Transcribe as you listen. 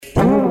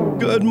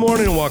Good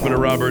morning and welcome to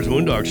Rob Bird's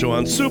Moondog Show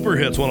on Super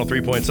Hits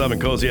 103.7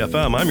 Cozy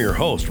FM. I'm your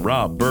host,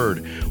 Rob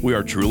Bird. We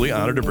are truly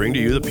honored to bring to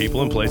you the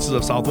people and places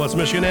of Southwest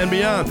Michigan and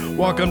beyond.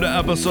 Welcome to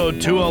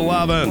episode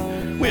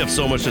 211. We have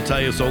so much to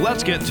tell you, so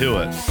let's get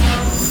to it.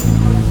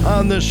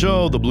 On this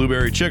show, the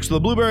Blueberry Chicks, the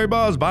Blueberry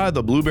Buzz by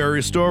the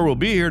Blueberry Store will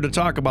be here to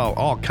talk about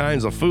all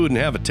kinds of food and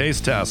have a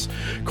taste test.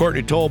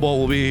 Courtney Tolbolt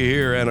will be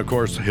here, and of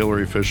course,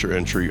 Hillary Fisher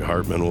and Treat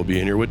Hartman will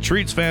be in here with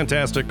Treat's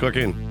Fantastic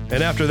Cooking.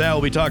 And after that,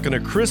 we'll be talking to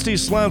Christy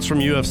Slentz from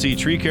UFC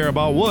Tree Care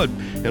about wood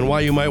and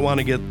why you might want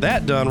to get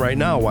that done right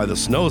now, why the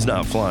snow's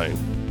not flying.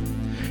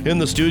 In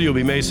the studio will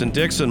be Mason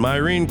Dixon,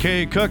 Myrene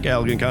K. Cook,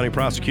 Allegan County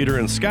Prosecutor,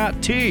 and Scott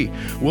T.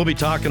 We'll be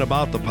talking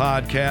about the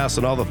podcast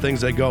and all the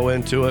things that go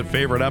into it,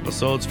 favorite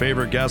episodes,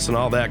 favorite guests, and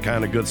all that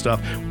kind of good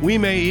stuff. We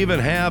may even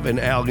have an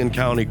Allegan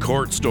County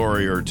court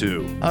story or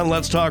two. On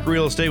Let's Talk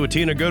Real Estate with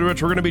Tina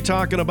Goodrich, we're going to be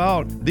talking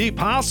about the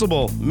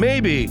possible,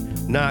 maybe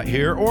not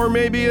here, or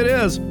maybe it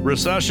is,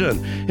 recession.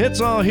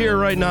 It's all here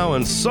right now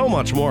and so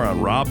much more on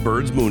Rob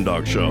Bird's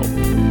Moondog Show.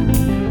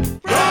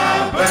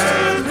 Rob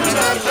Bird's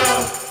Moondog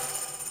Show.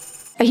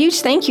 A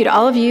huge thank you to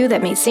all of you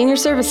that made Senior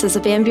Services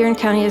of Van Buren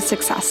County a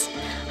success.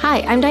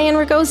 Hi, I'm Diane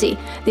Ragosi,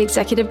 the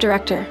Executive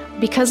Director.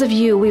 Because of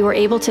you, we were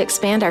able to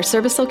expand our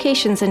service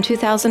locations in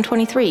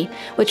 2023,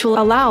 which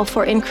will allow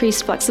for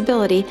increased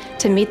flexibility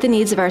to meet the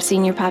needs of our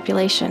senior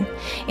population.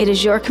 It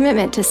is your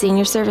commitment to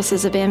Senior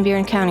Services of Van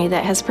Buren County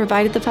that has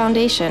provided the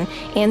foundation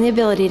and the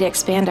ability to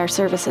expand our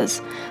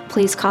services.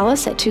 Please call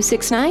us at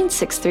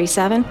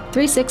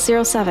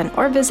 269-637-3607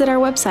 or visit our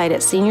website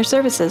at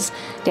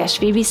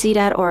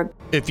seniorservices-vbc.org.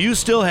 If you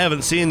still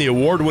haven't seen the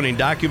award-winning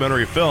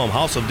documentary film,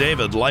 House of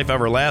David, Life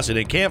Everlasting,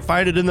 and can't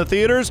find it in the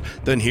theaters,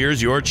 then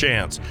here's your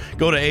chance.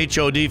 Go to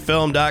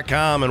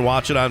HODfilm.com and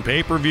watch it on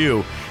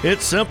pay-per-view.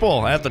 It's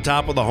simple. At the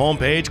top of the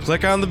homepage,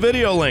 click on the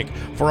video link.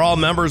 For all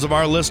members of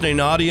our listening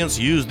audience,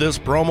 use this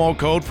promo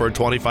code for a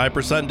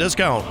 25%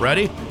 discount.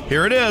 Ready?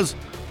 Here it is.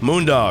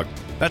 Moondog.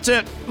 That's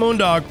it.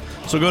 Moondog.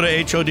 So go to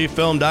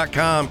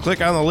HODfilm.com,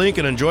 click on the link,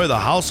 and enjoy the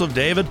House of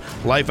David,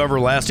 Life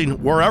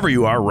Everlasting, wherever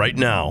you are right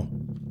now.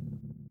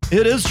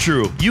 It is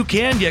true. You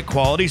can get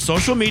quality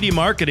social media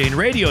marketing,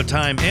 radio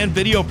time, and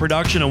video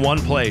production in one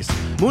place.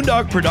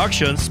 Moondog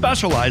Productions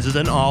specializes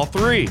in all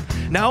three.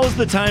 Now is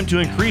the time to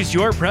increase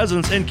your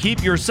presence and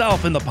keep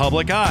yourself in the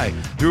public eye.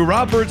 Through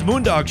Rob Bird's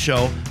Moondog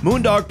Show,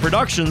 Moondog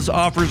Productions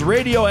offers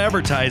radio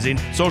advertising,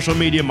 social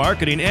media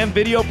marketing, and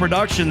video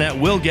production that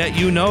will get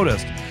you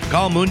noticed.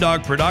 Call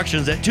Moondog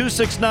Productions at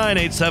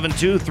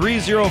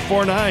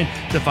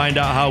 269-872-3049 to find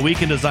out how we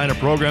can design a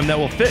program that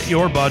will fit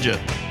your budget.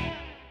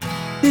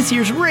 This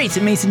here's Race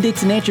at Mason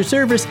Dixon at your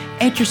service.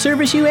 At your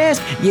service, you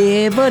ask?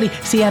 Yeah, buddy.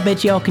 See, I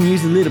bet y'all can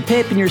use a little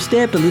pep in your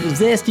step, a little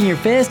zest in your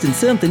fest, and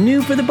something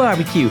new for the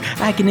barbecue.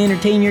 I can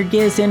entertain your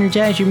guests,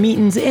 energize your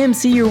meetings,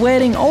 MC your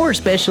wedding or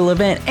special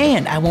event,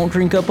 and I won't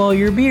drink up all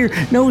your beer.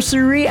 No,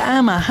 sirree,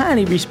 I'm a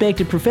highly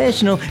respected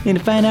professional, and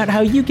to find out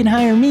how you can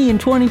hire me in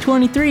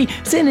 2023,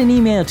 send an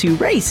email to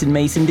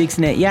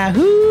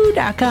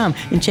raceandmasondixon@yahoo.com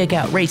and check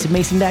out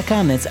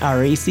raceandmason.com. That's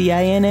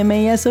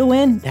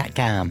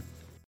RACINMASON.com.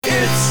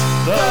 It's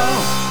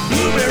the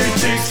Blueberry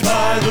Chicks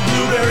by the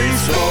Blueberry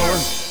Store.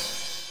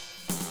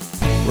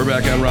 We're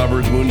back on Rob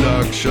Bird's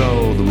Moondog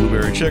Show. The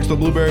Blueberry Chicks, the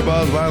Blueberry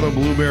Buzz by the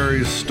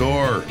Blueberry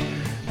Store.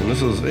 And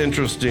this is an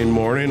interesting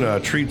morning.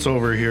 Treat's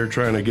over here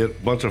trying to get a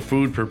bunch of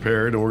food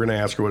prepared, and we're going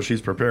to ask her what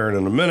she's preparing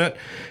in a minute.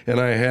 And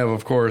I have,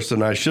 of course,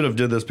 and I should have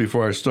did this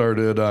before I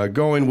started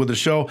going with the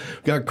show.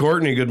 We've got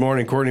Courtney. Good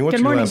morning, Courtney. What's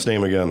your last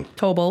name again?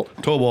 Tolbolt.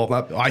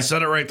 Tolbolt. I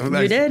said it right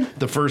You did?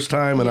 the first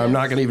time, and I'm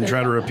not going to even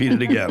try to repeat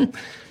it again.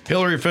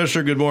 Hillary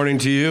Fisher, good morning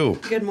to you.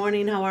 Good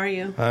morning. How are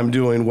you? I'm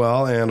doing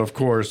well. And, of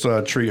course,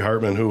 Treat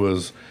Hartman, who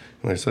was,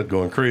 like I said,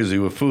 going crazy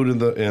with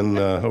food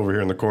over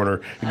here in the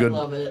corner. I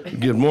love it.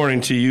 Good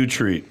morning to you,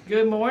 Treat.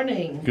 Good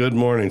morning. Good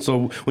morning.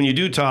 So when you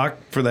do talk,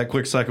 for that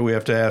quick second, we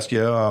have to ask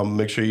you,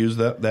 make sure you use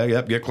that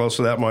get close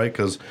to that mic,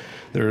 because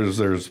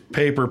there's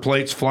paper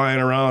plates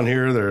flying around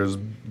here. There's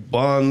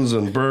buns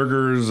and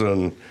burgers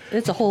and...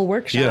 It's a whole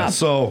workshop. Yeah,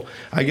 so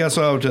I guess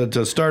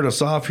to start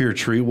us off here,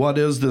 Treat, what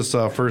is this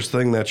first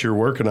thing that you're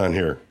working on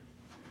here?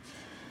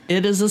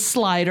 It is a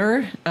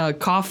slider, a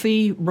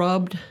coffee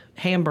rubbed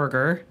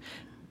hamburger,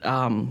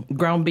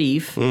 ground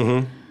beef,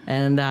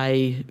 and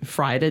I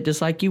fried it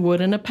just like you would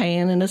in a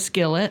pan in a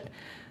skillet.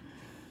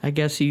 I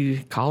guess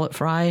you call it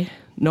fry.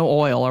 No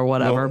oil or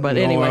whatever, but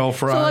anyway. Oil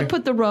fry. So I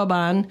put the rub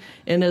on,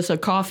 and it's a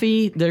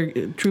coffee,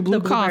 True Blue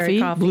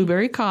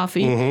blueberry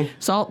coffee,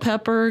 salt,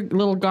 pepper,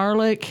 little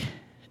garlic,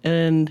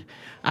 and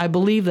I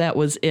believe that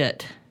was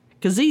it.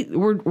 Because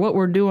what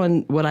we're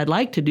doing, what I'd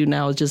like to do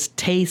now is just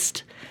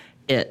taste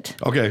it.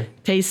 Okay.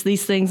 Taste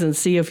these things and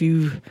see if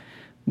we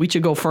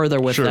should go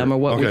further with them or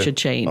what we should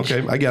change.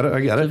 Okay, I get it.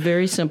 It's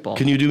very simple.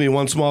 Can you do me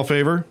one small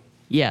favor?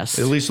 Yes.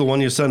 At least the one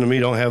you send to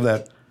me don't have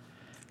that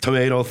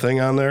tomato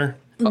thing on there.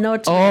 No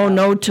tomato. Oh,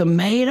 no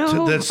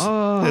tomato?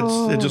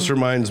 It just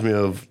reminds me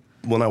of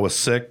when I was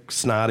sick,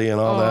 snotty, and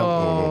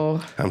all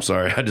that. I'm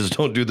sorry, I just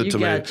don't do the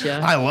tomato.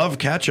 Gotcha. I love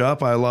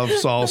ketchup. I love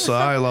salsa.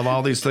 I love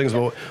all these things.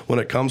 But when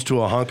it comes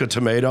to a hunk of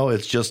tomato,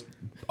 it's just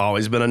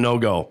always been a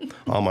no-go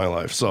all my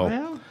life.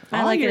 So.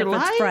 I like it if your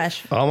it's life?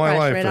 fresh. All my fresh,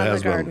 life right it out of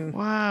has the garden. been.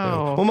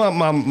 Wow. Well,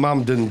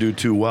 mom didn't do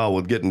too well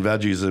with getting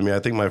veggies in me. I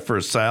think my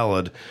first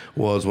salad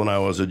was when I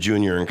was a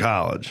junior in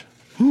college.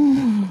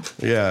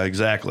 Yeah,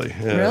 exactly.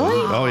 Yeah. Really?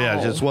 Oh, yeah.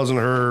 It just wasn't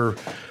her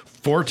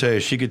forte.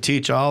 She could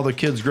teach all the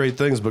kids great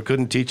things, but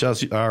couldn't teach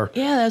us our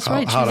Yeah, that's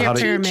right. how She's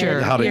to your eat,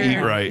 teacher. how to Yeah.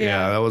 eat right.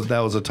 Yeah. That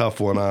was a tough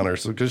one on her.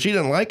 So because she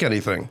didn't like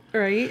anything.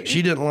 Right.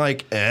 She didn't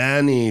like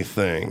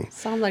anything.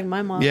 Sounds like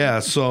my mom. Yeah,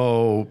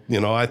 so,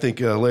 I think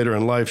later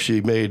in life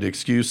she made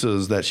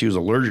excuses that she was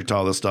allergic to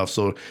all this stuff,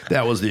 so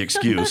that was the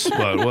excuse,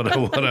 but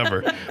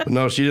whatever.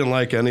 No, she didn't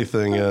like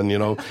anything,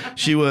 and,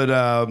 she would,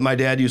 my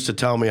dad used to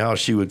tell me how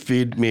she would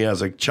feed me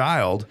as a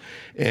child,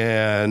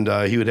 and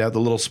he would have the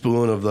little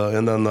spoon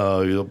and then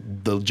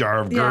the jar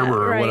of Yeah,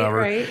 Gerber or right, whatever,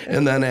 right.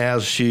 and then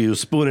as she was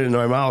spooning it into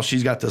my mouth,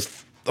 she's got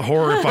this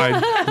horrified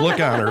look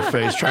on her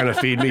face trying to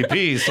feed me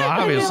peas. So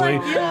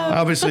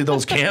obviously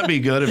those can't be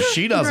good if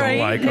she doesn't Right,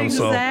 like them.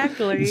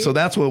 exactly. So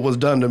that's what was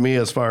done to me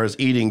as far as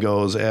eating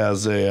goes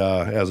as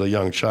a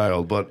young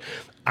child. But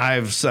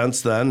I've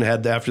since then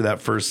had after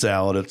that first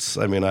salad.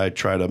 I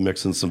try to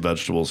mix in some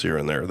vegetables here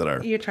and there that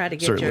are You try to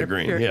get certainly your,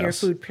 green. your, Yes. your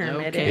food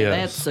pyramid Okay, in.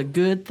 Yes. that's a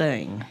good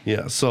thing.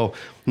 Yeah. So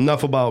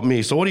enough about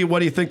me. So what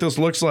do you think this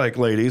looks like,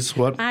 ladies?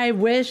 What? I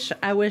wish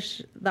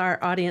our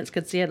audience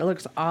could see it. It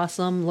looks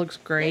awesome. Looks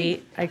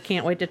great. I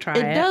can't wait to try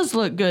it. It does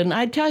look good. And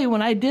I tell you,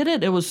 when I did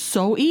it, it was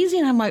so easy.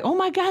 And I'm like, oh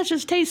my gosh,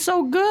 this tastes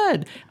so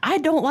good. I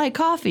don't like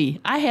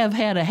coffee. I have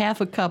had a half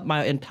a cup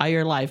my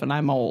entire life, and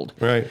I'm old.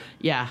 Right.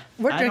 Yeah.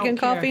 We're I drinking don't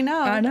care. coffee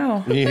now. I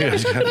know.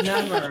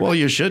 Yeah. Well,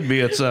 you should be.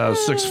 It's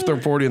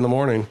 6:40 in the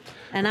morning.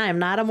 And I am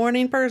not a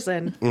morning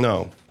person.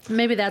 No.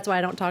 Maybe that's why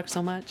I don't talk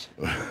so much.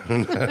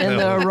 And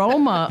the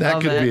aroma That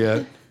of could it be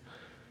it.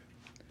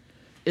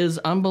 is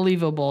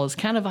unbelievable. It's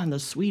kind of on the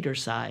sweeter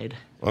side.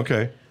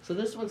 Okay. So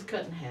this one's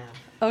cut in half.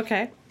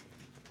 Okay.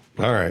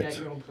 All right. Got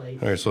your own plate.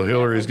 All right. So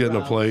Hillary's getting a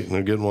Rob. plate, and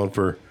they're getting one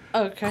for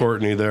Okay.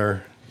 Courtney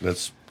there.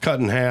 That's cut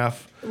in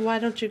half. Why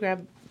don't you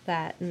grab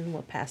that and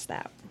we'll pass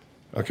that?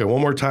 Okay.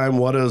 One more time.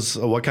 What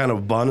kind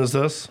of bun is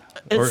this?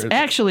 It's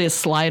actually a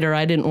slider.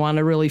 I didn't want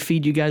to really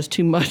feed you guys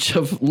too much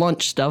of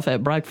lunch stuff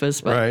at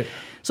breakfast. But Right.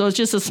 So it's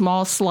just a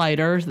small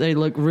slider. They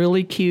look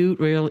really cute,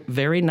 really,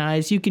 very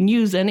nice. You can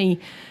use any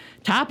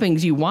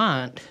toppings you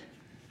want.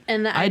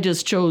 And I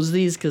just chose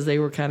these because they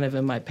were kind of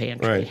in my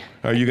pantry. Right.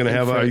 Are you gonna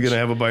have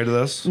a bite of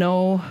this?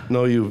 No,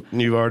 No, you've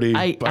already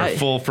are I-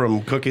 full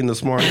from cooking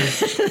this morning.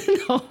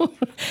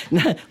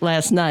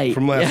 last night.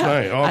 From last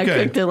night, I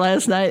okay. cooked it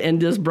last night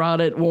and just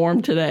brought it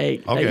warm today.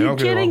 Okay, Are you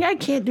okay, kidding? well- I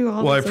can't do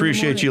all Well, I this in the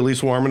appreciate you at morning.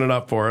 least warming it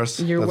up for us.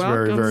 You're That's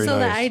welcome. very, very So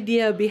the nice.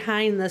 idea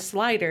behind the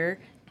slider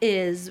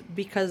is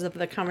because of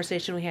the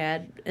conversation we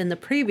had in the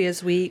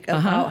previous week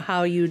about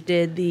how you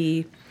did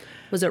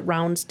was it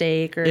round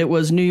steak or It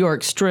was New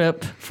York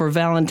strip for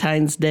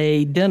Valentine's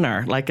Day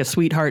dinner, like a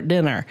sweetheart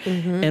dinner.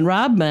 Mm-hmm. And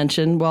Rob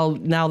mentioned, well,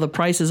 now the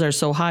prices are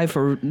so high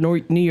for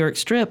New York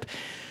strip.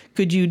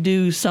 Could you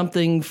do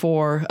something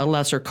for a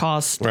lesser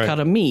cost Right. cut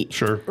of meat?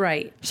 Sure.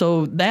 right?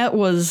 So that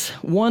was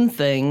one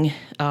thing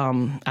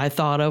I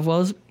thought of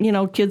was,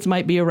 kids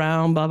might be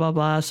around, blah, blah,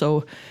 blah.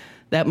 So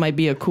that might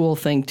be a cool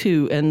thing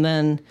too. And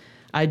then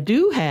I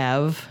do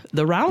have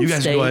the round You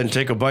guys steak. go ahead and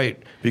take a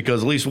bite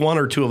because at least one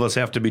or two of us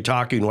have to be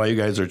talking while you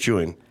guys are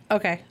chewing.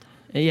 Okay.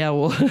 Yeah,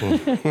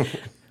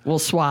 we'll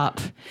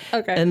swap.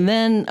 Okay. And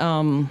then,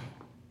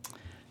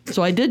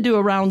 so I did do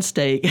a round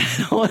steak.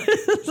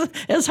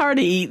 It's hard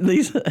to eat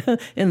these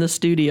in the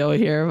studio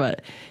here,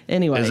 but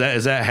anyway.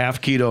 Is that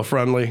half keto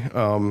friendly?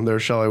 There,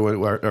 Shelley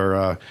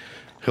or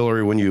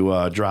Hillary, when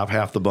you drop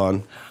half the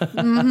bun.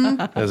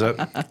 Mm-hmm. Is it?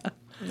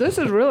 This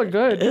is really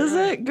good. Is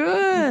it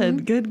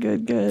good?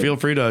 Good. Feel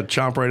free to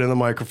chomp right in the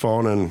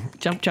microphone and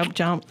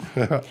Jump.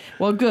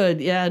 Well, good.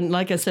 Yeah, and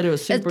like I said, it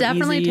was It super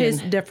definitely easy.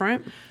 tastes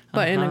different,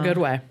 but in a good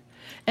way.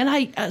 And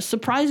I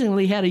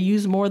surprisingly had to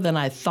use more than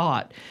I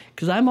thought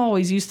because I'm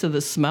always used to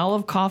the smell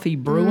of coffee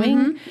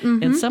brewing.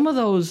 And some of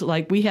those,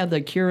 like we had the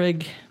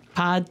Keurig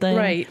pod thing.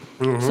 Right.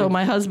 So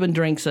my husband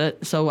drinks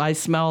it. So I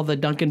smell the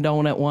Dunkin'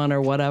 Donut one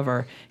or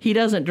whatever. He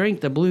doesn't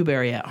drink the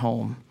blueberry at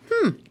home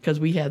because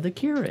we had the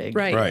Keurig.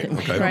 Right. right.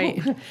 Okay.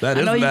 Right. That I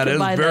is know you can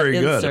buy that very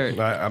good. insert.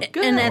 And I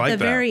at like the that.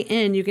 very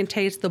end, you can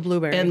taste the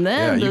blueberry. And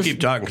Yeah, then you this- keep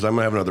talking because I'm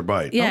gonna have another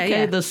bite. Yeah,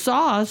 Okay, the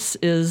sauce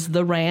is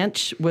the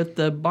ranch with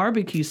the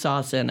barbecue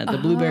sauce in it, the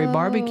blueberry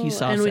barbecue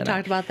sauce and we in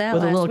talked it, about that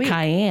with a last little week.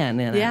 cayenne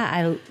in it.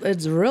 yeah,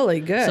 it's really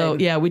good. So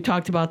yeah, we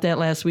talked about that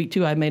last week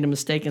too. I made a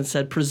mistake and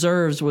said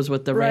preserves was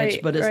with the ranch,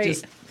 Right, but it's right.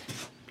 just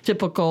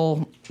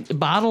typical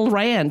bottle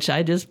ranch.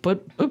 I just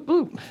put boop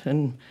boop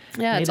and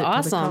Yeah, made it's it to the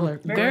awesome. color.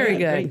 Very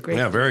good. Great.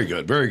 Yeah, very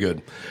good, very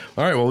good.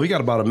 All right, well, we got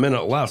about a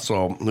minute left,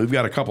 so we've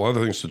got a couple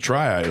other things to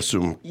try, I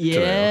assume, today.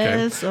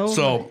 Yes, Okay? oh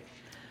So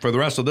for the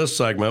rest of this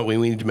segment, we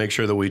need to make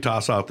sure that we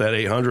toss out that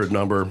 800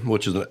 number,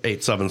 which is an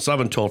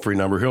 877 toll-free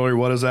number. Hillary,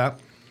 what is that?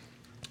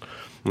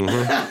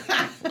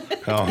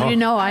 You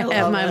know I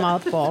have my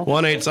mouth full.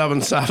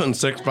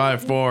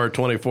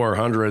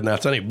 1-877-654-2400. And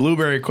that's any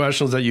blueberry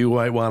questions that you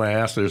might want to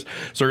ask. There's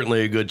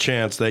certainly a good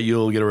chance that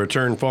you'll get a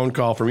return phone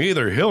call from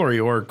either Hillary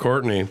or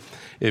Courtney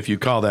if you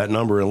call that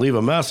number and leave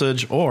a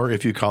message, or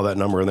if you call that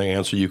number and they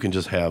answer, you can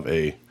just have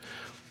a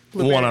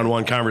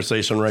one-on-one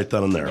conversation right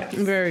then and there.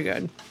 Very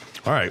good.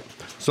 All right.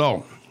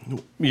 So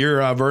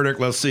your verdict,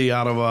 let's see,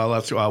 out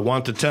of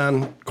 1 to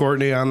 10,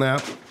 Courtney, on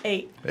that?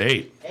 8.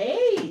 8.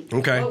 8.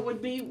 Okay. What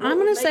would be? I'm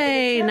going to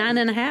say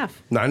 9.5.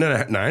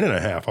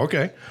 9.5.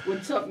 Okay.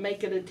 Would something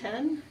make it a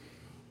 10?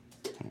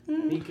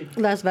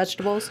 Less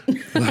vegetables.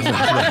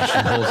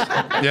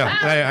 Yeah,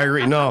 I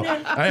agree. No,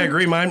 I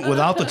agree. Mine,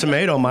 without the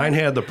tomato, mine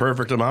had the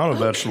perfect amount of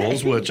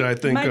vegetables, which I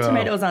think. My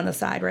tomato's on the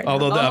side right now.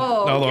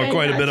 Although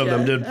quite a bit of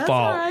them did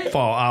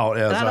fall out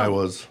as I I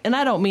was. And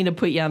I don't mean to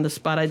put you on the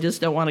spot. I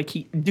just don't want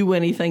to do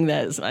anything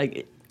that's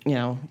like,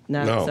 not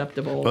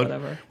acceptable or But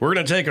whatever. We're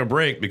going to take a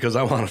break because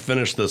I want to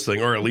finish this thing,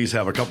 or at least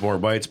have a couple more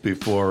bites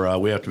before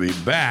we have to be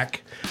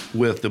back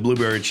with the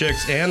Blueberry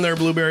Chicks and their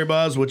Blueberry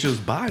Buzz, which is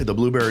by the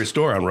Blueberry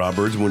Store on Rob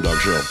Bird's Moondog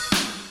Show.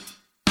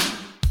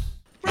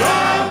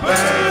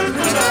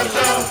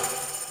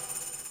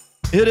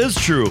 It is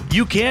true.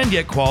 You can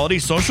get quality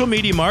social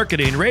media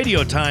marketing,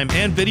 radio time,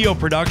 and video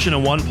production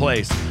in one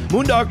place.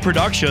 Moondog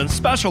Productions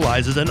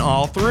specializes in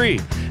all three.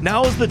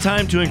 Now is the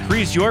time to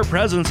increase your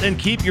presence and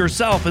keep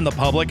yourself in the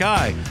public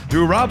eye.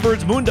 Through Rob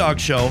Bird's Moondog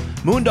Show,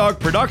 Moondog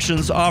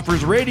Productions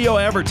offers radio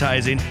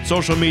advertising,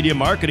 social media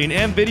marketing,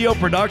 and video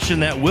production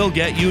that will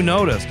get you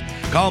noticed.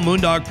 Call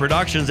Moondog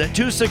Productions at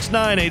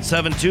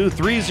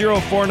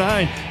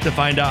 269-872-3049 to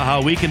find out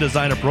how we can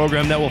design a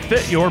program that will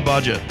fit your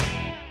budget.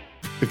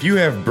 If you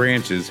have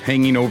branches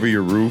hanging over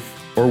your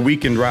roof or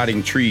weakened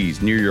rotting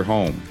trees near your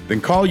home,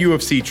 then call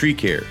UFC Tree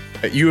Care.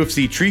 At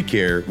UFC Tree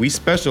Care, we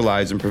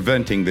specialize in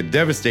preventing the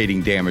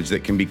devastating damage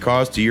that can be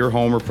caused to your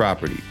home or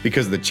property,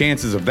 because the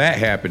chances of that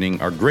happening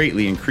are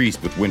greatly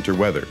increased with winter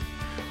weather.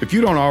 If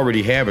you don't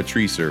already have a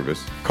tree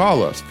service,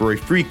 call us for a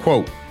free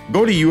quote.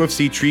 Go to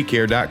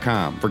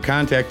ufctreecare.com for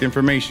contact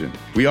information.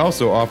 We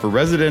also offer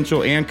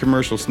residential and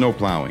commercial snow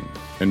plowing.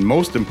 And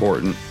most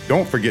important,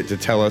 don't forget to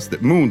tell us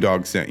that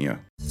Moondog sent you.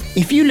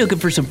 If you're looking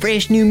for some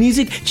fresh new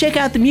music, check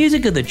out the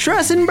music of the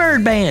Trussin'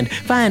 Bird Band.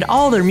 Find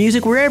all their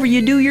music wherever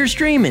you do your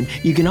streaming.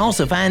 You can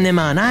also find them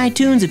on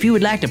iTunes if you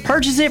would like to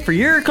purchase it for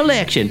your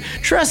collection.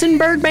 Trussin'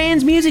 Bird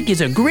Band's music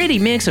is a gritty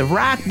mix of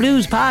rock,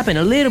 blues, pop, and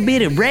a little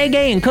bit of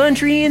reggae and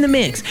country in the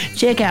mix.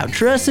 Check out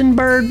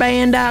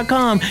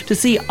Trussin'BirdBand.com to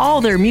see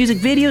all their music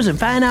videos and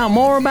find out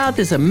more about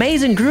this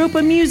amazing group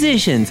of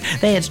musicians.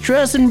 That's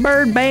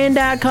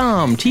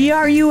Trussin'BirdBand.com.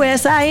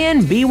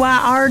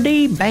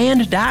 TRUSINBYRD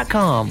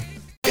band.com.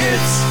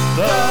 It's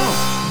the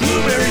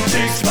Blueberry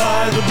Chicks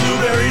by the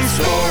Blueberry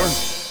Store.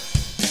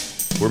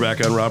 We're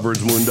back on Rob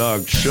Bird's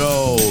Moondog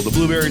Show. The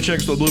Blueberry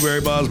Chicks, the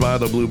Blueberry Buzz by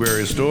the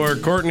Blueberry Store.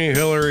 Courtney,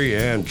 Hillary,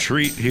 and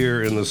Treat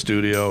here in the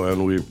studio,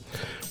 and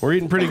we're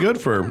eating pretty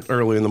good for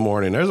early in the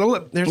morning. It's a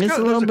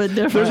little bit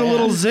different. There's a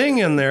little zing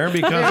in there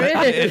because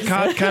it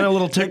caught kind of a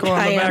little tickle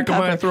on the back of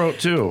my throat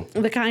too.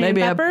 The cayenne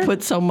Maybe pepper? I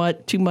put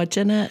too much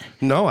in it.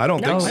 No, I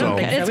don't think so.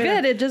 It's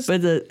good. It just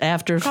But the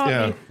after.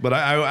 Yeah, but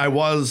I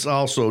was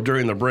also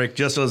during the break,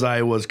 just as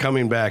I was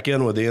coming back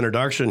in with the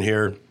introduction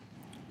here,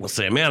 let's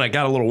say, man, I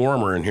got a little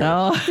warmer in here.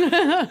 Oh.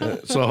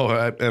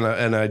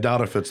 And I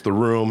doubt if it's the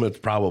room. It's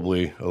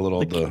probably a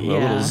little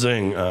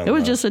zing. On, it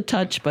was just a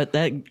touch, but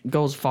that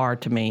goes far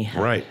to me.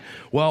 Right.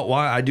 Well,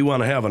 I do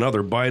want to have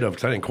another bite of,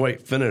 because I didn't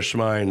quite finish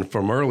mine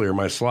from earlier,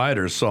 my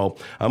sliders. So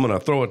I'm going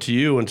to throw it to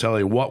you and tell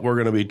you what we're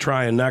going to be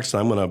trying next.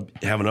 I'm going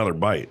to have another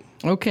bite.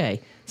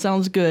 Okay.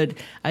 Sounds good.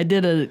 I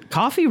did a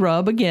coffee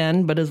rub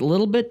again, but it's a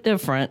little bit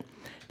different.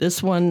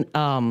 This one,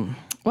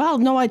 well,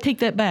 no, I take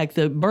that back.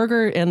 The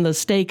burger and the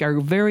steak are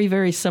very,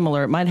 very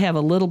similar. It might have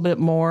a little bit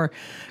more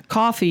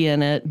coffee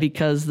in it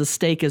because the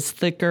steak is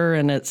thicker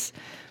and it's,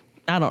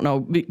 I don't know,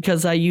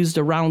 because I used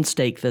a round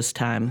steak this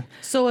time.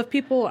 So if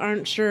people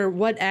aren't sure,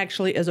 what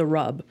actually is a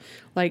rub?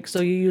 Like,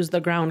 so you use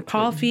the ground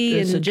coffee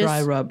It's and a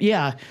dry rub.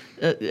 Yeah,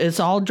 it's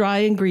all dry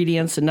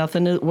ingredients and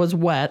nothing was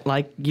wet.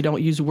 Like you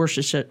don't use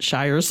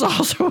Worcestershire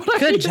sauce or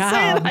whatever. Good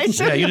job.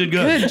 Yeah, you did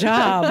good. Good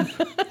job.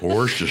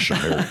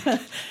 Worcestershire.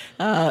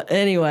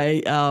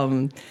 Anyway,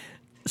 so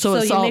it's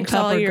you salt, mix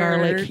pepper, all your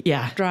garlic.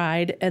 Yeah.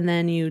 dried, and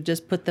then you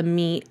just put the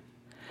meat.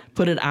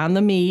 Put it on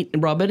the meat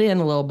and rub it in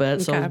a little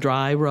bit, so Okay.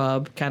 dry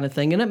rub kind of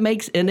thing,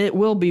 and it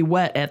will be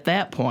wet at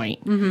that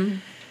point. Mm-hmm.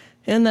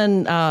 And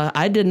then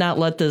I did not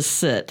let this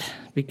sit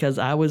because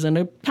I was in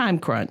a time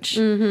crunch.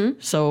 Mm-hmm.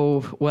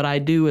 So what I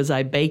do is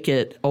I bake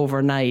it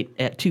overnight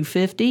at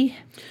 250.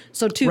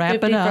 So Wrap it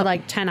 250 for up.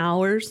 like 10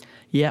 hours.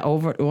 Yeah,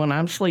 over when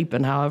I'm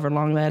sleeping, however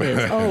long that is.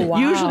 Oh, wow.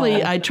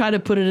 Usually I try to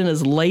put it in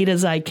as late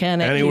as I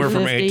can at Anywhere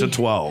from 8 to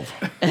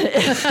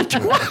 250.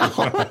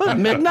 12.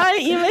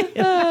 Midnight, you mean?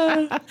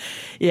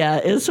 Yeah,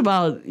 it's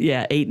about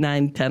 8,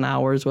 9, 10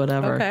 hours,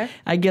 whatever. Okay.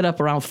 I get up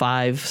around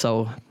 5,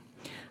 so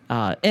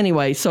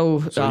anyway,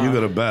 so So you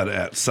go to bed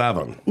at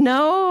 7.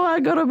 no, I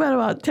go to bed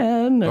about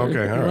 10 or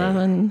Okay, all right.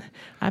 11.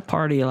 I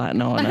party a lot.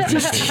 No, that's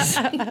just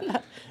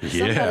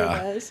Somebody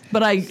Yeah. does.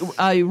 But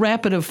I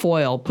wrap it in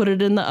foil, put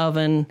it in the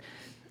oven,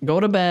 go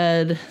to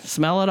bed,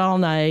 smell it all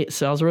night.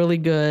 Smells really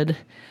good.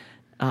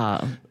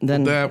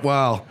 Then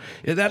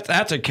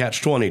That's a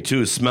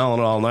catch-22, smelling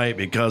it all night,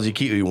 because when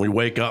you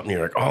wake up and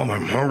you're like, oh,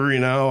 I'm hungry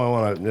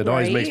now. It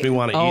always makes me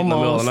want to eat in the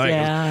middle of the Almost, night.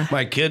 yeah.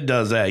 My kid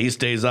does that. He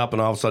stays up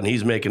and all of a sudden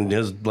he's making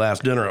his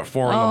last dinner at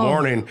 4 in the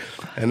morning,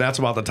 and that's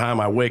about the time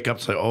I wake up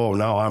and say, oh,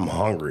 now I'm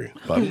hungry.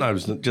 But I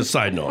was just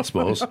side note, I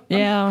suppose.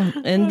 yeah,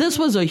 and this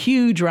was a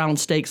huge round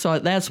steak, so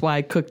that's why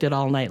I cooked it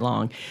all night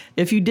long.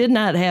 If you did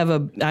not have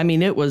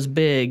it was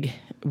big.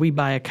 We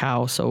buy a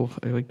cow, so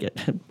it would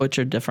get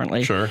butchered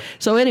differently. Sure.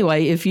 So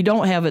anyway, if you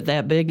don't have it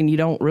that big and you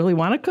don't really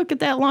want to cook it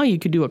that long, you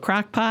could do a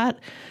crock pot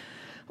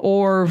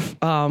or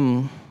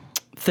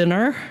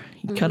thinner.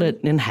 You cut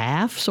it in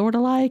half, sort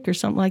of like, or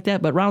something like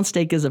that. But round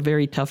steak is a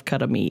very tough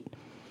cut of meat.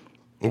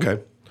 Okay.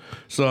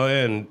 So,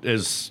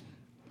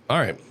 all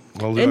right.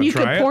 Well, And you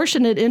could try it?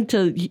 portion it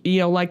into,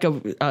 like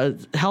a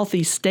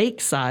healthy steak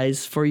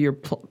size for your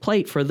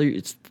plate for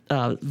the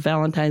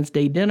Valentine's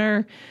Day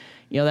dinner.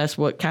 That's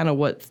what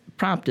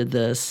prompted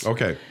this.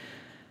 Okay.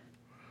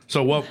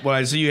 So what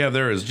I see you have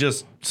there is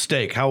just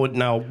steak.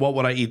 What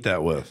would I eat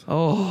that with?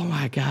 Oh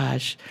my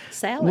gosh.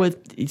 Salad.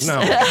 With No.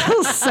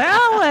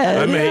 salad.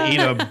 I may eat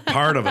a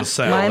part of a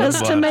salad. Minus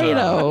but,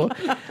 tomato.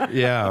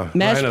 Yeah.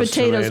 Mashed minus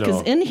potatoes, because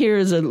tomato. in here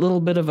is a little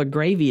bit of a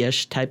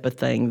gravy-ish type of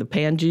thing. The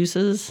pan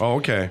juices. Oh,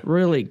 okay.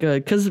 Really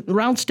good. Because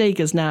round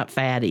steak is not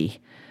fatty.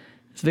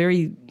 It's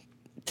very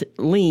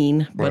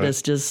lean, but Right.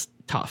 it's just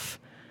tough.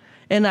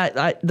 And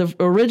the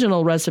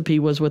original recipe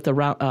was with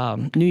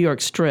the New York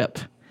strip.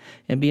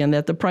 And being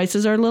that the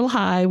prices are a little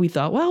high, we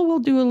thought, well, we'll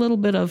do a little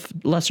bit of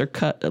lesser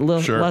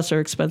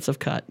expensive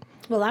cut.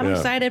 Well, I'm Yeah.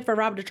 excited for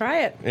Rob to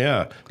try it.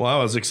 Yeah. Well,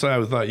 I was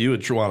excited. I thought you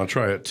would want to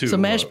try it too. So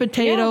mashed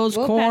potatoes,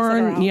 we'll pass it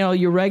corn, around.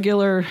 your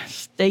regular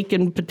steak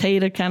and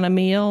potato kind of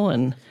meal,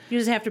 and You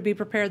just have to be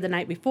prepared the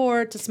night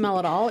before to smell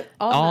it all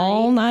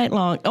all night. night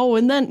long. Oh,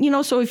 and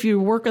then, so if you're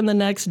working the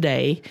next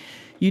day,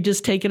 you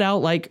just take it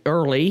out like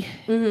early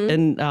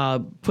and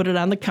put it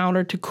on the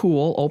counter to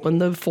cool, open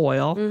the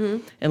foil,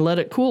 and let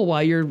it cool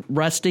while you're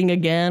resting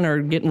again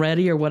or getting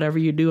ready or whatever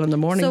you do in the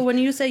morning. So when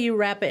you say you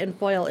wrap it in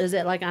foil, is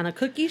it like on a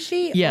cookie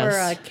sheet Yes. or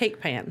a cake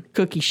pan?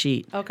 Cookie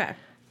sheet. Okay.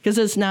 Because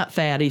it's not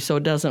fatty, so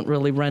it doesn't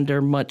really render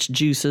much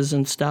juices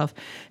and stuff.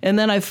 And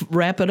then I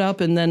wrap it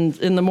up, and then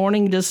in the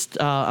morning just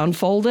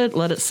unfold it,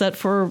 let it set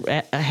for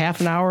a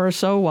half an hour or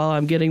so while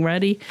I'm getting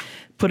ready.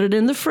 Put it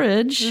in the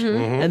fridge,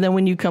 and then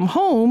when you come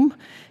home,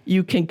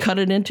 you can cut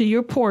it into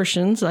your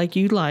portions like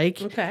you like.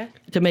 Okay.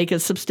 To make it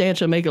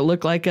substantial, make it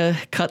look like a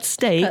cut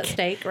steak. Cut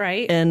steak,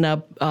 right? And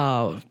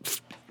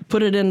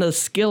put it in the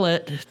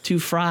skillet to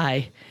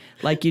fry.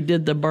 Like you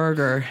did the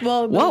burger.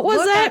 Well, what was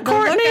look that, at-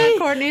 Courtney? look at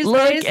Courtney's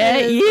Look faces. at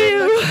It you.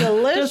 looks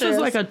delicious. This is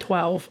like a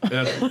 12.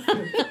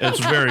 It's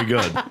very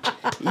good.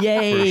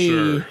 Yay.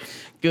 sure.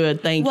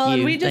 Good, thank Well, you.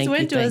 and we just Thank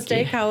went you, to a thank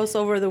you. steakhouse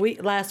over the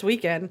last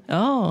weekend.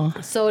 Oh,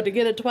 So to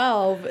get a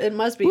 12, it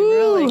must be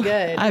really Ooh,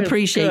 good. I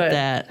appreciate good.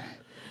 that.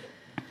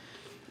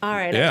 All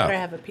right, Yeah. I better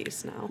have a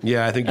piece now.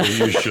 Yeah, I think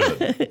you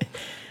should.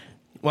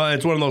 Well,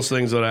 it's one of those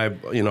things that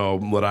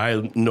what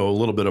I know a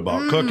little bit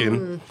about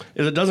cooking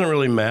is it doesn't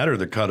really matter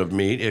the cut of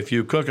meat if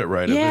you cook it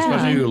right. Yeah,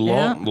 Especially you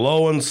yeah.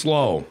 low and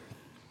slow.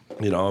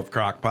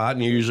 Crock pot,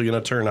 and you're usually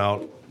going to turn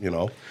out,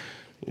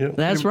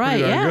 That's pretty right,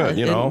 darn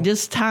yeah. good, And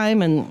just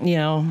time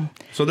and,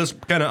 So this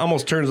kind of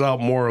almost turns out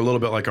more a little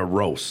bit like a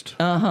roast.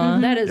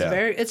 That is Yeah.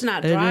 it's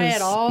not It dry is-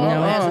 at all.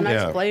 no. It has a nice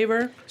Yeah.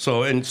 flavor.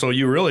 So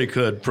you really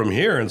could from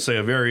here and say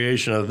a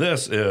variation of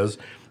this is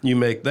you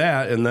make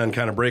that and then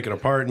kind of break it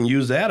apart and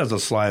use that as a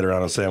slider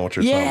on a sandwich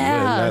or something.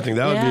 Yeah. And I think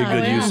that would be a Yeah.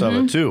 good Oh, yeah. use of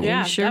it too.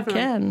 Yeah, you sure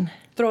definitely. can.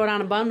 Throw it on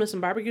a bun with some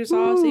barbecue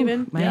sauce,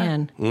 even.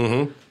 Man.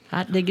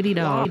 Hot diggity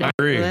dog. I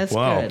agree. That's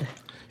wow. good.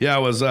 Yeah,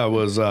 I'm going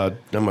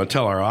to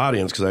tell our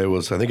audience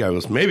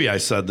because maybe I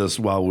said this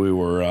while we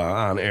were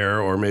on air,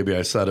 or maybe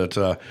I said it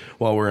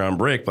while we were on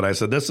break, but I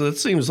said it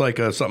seems like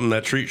something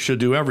that Treat should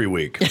do every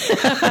week.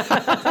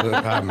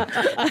 I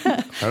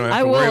don't have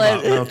to worry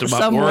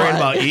about worrying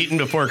about eating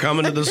before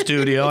coming to the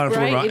studio. I don't have to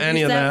worry Right, about if any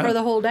you of set that. for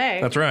the whole day.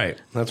 That's right.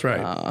 That's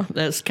right.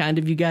 That's kind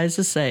of you guys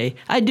to say.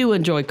 I do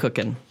enjoy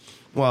cooking.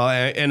 Well,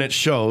 and it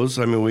shows.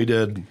 I mean, we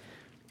did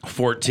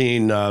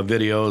 14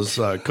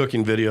 videos,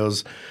 cooking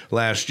videos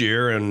last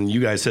year, and you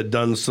guys had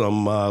done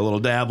some little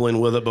dabbling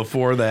with it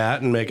before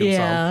that and making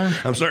Yeah.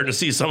 some. I'm starting to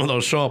see some of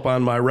those show up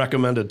on my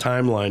recommended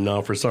timeline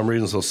now for some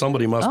reason, so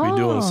somebody must be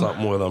doing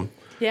something with them.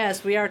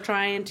 Yes, we are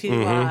trying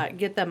to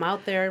get them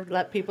out there,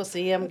 let people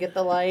see them, get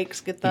the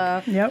likes, get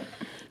the Yep.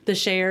 the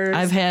shares.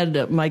 I've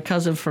had my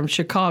cousin from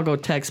Chicago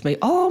text me,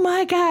 "Oh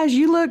my gosh,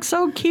 you look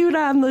so cute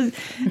on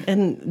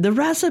the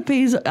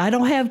recipes." I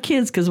don't have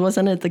kids because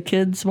wasn't it the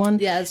kids one?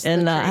 Yes,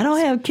 And the I don't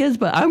treats. have kids,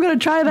 but I'm going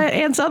to try that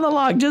ants on the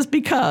log just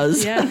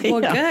because. Yeah,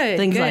 well, good,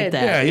 Things good. like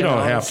that. Yeah, you don't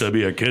know. have to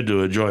be a kid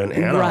to enjoy an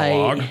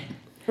analog. Right.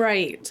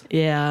 Right.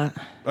 Yeah.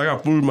 I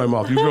got food in my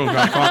mouth. You girls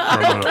got to talk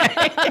for a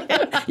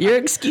minute. You're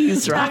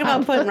excused, Rob. Talk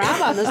about putting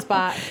Rob on the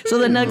spot. So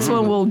the next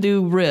one we'll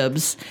do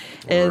ribs.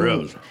 And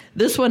Ribs.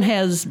 this one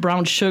has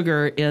brown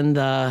sugar in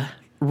the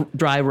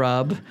dry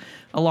rub,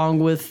 along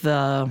with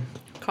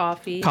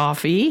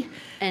coffee,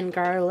 and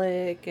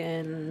garlic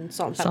and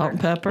salt and pepper. salt and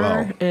pepper,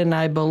 Wow. and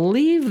I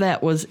believe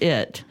that was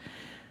it.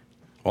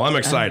 Well, I'm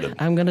excited.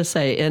 I'm gonna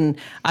say, and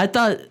I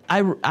thought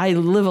I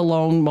live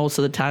alone most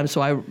of the time,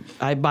 so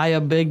I buy a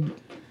big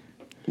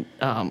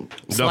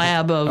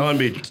slab I'm of. going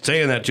to be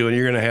saying that to you, and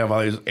you're going to have all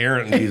these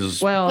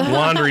these Well-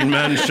 wandering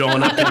men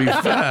showing up to be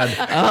fed.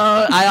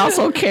 I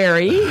also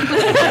carry,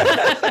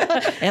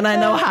 and I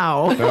know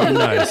how. Oh,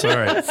 nice. All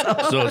right.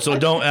 So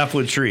don't F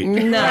with treat.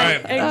 No. All right.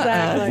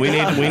 Exactly.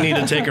 We need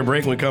to take a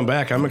break when we come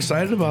back. I'm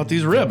excited about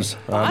these ribs.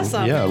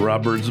 Awesome. Yeah,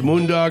 Rob Bird's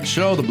Moondog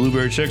Show, the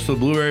Blueberry Chicks with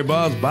Blueberry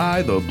Buzz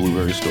by the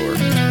Blueberry Store.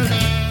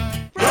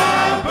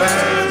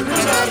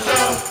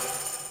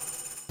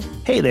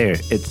 Hey there,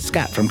 it's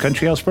Scott from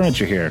Country House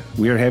Furniture here.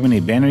 We are having a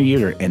banner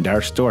year and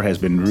our store has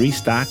been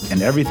restocked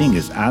and everything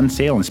is on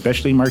sale and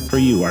specially marked for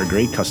you, our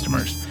great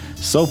customers.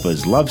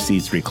 Sofas, love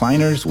seats,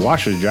 recliners,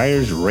 washers,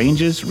 dryers,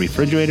 ranges,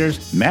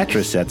 refrigerators,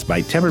 mattress sets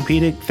by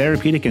Tempur-Pedic,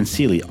 Therapeutic, and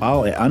Sealy,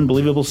 all at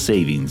unbelievable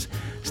savings.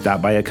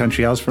 Stop by a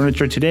Country House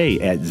Furniture today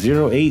at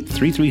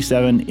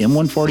 08337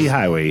 M140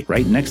 Highway,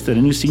 right next to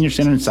the new Senior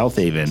Center in South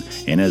Haven.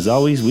 And as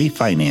always, we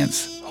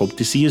finance. Hope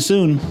to see you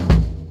soon.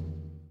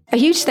 A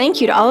huge thank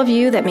you to all of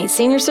you that made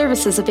senior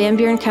services of Van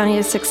Buren County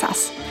a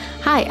success.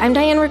 Hi, I'm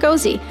Diane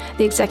Ragosi,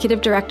 the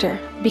Executive Director.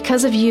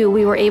 Because of you,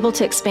 we were able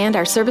to expand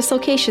our service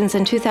locations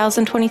in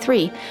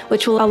 2023,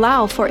 which will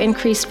allow for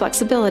increased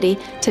flexibility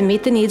to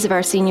meet the needs of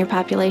our senior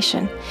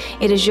population.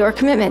 It is your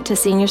commitment to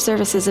senior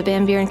services of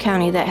Van Buren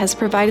County that has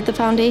provided the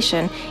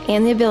foundation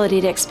and the ability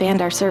to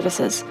expand our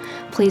services.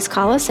 Please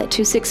call us at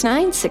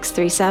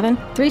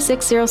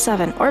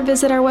 269-637-3607 or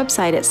visit our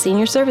website at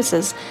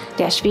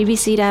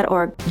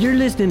seniorservices-vbc.org. You're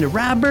listening to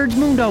Rob Bird's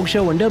Moondog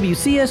Show on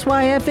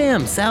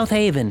WCSY-FM, South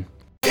Haven.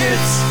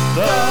 It's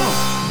the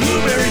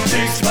Blueberry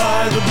Chicks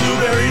by the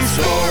Blueberry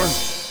Store.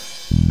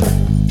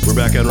 We're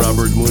back on Rob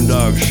Bird's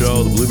Moondog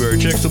Show, the Blueberry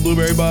Chicks, the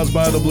Blueberry Buzz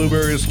by the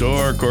Blueberry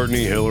Store.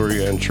 Courtney,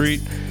 Hillary, and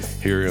Treat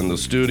here in the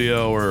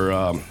studio.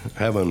 We're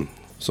having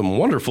some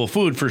wonderful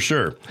food for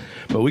sure.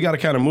 But we got to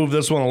kind of move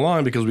this one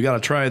along because we got to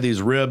try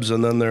these ribs,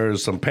 and then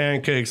there's some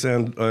pancakes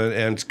and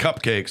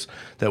cupcakes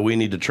that we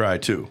need to try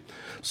too.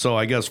 So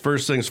I guess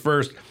first things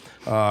first,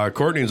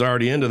 Courtney's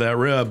already into that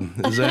rib.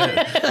 Is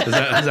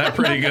that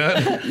pretty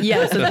good?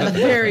 Yes, it's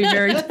very,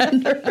 very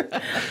tender.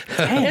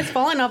 It's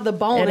falling off the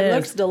bone. It is.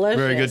 looks delicious.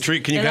 Very good.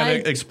 Treat, can you And kind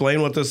of I-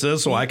 explain what this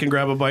is so I can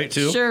grab a bite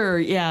too? Sure,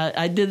 yeah.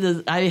 I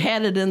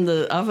had it in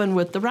the oven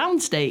with the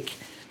round steak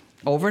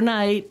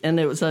overnight, and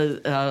it was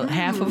a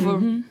half of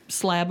a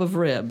slab of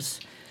ribs.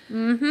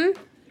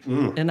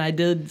 Mm-hmm. And I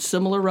did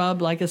similar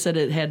rub. Like I said,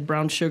 it had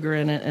brown sugar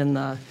in it, and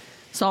the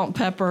salt and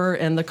pepper,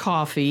 and the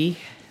coffee.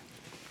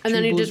 And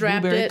then you just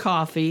wrapped blueberry it.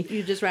 coffee.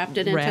 You just wrapped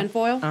it in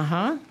tinfoil.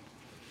 Uh-huh.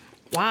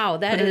 Wow,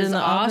 that Put it is in the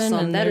oven,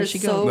 awesome. and That there is she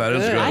so goes. That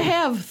is good. I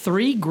have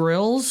 3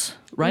 grills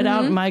right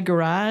out in my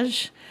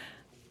garage.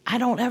 I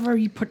don't ever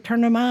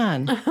turn them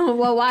on.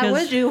 Well, why 'Cause-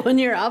 would you when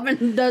your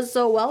oven does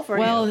so well for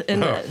Well, you?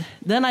 and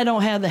then I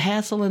don't have the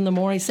hassle in the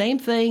morning. Same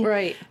thing.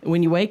 Right.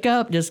 When you wake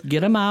up, just get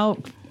them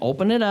out,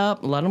 open it up,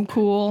 let them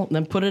cool,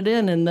 then put it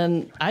in, and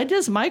then I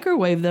just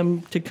microwave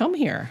them to come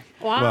here.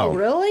 Wow, Well-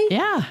 really?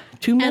 Yeah,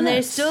 2 minutes. And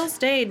they still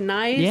stayed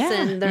nice, yeah.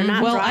 and they're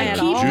not well, dry I at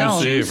keep all. the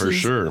Juicy juices, for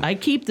sure. I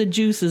keep the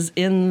juices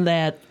in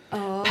that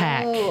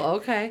pack. Oh,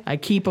 okay. I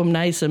keep them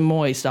nice and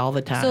moist all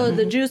the time. So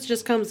the juice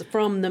just comes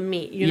from the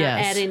meat. You're not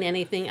Yes. adding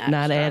anything extra.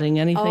 Not adding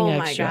anything oh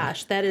extra. Oh my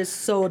gosh, that is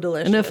so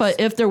delicious. And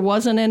if there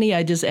wasn't any,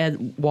 I just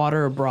add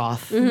water or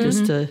broth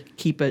just to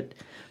keep it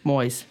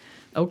moist.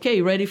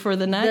 Okay, ready for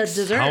the the next?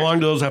 dessert. How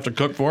long do those have to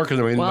cook for? Because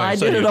I mean, Well, like I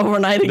say, did it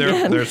overnight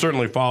again. They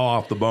certainly fall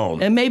off the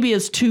bone. And maybe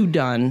it's 2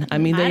 done. I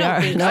mean, they I don't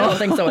are. think No, so. I don't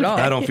think so at all.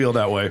 I don't feel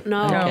that way.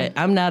 No. Okay,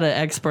 I'm not an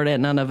expert at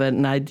none of it,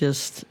 and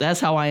that's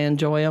how I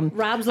enjoy them.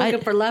 Rob's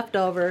looking for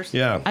leftovers.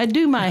 Yeah. I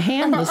do my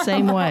ham the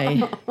same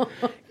way.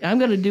 I'm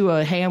going to do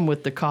a ham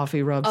with the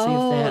coffee rub. See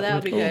Oh, if that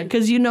would be good.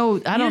 Because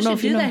I don't know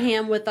if do you know. the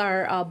ham with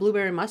our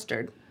blueberry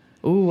mustard.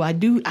 Ooh, I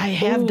do. I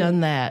have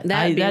done that.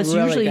 that'd be That's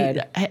really usually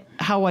good.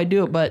 how I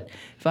do it. But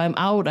if I'm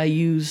out, I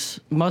use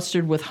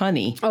mustard with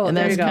honey. Oh, and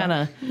there that's you go. kind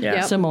of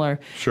Yep. similar.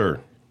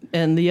 Sure.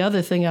 And the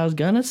other thing I was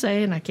gonna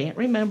say, and I can't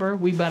remember,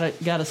 we got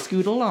to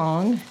scoot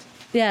along.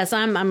 Yes,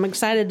 I'm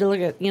excited to look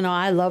at.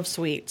 I love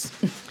sweets.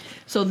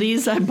 So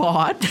these I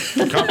bought.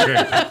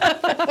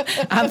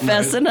 Cupcake. I'm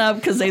fessing up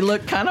because they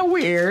look kind of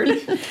weird.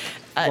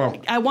 Well-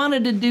 I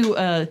wanted to do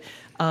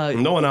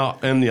No one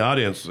out in the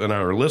audience, in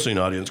our listening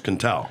audience, can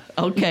tell.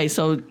 okay,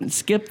 so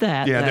skip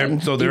that. Yeah, then.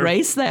 they're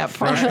erase that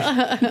part.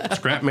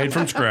 Scrap made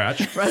from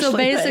scratch. So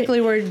basically,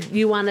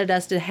 you wanted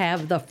us to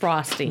have the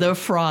frosting. The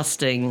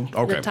frosting.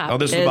 Okay. top. Oh,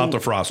 this is And about the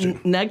frosting.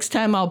 Next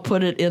time I'll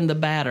put it in the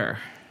batter.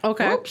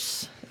 Okay.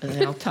 Oops. and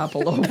they'll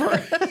topple over. I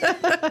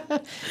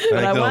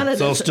think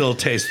they'll still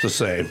taste the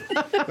same.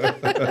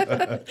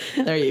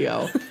 There you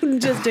go.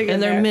 Just dig in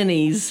And they're there.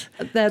 minis.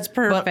 That's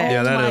perfect. But, oh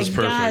Yeah, that my is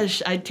perfect.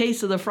 gosh, I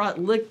tasted the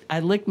front. I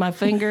licked my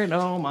finger, and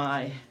oh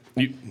my.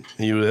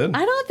 You did?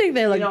 I don't think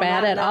they look You know,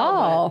 bad not at now,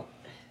 all.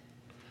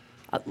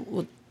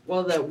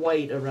 Well, that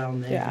white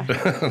around there. Yeah,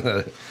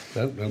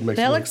 that makes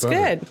that it looks look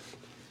better. good.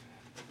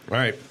 All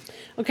right.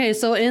 Okay,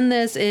 so in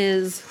this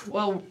is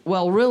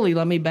Well, really,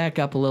 let me back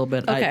up a little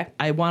bit. Okay.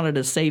 I wanted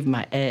to save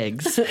my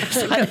eggs.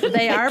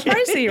 they are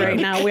pricey right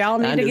now. We all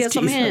need I'm to just get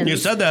some teasing. hens. You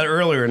said that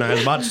earlier, and I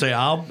was about to say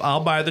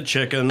I'll buy the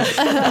chickens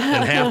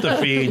and half the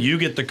feed. You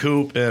get the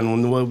coop,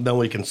 and then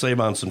we can save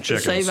on some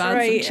chickens. Save on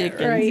Right, some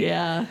chickens. right.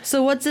 Yeah.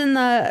 So what's in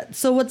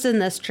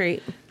this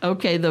treat?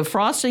 Okay, the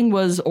frosting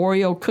was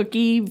Oreo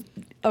cookies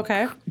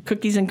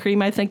and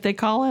cream, I think they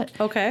call it.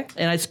 Okay.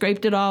 And I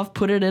scraped it off,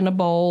 put it in a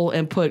bowl,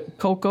 and put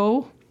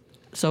cocoa.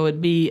 So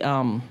it'd be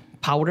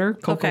cocoa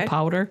Okay.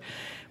 powder,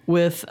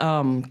 with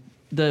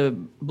the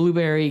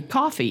blueberry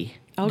coffee.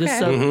 Okay.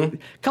 Just a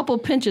couple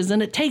of pinches,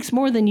 and it takes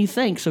more than you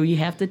think, so you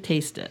have to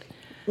taste it.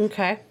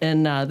 Okay.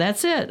 And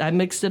that's it. I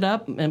mixed it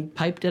up and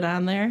piped it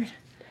on there.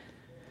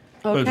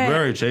 Okay. It's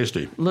very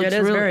tasty. Looks It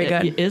is very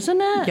good. Isn't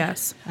it?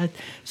 Yes.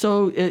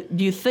 So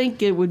do you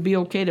think it would be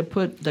okay to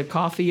put the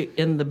coffee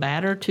in the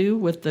batter too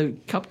with the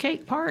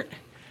cupcake part?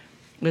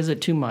 Is it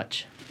too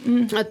much?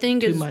 I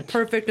think it's much.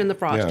 perfect in the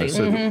frosting.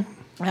 so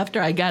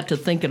After I got to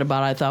thinking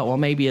about it, I thought, well,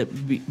 maybe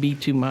it'd be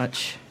too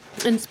much.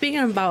 And speaking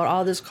about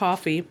all this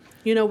coffee,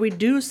 we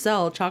do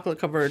sell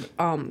chocolate-covered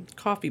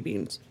coffee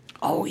beans.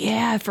 Oh,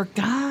 yeah, I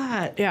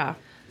forgot. Yeah.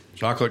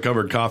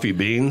 chocolate-covered coffee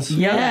beans.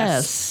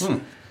 Yes.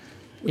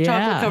 Yeah.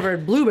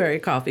 Chocolate-covered blueberry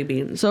coffee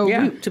beans. So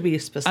to be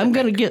specific. I'm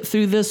going to get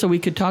through this so we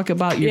could talk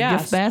about your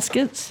Yes. gift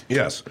baskets.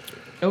 Yes.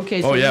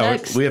 Okay, so Oh yeah,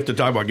 next. we have to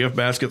talk about gift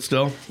baskets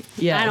still.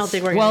 Yes. I don't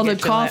think we're Well, gonna the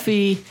get to it.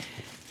 coffee.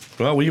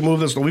 Well, we can move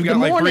this. We've got The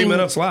like 3 morning-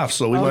 minutes left,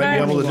 so we might Okay.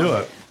 be able to do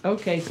it.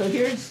 Okay, so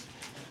here's.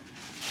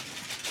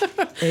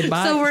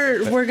 So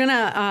we're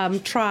gonna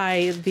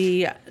try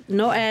the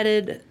no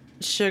added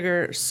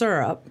sugar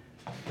syrup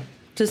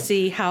to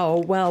see how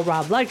well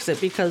Rob likes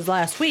it, because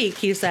last week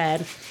he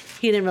said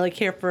he didn't really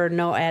care for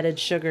no added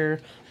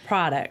sugar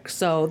products.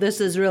 So this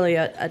is really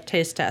a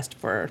taste test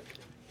for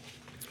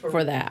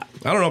that.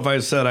 I don't know if I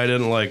said I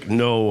didn't like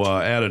no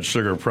added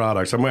sugar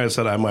products. I might have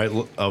said I might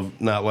have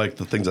not like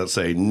the things that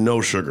say no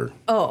sugar.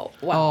 Oh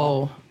wow.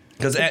 Oh.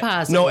 Because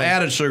Possibly. no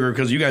added sugar,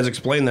 because you guys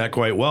explained that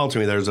quite well to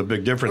me. There's a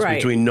big difference Right.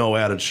 between no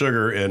added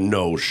sugar and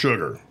no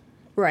sugar.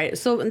 Right.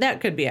 So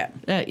that could be it.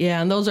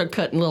 Yeah, and those are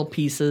cut in little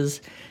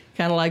pieces,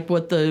 kind of like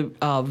what the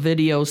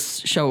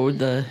videos showed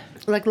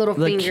Like little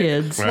the finger,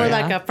 kids. or Right.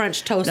 like a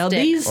French toast Now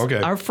stick. these Okay.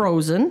 are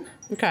frozen.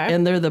 Okay.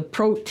 And they're the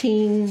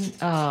protein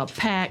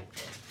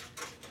packed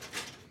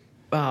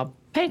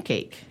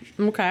pancake.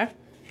 Okay.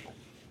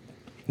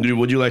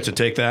 Would you like to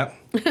take that?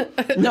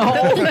 No.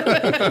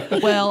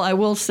 Well, I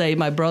will say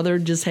my brother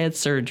just had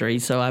surgery,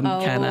 so I'm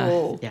kind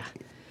Oh. of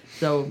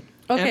So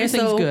Okay. everything's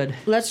So good.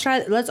 let's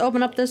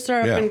open up this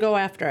syrup Yeah. and go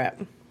after it.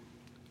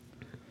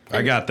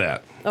 I got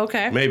that.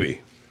 Okay.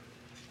 Maybe.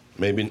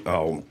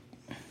 Oh,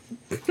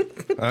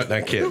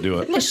 I can't do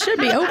it. It should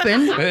be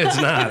open. It's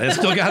not. It's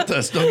still got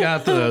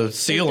the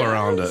seal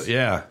around it.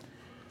 Yeah.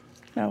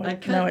 No,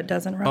 it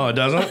doesn't. Oh, it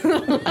doesn't.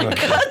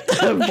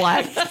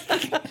 Black.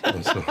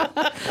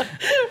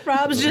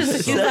 Rob's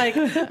he's like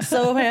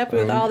so happy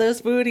with all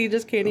this food, he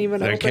just can't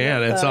even I open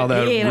can't. it. It's all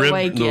that He ain't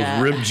awake those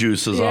yet. rib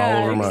juices Yeah,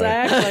 all over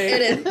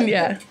exactly.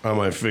 Yeah. on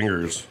my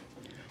fingers.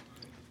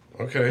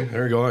 Okay,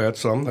 there you go. I got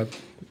some. That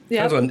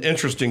Yep. has an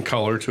interesting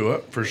color to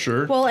it for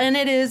sure. Well, and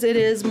it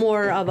is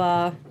more of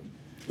a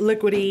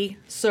liquidy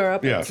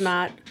syrup. Yes. It's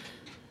not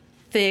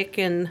thick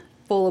and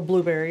full of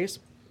blueberries.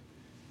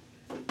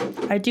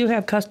 I do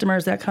have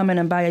customers that come in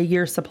and buy a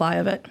year's supply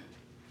of it.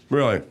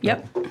 Really?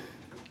 Yep.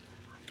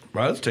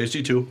 Well, it's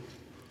tasty too.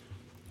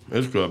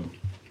 It's good.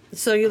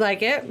 So you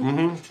like it?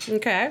 Mm-hmm.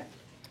 Okay.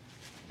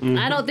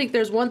 I don't think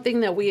there's one thing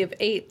that we have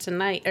ate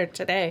tonight or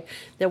today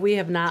that we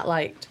have not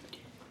liked.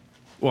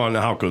 Well, now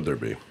how could there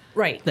be?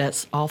 Right.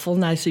 That's awful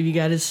nice of you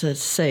guys to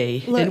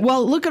say. Look. And,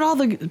 well, look at all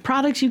the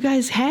products you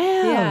guys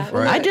have. Yeah.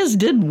 Right. I just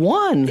did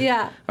one.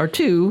 Yeah. Or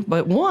two,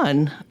 but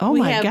one. Oh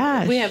my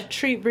gosh. We have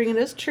treat bringing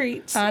us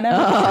treats. I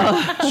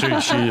know.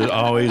 She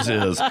always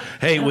is.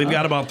 Hey, we've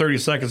got about 30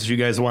 seconds if you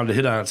guys wanted to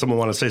hit on it. Someone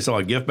want to say something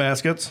like gift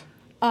baskets?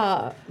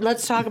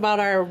 Let's talk about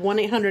our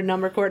 1-800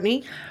 number,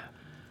 Courtney.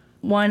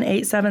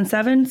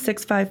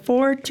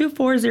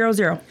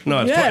 1-877-654-2400. No,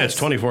 it's, Yes. it's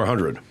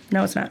 2,400.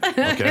 No, it's not.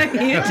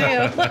 Okay. You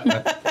too.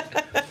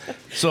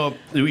 So,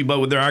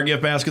 but there are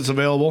gift baskets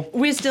available?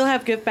 We still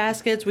have gift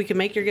baskets. We can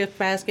make your gift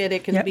basket.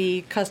 It can Yep.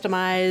 be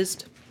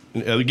customized.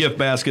 The gift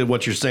basket,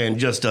 what you're saying,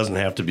 just doesn't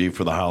have to be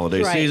for the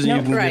holiday Right. season. You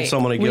Nope. can Right. get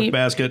someone a gift We-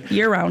 basket.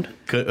 Year round.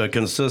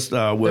 Consist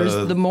There's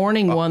with the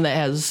morning one that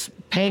has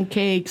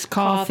pancakes,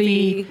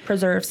 coffee,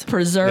 Preserves.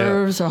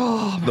 preserves.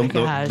 Oh my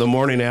gosh. the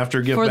morning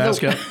after gift for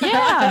basket.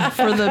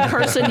 for the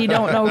person you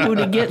don't know who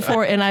to get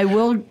for. And I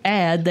will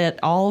add that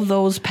all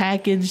those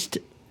packaged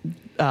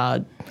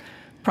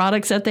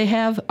products that they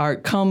have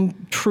come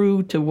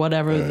true to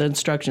whatever the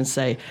instructions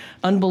say.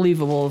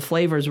 Unbelievable. The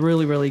flavor is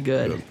really, really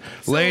good.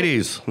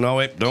 Ladies, no,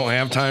 wait, don't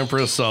have time for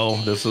a so.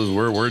 This is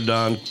where we're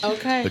done.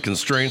 Okay. The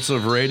constraints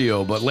of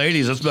radio. But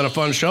ladies, it's been a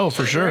fun show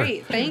for sure.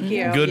 Great, thank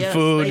you. Good Yes,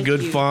 food, thank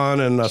good you. fun,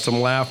 and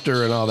some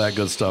laughter and all that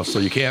good stuff. So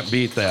you can't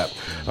beat that.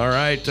 All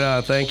right,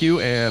 thank you.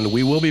 And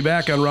we will be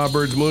back on Rob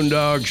Bird's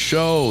Moondog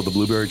Show, the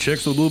Blueberry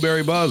Chicks with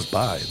Blueberry Buzz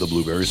by the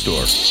Blueberry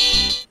Store.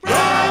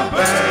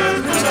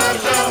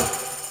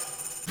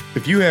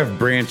 If you have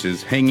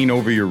branches hanging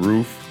over your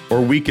roof or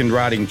weakened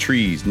rotting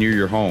trees near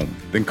your home,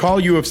 then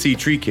call UFC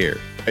Tree Care.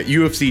 At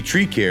UFC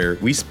Tree Care,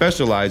 we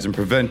specialize in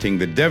preventing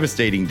the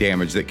devastating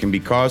damage that can be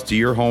caused to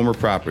your home or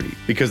property,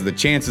 because the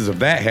chances of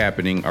that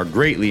happening are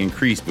greatly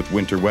increased with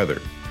winter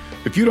weather.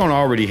 If you don't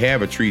already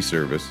have a tree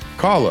service,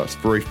 call us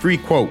for a free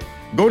quote.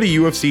 Go to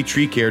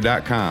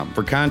ufctreecare.com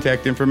for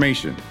contact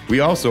information.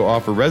 We also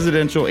offer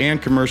residential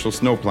and commercial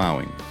snow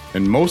plowing.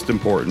 And most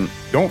important,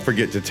 don't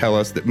forget to tell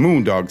us that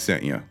Moondog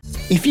sent you.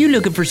 If you're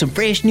looking for some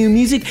fresh new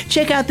music,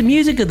 check out the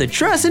music of the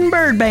Trussin'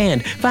 Bird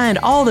Band. Find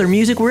all their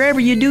music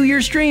wherever you do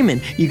your streaming.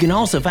 You can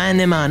also find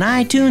them on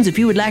iTunes if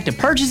you would like to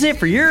purchase it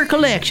for your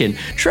collection.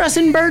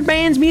 Trussin' Bird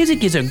Band's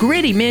music is a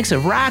gritty mix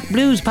of rock,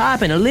 blues,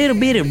 pop, and a little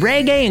bit of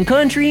reggae and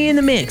country in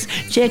the mix.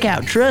 Check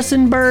out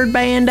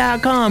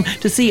Trussin'BirdBand.com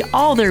to see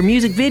all their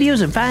music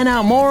videos and find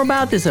out more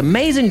about this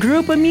amazing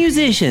group of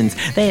musicians.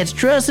 That's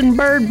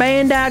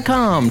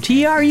Trussin'BirdBand.com.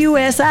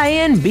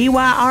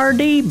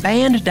 TRUSINBYRD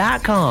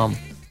band.com.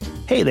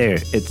 Hey there,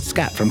 it's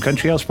Scott from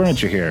Country House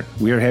Furniture here.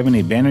 We are having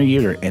a banner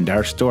year and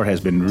our store has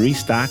been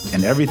restocked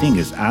and everything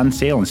is on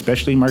sale and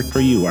specially marked for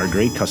you, our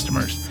great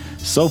customers.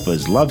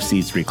 Sofas, love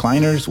seats,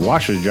 recliners,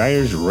 washers,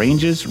 dryers,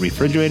 ranges,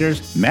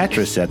 refrigerators,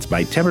 mattress sets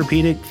by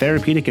Tempur-Pedic,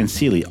 Therapeutic, and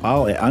Sealy,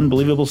 all at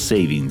unbelievable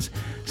savings.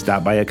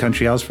 Stop by a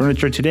Country House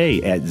Furniture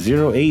today at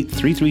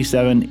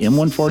 08337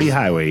 M140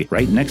 Highway,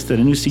 right next to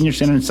the new Senior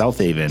Center in South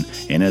Haven.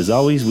 And as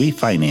always, we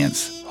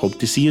finance. Hope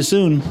to see you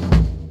soon.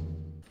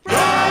 We're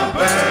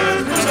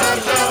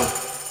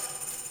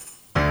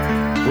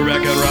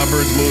back on Rob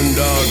Bird's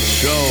Moondog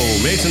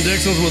Show. Mason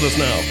Dixon's with us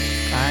now.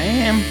 I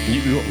am.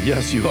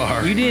 Yes, you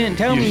are. You didn't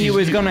tell me you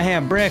was going to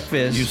have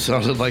breakfast. You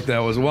sounded like that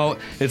was, well,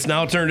 it's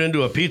now turned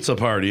into a pizza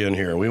party in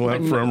here. We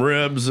went from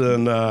ribs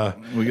and...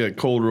 We got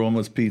cold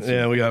Roma's pizza.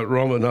 Yeah, we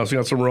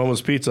got some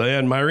Roma's pizza.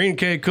 And Myrene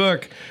K.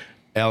 Cook,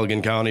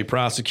 Allegan County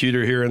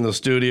prosecutor here in the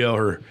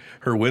studio.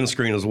 Her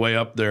windscreen is way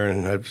up there,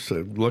 and I'm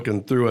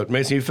looking through it.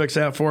 Mason, you fix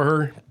that for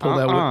her? Pull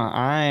that.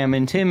 I am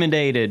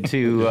intimidated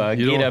to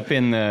get up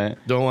in the...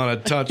 Don't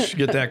want to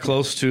get that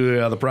close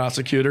to the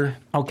prosecutor?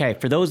 Okay,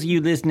 for those of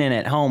you listening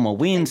at home, a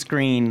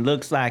windscreen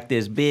looks like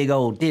this big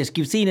old disc.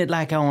 You've seen it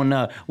like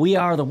on We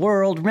Are the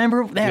World.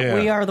 Remember that Yeah,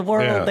 We Are the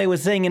World? yeah. They were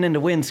singing in the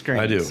windscreen.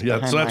 I do.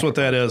 Yeah, so that's what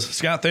that is.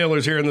 Scott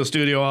Thaler's here in the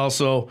studio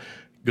also.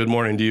 Good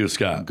morning to you,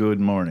 Scott. Good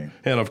morning.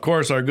 And, of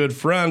course, our good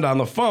friend on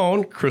the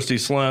phone, Christy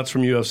Slantz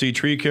from UFC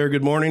Tree Care.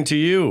 Good morning to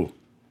you.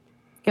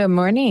 Good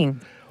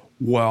morning.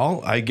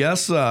 Well, I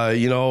guess,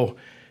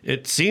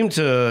 it seemed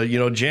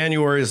to,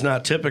 January is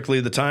not typically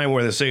the time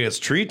where they say it's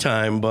tree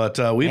time, but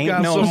we've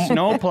got no some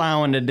snow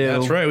plowing to do.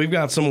 That's right. We've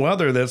got some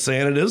weather that's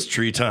saying it is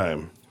tree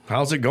time.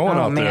 How's it going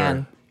out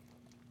there?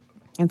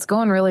 It's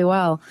going really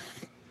well.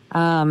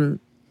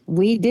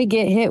 We did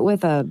get hit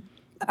with a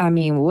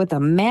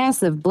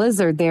massive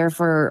blizzard there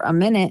for a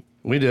minute.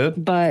 We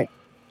did. But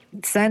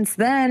since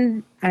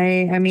then,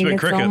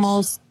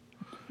 it's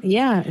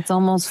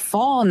almost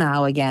fall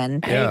now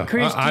again. Yeah,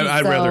 Christy,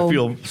 I'd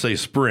rather say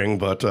spring,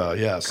 but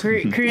yes.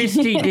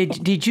 Christy,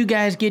 did you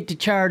guys get to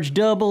charge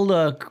double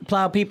to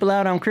plow people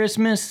out on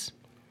Christmas?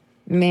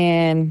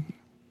 Man,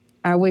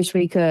 I wish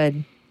we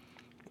could.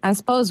 I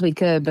suppose we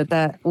could,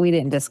 but we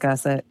didn't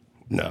discuss it.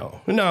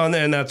 No,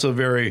 and that's a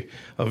very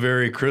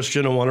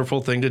Christian and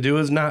wonderful thing to do,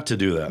 is not to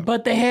do that.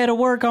 But they had to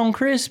work on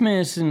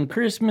Christmas and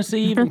Christmas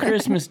Eve and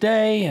Christmas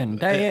Day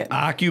and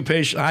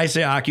occupation. I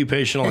say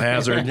occupational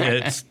hazard.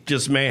 It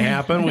just may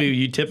happen.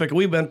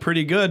 We've been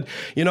pretty good,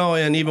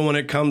 and even when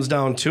it comes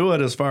down to it,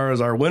 as far as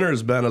our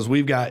winter's been, as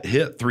we've got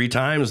hit 3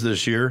 times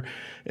this year.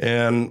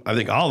 And I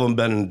think all of them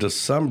been in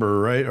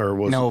December, right? Or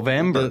was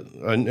November?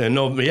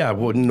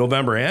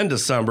 November and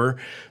December.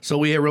 So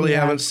we really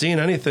haven't seen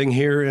anything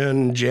here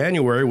in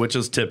January, which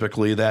is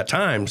typically that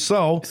time.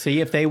 So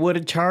see, if they would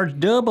have charged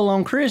double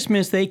on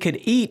Christmas, they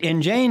could eat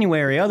in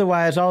January.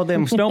 Otherwise, all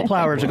them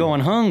snowplowers are going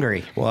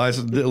hungry. Well, at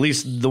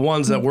least the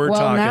ones that we're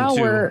talking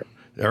to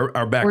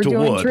are back to wood.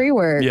 We're doing tree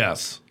work.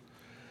 Yes.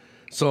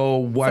 So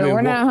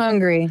we're not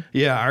hungry.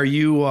 Yeah. Are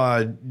you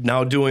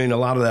now doing a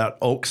lot of that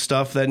oak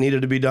stuff that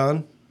needed to be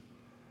done?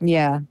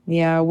 Yeah.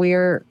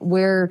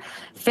 We're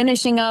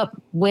finishing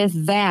up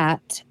with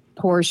that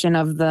portion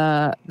of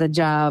the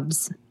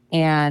jobs,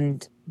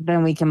 and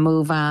then we can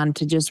move on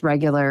to just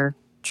regular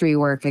tree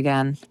work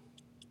again.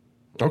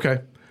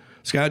 Okay.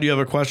 Scott, do you have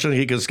a question?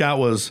 Because Scott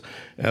was,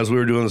 as we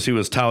were doing this, he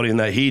was touting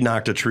that he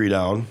knocked a tree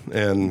down,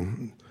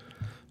 and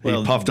He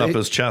puffed up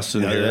his chest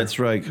in here. That's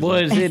right.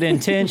 Was it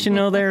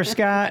intentional there,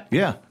 Scott?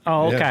 Yeah.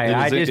 Oh, okay.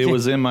 Yeah, it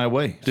was in my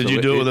way. Did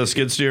you do it with a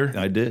skid steer?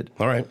 I did.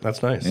 All right,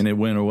 that's nice. And it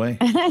went away.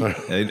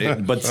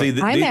 But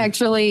see, I'm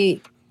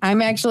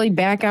actually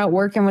back out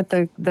working with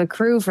the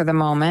crew for the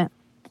moment.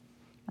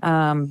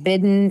 I'm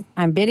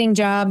bidding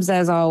jobs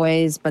as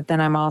always, but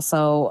then I'm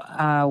also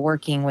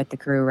working with the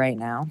crew right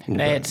now.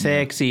 That's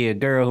sexy, a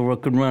girl who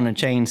could run a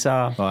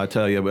chainsaw. I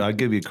tell you, I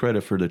give you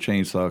credit for the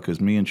chainsaw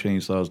because me and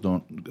chainsaws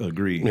don't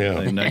agree.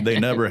 Yeah. They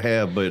never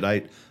have, but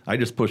I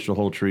just push the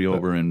whole tree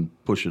over and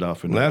push it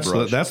off in the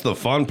brush. That's the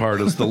fun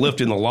part, is the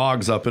lifting the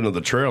logs up into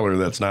the trailer.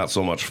 That's not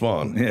so much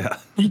fun. Yeah.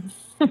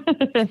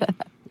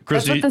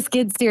 That's what the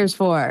skid steer's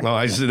for. No,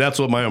 I see. That's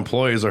what my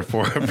employees are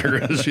for. I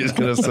figured she's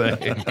going to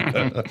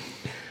say.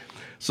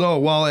 So,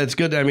 well, it's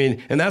good. I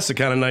mean, and that's the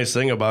kind of nice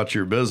thing about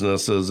your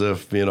business is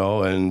if,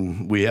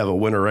 and we have a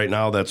winter right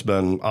now that's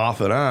been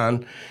off and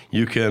on,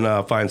 you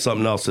can find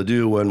something else to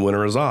do when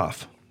winter is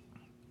off.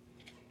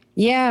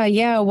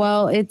 Yeah.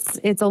 Well,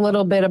 it's a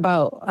little bit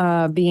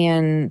about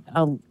being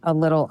a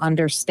little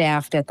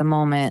understaffed at the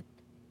moment.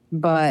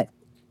 But,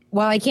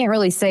 well, I can't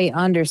really say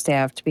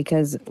understaffed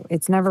because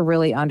it's never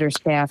really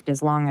understaffed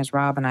as long as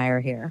Rob and I are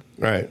here.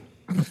 Right.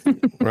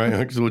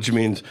 Right. Which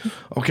means,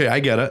 okay,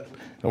 I get it.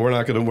 And we're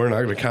not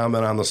gonna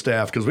comment on the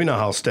staff because we know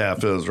how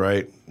staff is,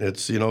 right?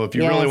 It's if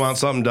you really want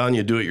something done,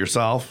 you do it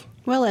yourself.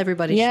 Well,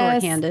 everybody's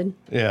shorthanded.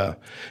 Yeah,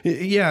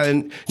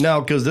 and now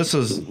because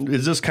is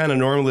this kind of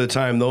normally the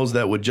time those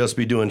that would just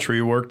be doing tree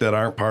work that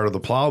aren't part of the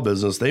plow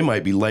business, they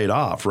might be laid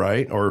off,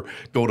 right? Or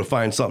go to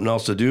find something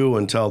else to do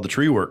until the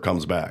tree work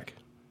comes back.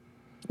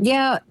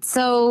 Yeah,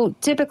 so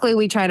typically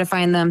we try to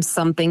find them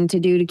something to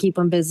do to keep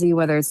them busy,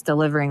 whether it's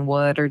delivering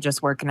wood or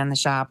just working in the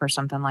shop or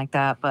something like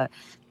that. But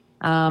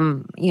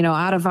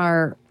out of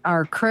our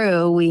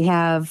crew, we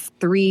have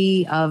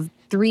three of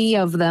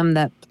them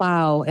that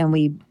plow,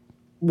 and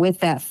with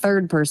that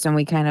third person,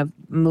 we kind of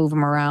move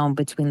them around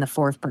between the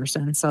fourth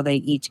person, so they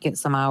each get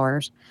some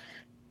hours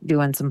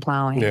doing some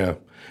plowing. Yeah,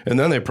 and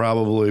then they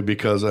probably,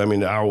 because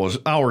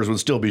hours would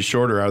still be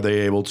shorter. Are they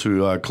able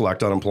to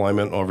collect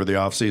unemployment over the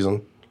off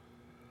season?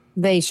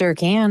 They sure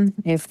can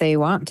if they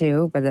want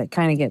to, but it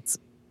kind of gets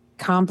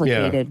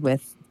complicated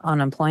with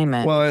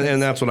unemployment. Well,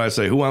 and that's what I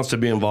say. Who wants to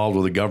be involved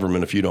with the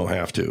government if you don't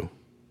have to?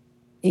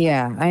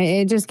 Yeah,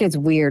 it just gets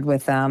weird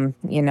with them.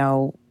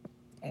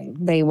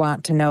 They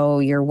want to know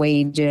your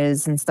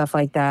wages and stuff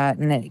like that,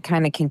 and it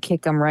kind of can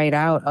kick them right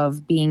out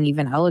of being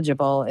even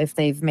eligible if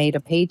they've made a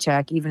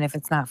paycheck, even if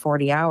it's not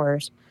 40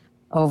 hours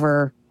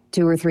over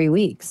 2 or 3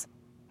 weeks.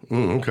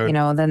 Okay.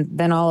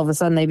 Then all of a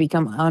sudden they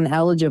become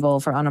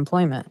uneligible for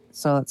unemployment.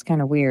 So it's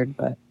kind of weird,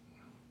 but.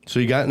 So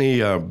you got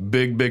any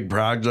big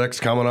projects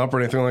coming up or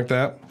anything like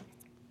that?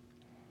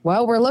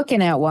 Well, we're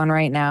looking at one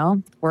right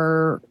now.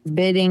 We're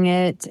bidding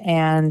it,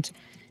 and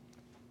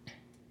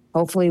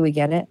hopefully we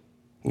get it.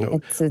 We'll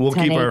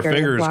keep our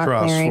fingers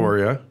crossed for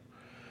you,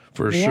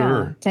 for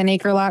sure.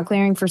 10-acre lot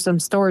clearing for some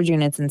storage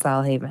units in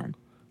South Haven.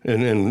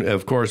 And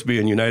of course,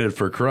 being United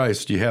for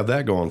Christ, you have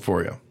that going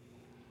for you.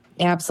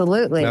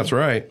 Absolutely. That's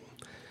right.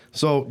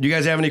 So, do you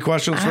guys have any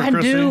questions for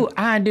Christy?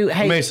 I do.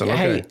 Hey, Mason, okay.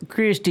 Hey,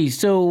 Christy,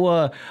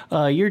 so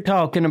you're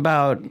talking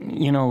about,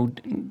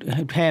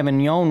 having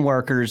your own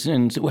workers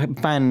and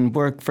finding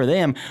work for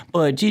them,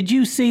 but did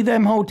you see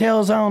them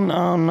hotels on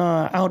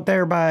out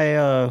there by,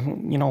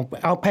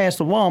 out past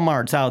the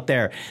Walmarts out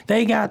there?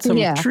 They got some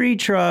tree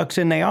trucks,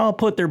 and they all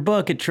put their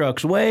bucket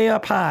trucks way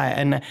up high,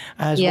 and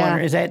I was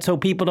wondering, is that so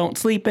people don't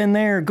sleep in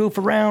there or goof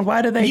around?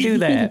 Why do they do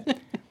that?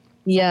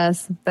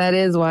 Yes, that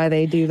is why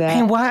they do that.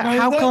 And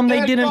how come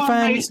they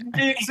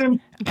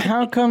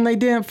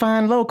didn't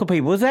find local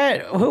people? Was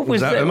that who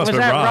was that? Was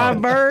that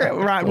Rob Bird?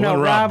 Rob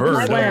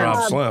Bird.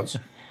 Rob Slentz.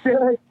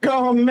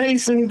 Call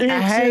Mason Dixon.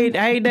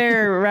 Hey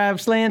there, Rob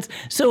Slentz.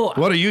 So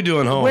what are you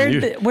doing home?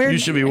 You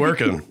should be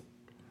working.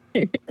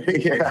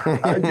 Yeah,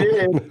 I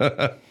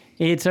did.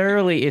 It's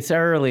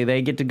early.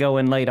 They get to go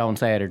in late on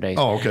Saturdays.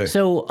 Oh, okay.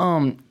 So,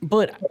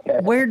 but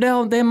where do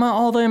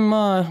all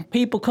them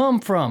people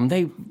come from?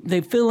 They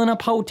filling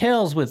up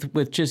hotels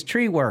with just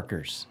tree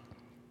workers.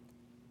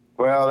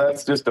 Well,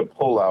 that's just a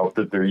pullout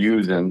that they're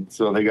using.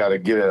 So they got to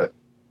get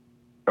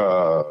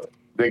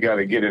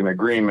an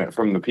agreement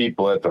from the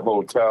people at the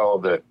hotel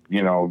that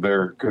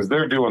because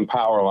they're doing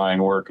power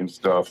line work and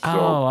stuff. So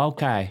oh,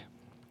 okay.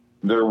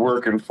 They're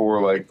working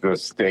for like the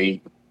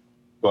state,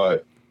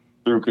 but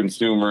through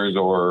consumers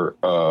or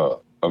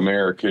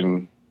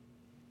American,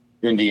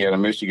 Indiana,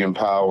 Michigan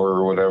Power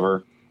or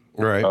whatever.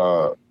 Right.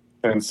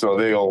 And so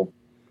they'll,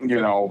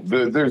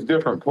 there's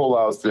different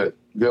pullouts that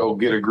they'll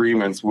get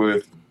agreements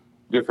with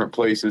different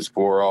places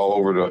for all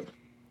over the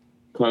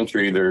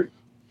country.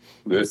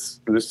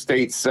 The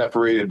state's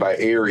separated by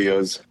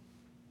areas.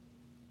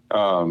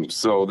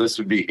 So this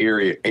would be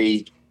area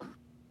 8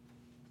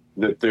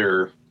 that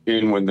they're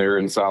in when they're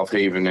in South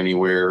Haven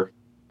anywhere.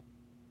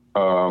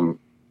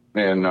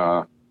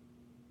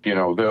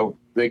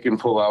 They can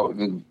pull out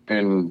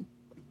in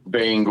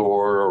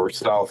Bangor or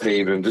South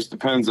Haven. Just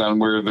depends on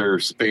where their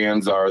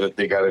spans are that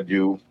they got to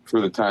do for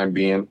the time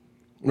being.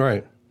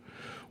 Right.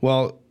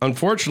 Well,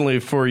 unfortunately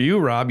for you,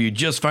 Rob, you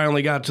just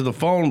finally got to the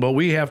phone, but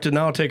we have to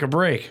now take a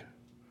break.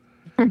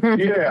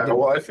 Yeah,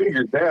 well, I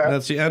figured that.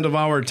 That's the end of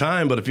our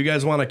time, but if you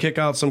guys want to kick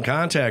out some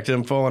contact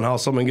info on how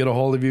someone can get a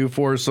hold of you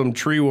for some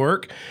tree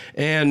work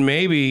and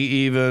maybe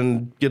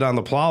even get on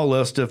the plow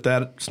list if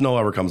that snow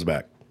ever comes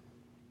back.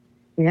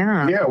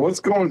 Yeah, what's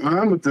going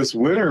on with this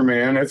winter,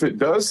 man? If it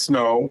does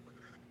snow,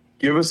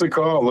 give us a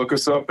call. Look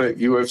us up at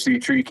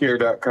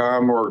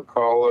ufctreecare.com or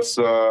call us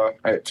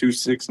at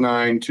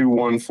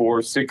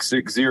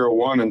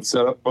 269-214-6601 and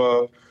set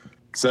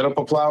up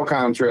a plow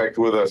contract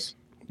with us.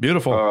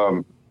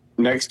 Beautiful.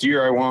 Next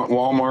year, I want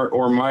Walmart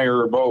or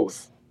Meijer or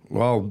both.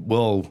 Well,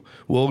 we'll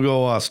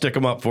go stick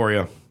them up for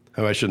you.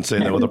 Oh, I shouldn't say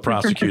that with a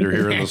prosecutor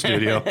here in the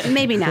studio.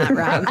 Maybe not,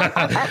 Rob. All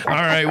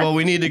right, well,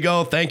 we need to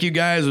go. Thank you,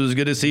 guys. It was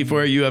good to see you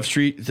for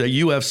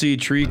UFC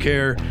Tree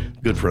Care.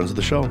 Good friends of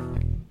the show.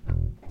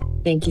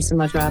 Thank you so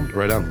much, Rob.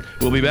 Right on.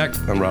 We'll be back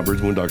on Rob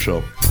Bird's Moondog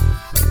Show.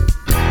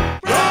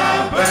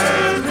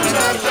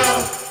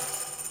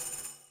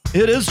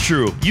 It is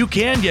true. You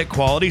can get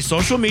quality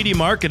social media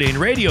marketing,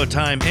 radio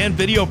time, and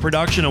video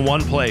production in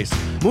one place.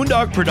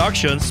 Moondog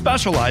Productions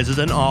specializes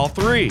in all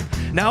three.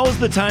 Now is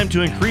the time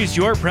to increase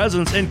your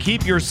presence and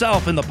keep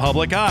yourself in the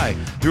public eye.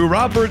 Through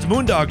Rob Bird's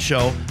Moondog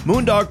Show,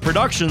 Moondog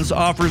Productions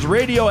offers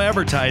radio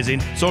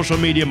advertising, social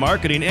media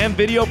marketing, and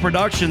video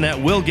production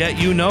that will get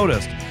you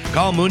noticed.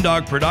 Call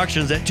Moondog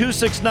Productions at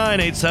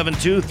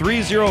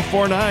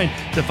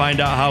 269-872-3049 to find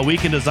out how we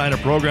can design a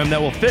program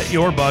that will fit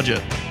your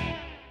budget.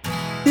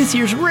 This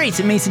here's Race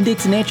at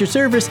Mason-Dixon at your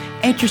service.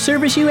 At your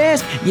service, you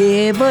ask?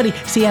 Yeah, buddy.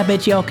 See, I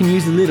bet y'all can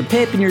use a little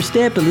pep in your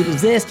step, a little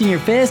zest in your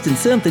fest, and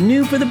something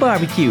new for the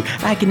barbecue.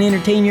 I can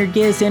entertain your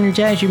guests,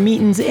 energize your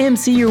meetings,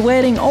 MC your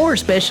wedding or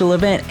special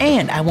event,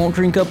 and I won't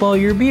drink up all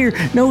your beer.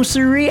 No,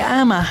 sirree,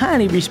 I'm a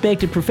highly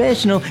respected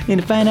professional,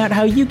 and to find out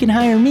how you can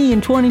hire me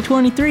in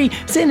 2023,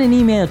 send an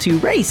email to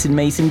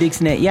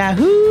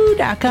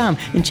raceandmason@yahoo.com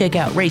and check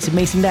out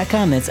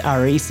raceandmason.com. That's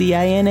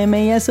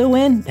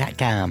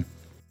racinmason.com.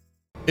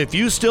 If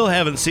you still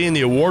haven't seen the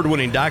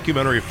award-winning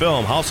documentary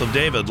film House of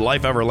David,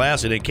 Life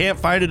Everlasting, and can't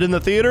find it in the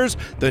theaters,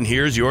 then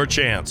here's your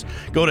chance.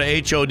 Go to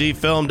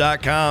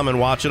HODfilm.com and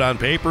watch it on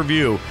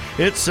pay-per-view.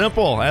 It's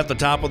simple. At the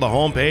top of the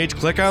homepage,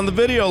 click on the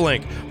video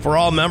link. For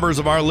all members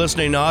of our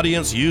listening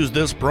audience, use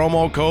this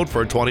promo code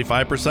for a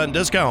 25%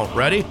 discount.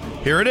 Ready?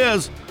 Here it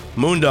is.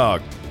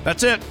 Moondog.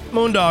 That's it.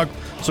 Moondog.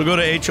 So go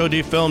to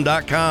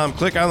HODfilm.com,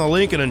 click on the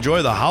link, and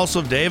enjoy the House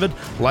of David,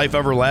 Life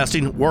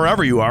Everlasting,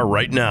 wherever you are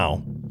right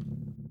now.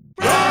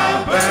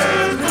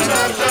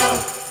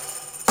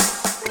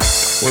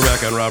 We're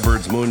back on Rob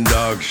Bird's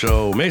Moondog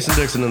Show. Mason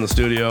Dixon in the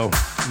studio.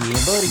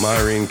 Yeah, buddy.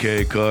 Myrene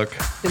K. Cook.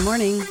 Good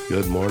morning.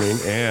 Good morning.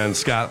 And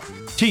Scott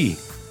T.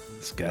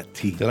 Scott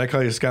T. Did I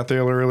call you Scott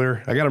Taylor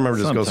earlier? I got to remember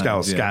to just go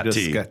Scott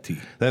T. Scott T.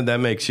 Then that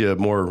makes you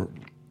more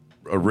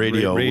a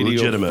radio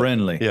legitimate.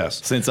 Friendly. Yes.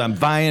 Since I'm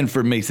vying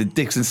for Mason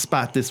Dixon's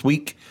spot this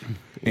week,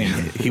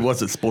 and he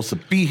wasn't supposed to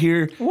be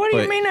here. What do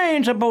you mean I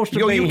ain't supposed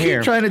to be you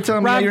here? keep trying to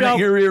tell me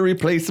you're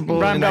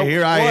irreplaceable, and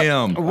here I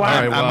am.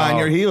 I'm on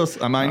your heels.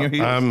 I'm on your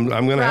heels. I'm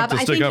going to have to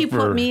stick up for... I think you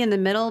put me in the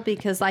middle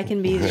because I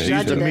can be the judge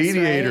She's of the this,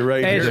 mediator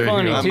right It's here.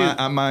 funny, too.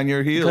 I'm on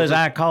your heels. Because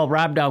I called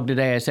Rob Dog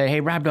today. I said,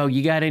 hey, Rob Dog,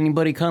 you got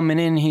anybody coming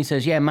in? He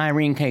says, yeah,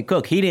 Myrene K.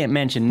 Cook. He didn't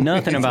mention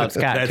nothing about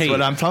Scott That's T.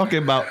 what I'm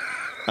talking about.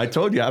 I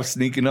told you I'm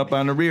sneaking up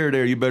on the rear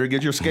there. You better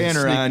get your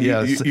scanner on.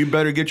 You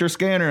better get your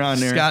scanner on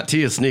there. Scott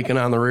T is sneaking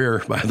on the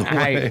rear, by the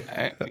way.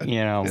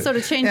 So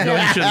to change You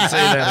that, shouldn't say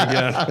that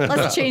again.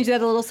 let's change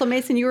that a little. So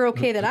Mason, you were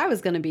okay that I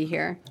was going to be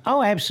here.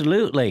 Oh,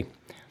 absolutely.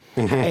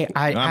 Hey,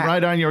 I'm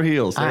right on your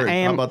heels. How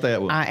about that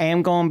one? I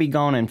am going to be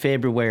gone in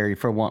February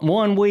for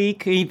one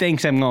week. He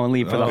thinks I'm going to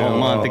leave for the whole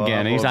month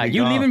again. He's like,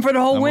 you leaving for the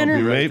whole winter?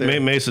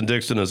 Mason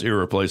Dixon is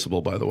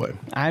irreplaceable, by the way.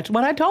 That's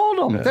what I told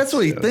him. That's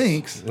what he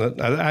thinks.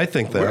 I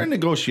think that. We're in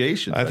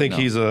negotiations. I think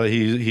he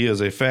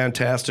is a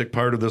fantastic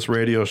part of this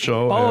radio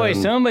show. Boy,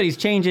 somebody's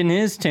changing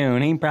his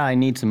tune. He probably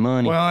needs some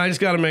money. Well, I just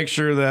got to make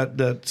sure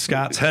that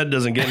Scott's head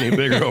doesn't get any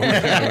bigger over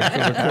there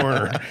in the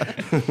corner.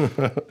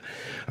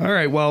 All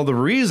right. Well, the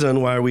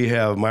reason why we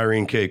have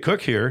Myrene K.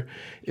 Cook here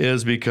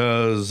is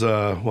because,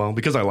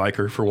 because I like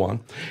her, for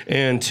one,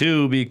 and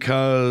two,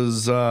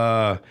 because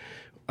I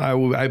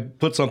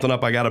put something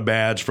up. I got a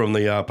badge from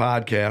the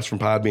podcast from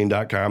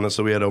podbean.com, and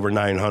so we had over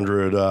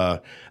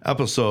 900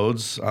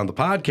 episodes on the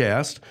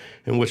podcast,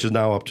 and which is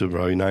now up to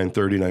probably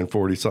 930,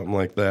 940, something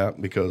like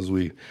that, because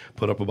we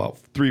put up about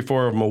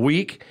 3-4 of them a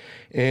week.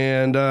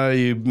 And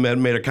you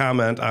made a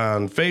comment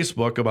on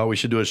Facebook about we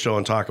should do a show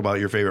and talk about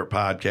your favorite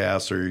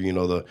podcasts or,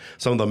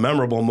 some of the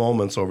memorable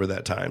moments over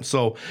that time.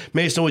 So,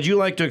 Mason, would you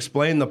like to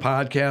explain the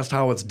podcast,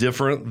 how it's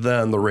different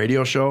than the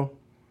radio show?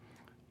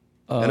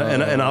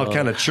 And I'll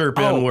kind of chirp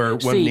in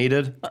when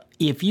needed.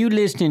 if you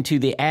listen to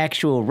the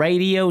actual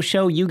radio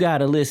show, you got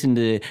to listen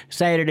to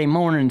Saturday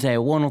mornings at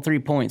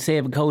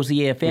 103.7 Cozy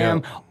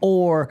FM,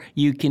 or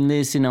you can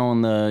listen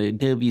on the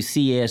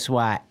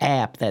WCSY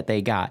app that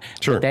they got.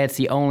 Sure. But that's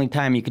the only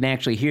time you can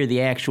actually hear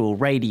the actual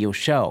radio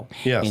show.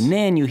 Yes. And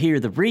then you hear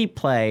the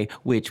replay,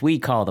 which we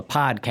call the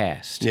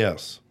podcast.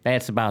 Yes.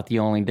 That's about the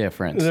only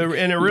difference. And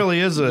it really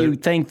is You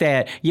think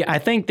that, I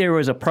think there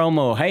was a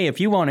promo, hey, if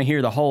you want to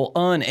hear the whole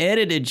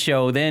unedited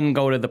show, then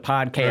go to the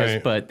podcast,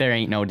 Right. but there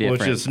ain't no difference.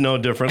 Which is no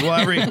different. Well,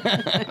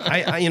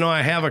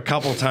 I have a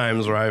couple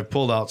times where I've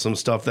pulled out some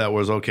stuff that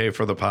was okay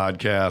for the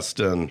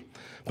podcast,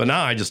 but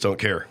now I just don't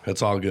care.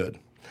 It's all good.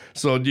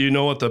 So do you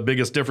know what the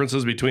biggest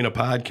differences between a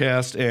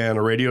podcast and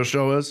a radio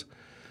show is?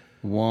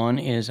 One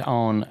is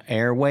on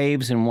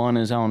airwaves and one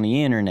is on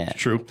the internet.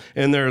 True.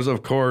 And there's,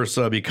 of course,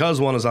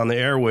 because one is on the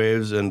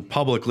airwaves and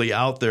publicly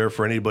out there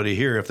for anybody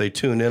here, if they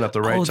tune in at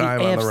the right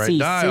time on the right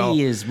dial.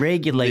 The FCC is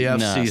regulating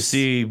us. The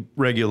FCC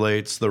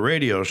regulates the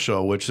radio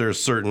show, which there's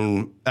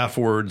certain F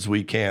words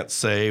we can't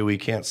say. We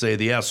can't say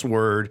the S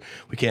word.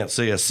 We can't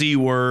say a C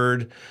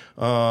word.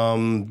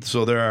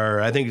 So there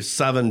are, I think,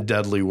 7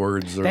 deadly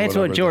words. That's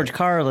what George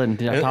Carlin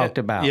talked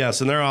about.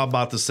 Yes, and they're all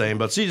about the same.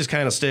 But so you just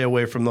kind of stay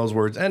away from those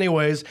words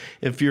anyways.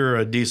 If you're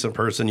a decent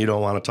person, you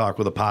don't want to talk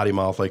with a potty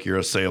mouth like you're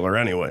a sailor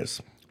anyways.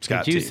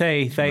 Did you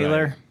say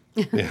sailor?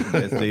 Right.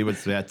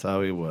 That's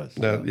how he was.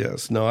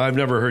 Yes. No, I've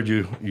never heard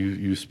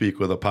you speak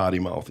with a potty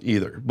mouth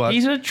either. But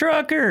he's a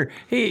trucker.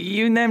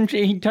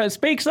 He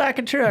speaks like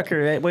a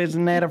trucker.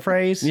 Wasn't that a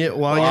phrase? Yeah.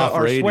 Well,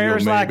 or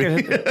swears like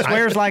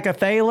a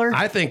sailor.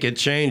 I think it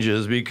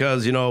changes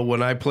because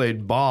when I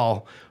played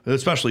ball,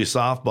 especially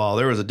softball,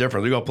 there was a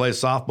difference. We go play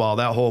softball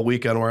that whole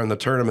weekend. We're in the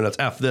tournament. It's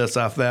F this,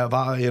 F that,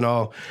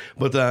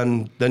 But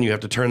then you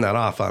have to turn that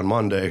off on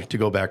Monday to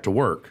go back to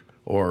work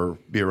or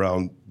be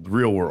around the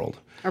real world.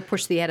 Or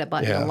push the edit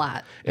button a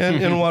lot.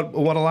 And what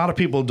a lot of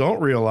people don't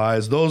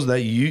realize, those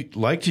that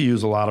like to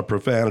use a lot of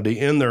profanity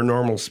in their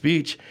normal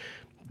speech,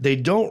 they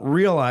don't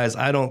realize,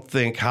 I don't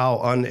think,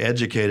 how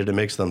uneducated it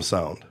makes them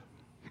sound.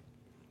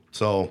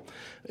 So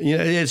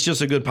it's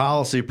just a good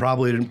policy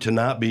probably to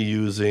not be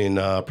using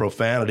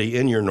profanity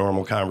in your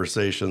normal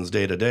conversations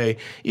day to day,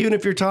 even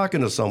if you're talking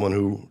to someone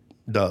who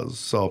does.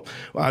 So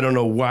I don't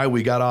know why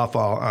we got off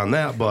on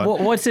that, but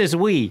what's this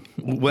we?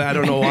 Well, I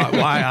don't know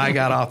why I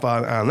got off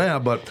on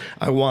that, but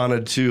I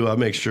wanted to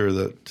make sure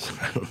that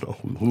I don't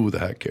know who the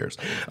heck cares.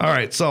 All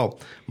right, so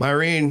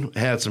Myrene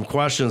had some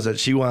questions that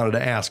she wanted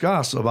to ask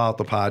us about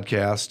the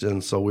podcast,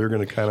 and so we're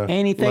going to kind of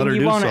anything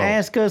you want to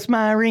ask us,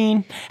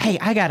 Myrene. Hey,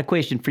 I got a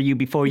question for you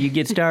before you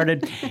get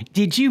started.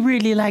 Did you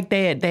really like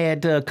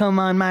that "Come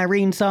On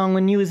Myrene" song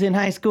when you was in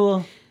high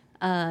school?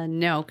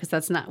 No, because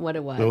that's not what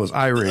it was. It was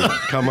Irene.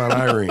 Come on,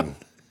 Irene.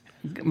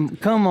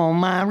 Come on,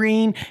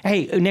 Myrene.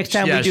 Hey, next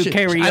time we do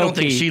karaoke. I don't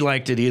think she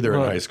liked it either in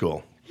high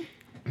school.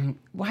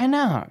 Why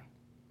not?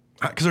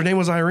 Because her name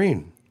was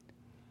Irene.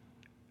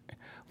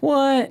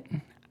 What?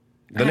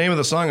 The name of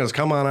the song is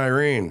 "Come On,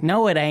 Irene."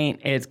 No, it ain't.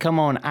 It's "Come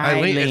On,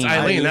 Eileen." It's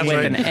Eileen. That's with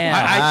right. An L.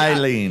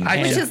 Eileen.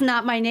 Which is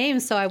not my name,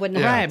 so I wouldn't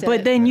have liked it.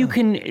 But then you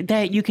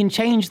can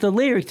change the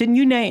lyrics. Didn't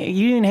you?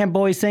 You didn't have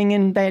boys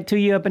singing that to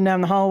you up and down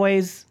the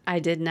hallways. I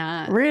did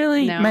not.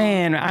 Really? No.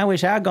 Man, I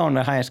wish I'd gone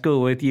to high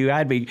school with you.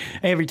 I'd be,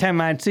 every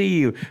time I'd see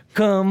you,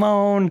 come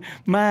on,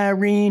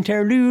 Myrene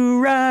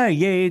Terlura,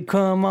 yeah,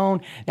 come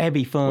on. That'd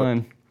be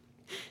fun.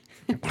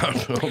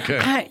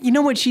 Okay. You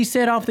know what she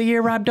said off the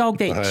air, Rob Dog?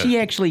 That she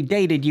actually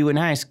dated you in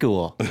high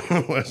school.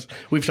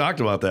 We've talked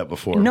about that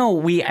before. No,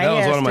 that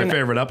was one of my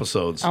favorite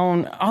episodes.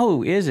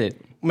 Is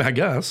it? I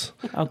guess.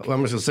 Okay. Well,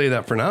 I'm just going to say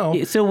that for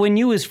now. So when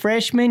you was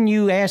freshman,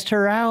 you asked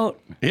her out?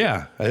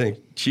 Yeah. I think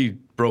she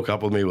broke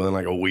up with me within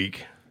like a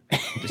week.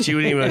 She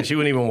wouldn't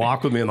even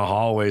walk with me in the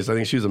hallways. I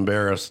think she was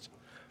embarrassed.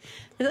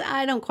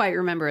 I don't quite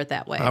remember it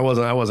that way. I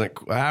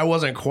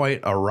wasn't quite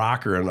a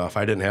rocker enough.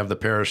 I didn't have the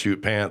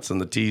parachute pants and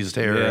the teased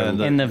hair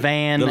and the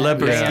van, the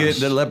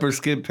leopard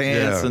skin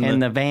pants, and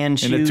the van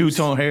shoes, and the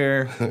two-tone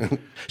hair.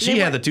 She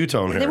had the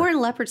two-tone hair. They weren't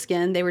leopard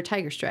skin; they were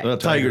tiger stripe.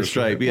 Tiger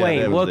stripe. Yeah.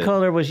 Wait, what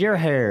color was your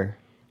hair?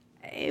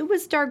 It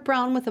was dark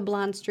brown with a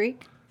blonde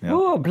streak. Yep.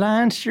 Oh, a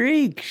blind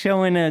streak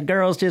showing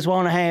girls just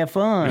want to have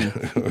fun.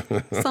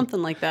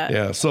 Something like that.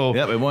 Yeah. So.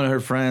 Yeah, but one of her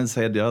friends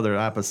had the other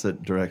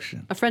opposite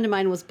direction. A friend of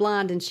mine was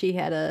blonde, and she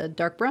had a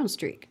dark brown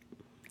streak.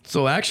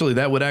 So actually,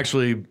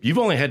 you've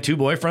only had 2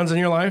 boyfriends in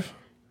your life?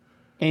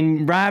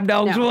 And Rob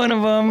Dog's one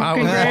of them.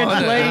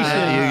 Congratulations.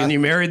 And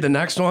you married the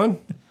next one?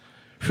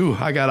 Whew,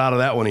 I got out of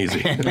that one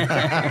easy.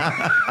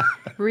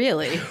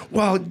 Really?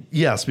 Well,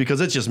 yes, because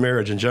it's just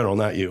marriage in general,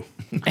 not you.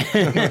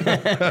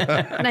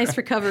 Nice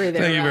recovery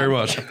there. Thank you very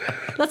much.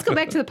 Let's go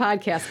back to the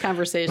podcast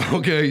conversation.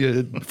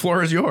 Okay, the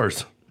floor is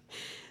yours.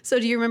 So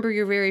do you remember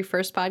your very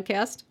first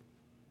podcast?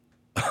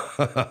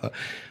 I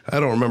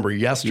don't remember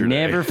yesterday.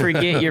 Never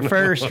forget your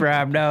first,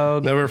 Rob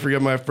Dog. Never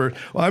forget my first.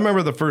 Well, I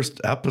remember the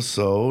first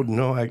episode.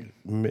 No, I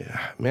might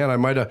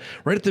have.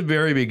 Right at the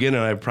very beginning,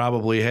 I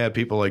probably had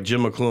people like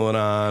Jim McLuhan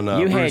on.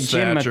 You had Bruce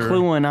Jim Thatcher.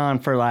 McLuhan on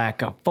for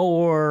like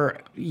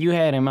you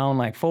had him on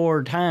like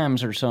 4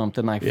 times or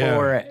something, like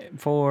four.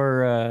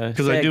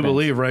 Because I do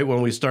believe, right,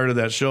 when we started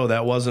that show,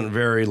 that wasn't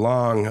very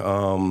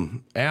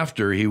long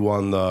after he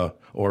won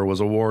or was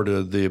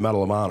awarded the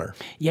Medal of Honor.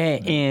 Yeah,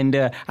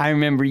 and I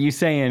remember you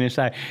saying, it's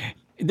like,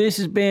 this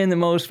has been the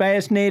most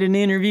fascinating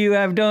interview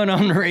I've done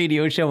on the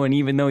radio show, and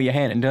even though you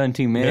hadn't done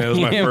too many, it was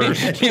my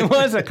first. It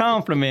was a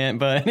compliment,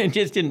 but it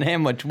just didn't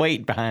have much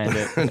weight behind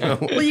it. No.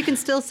 Well, you can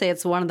still say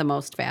it's one of the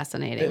most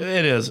fascinating.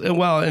 It is.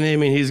 Well, and I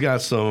mean, he's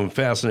got some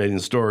fascinating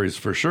stories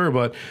for sure,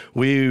 but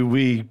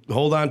we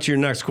hold on to your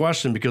next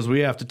question because we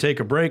have to take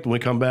a break. When we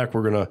come back,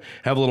 we're going to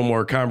have a little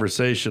more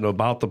conversation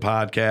about the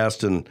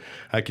podcast, and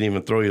I can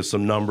even throw you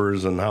some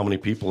numbers and how many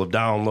people have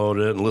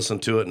downloaded it and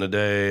listened to it in a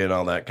day and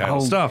all that kind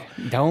of stuff.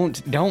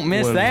 Don't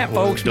miss that,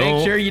 folks.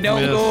 Make sure you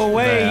don't go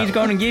away. He's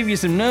going to give you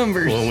some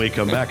numbers. When we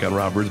come back on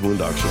Rob Bird's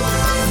Moondog Show.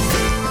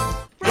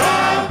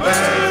 Rob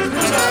Bird's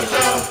Moondog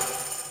Show.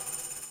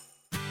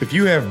 If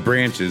you have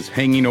branches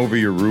hanging over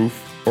your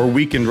roof or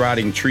weakened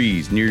rotting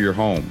trees near your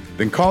home,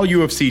 then call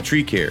UFC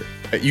Tree Care.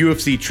 At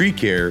UFC Tree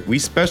Care, we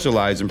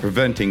specialize in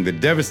preventing the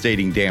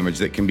devastating damage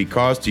that can be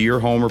caused to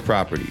your home or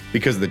property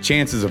because the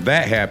chances of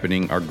that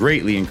happening are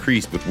greatly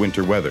increased with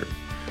winter weather.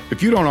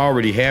 If you don't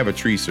already have a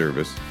tree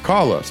service,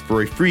 call us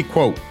for a free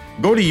quote.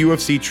 Go to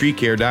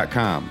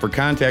ufctreecare.com for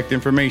contact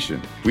information.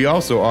 We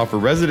also offer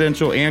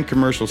residential and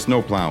commercial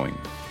snow plowing.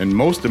 And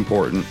most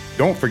important,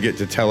 don't forget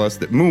to tell us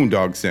that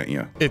Moondog sent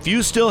you. If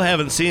you still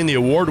haven't seen the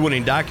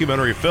award-winning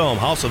documentary film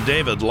House of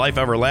David, Life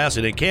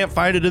Everlasting, and can't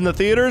find it in the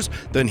theaters,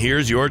 then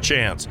here's your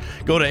chance.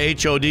 Go to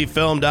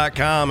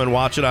HODfilm.com and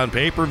watch it on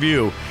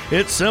pay-per-view.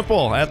 It's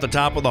simple. At the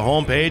top of the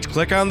homepage,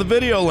 click on the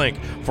video link.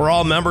 For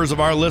all members of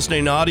our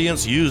listening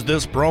audience, use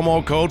this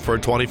promo code for a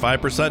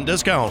 25%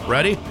 discount.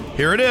 Ready?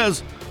 Here it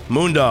is.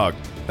 Moondog.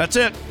 That's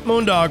it.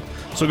 Moondog.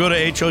 So go to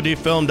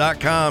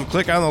HODfilm.com,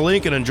 click on the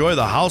link, and enjoy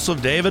the House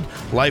of David,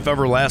 Life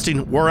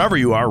Everlasting, wherever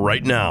you are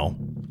right now.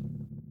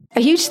 A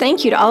huge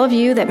thank you to all of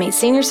you that made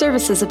senior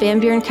services of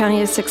Van Buren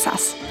County a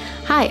success.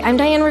 Hi, I'm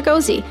Diane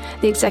Ragosi,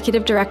 the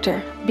Executive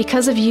Director.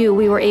 Because of you,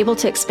 we were able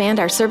to expand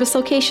our service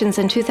locations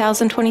in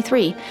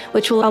 2023,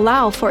 which will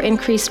allow for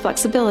increased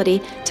flexibility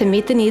to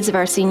meet the needs of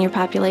our senior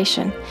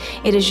population.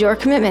 It is your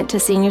commitment to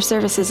senior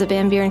services of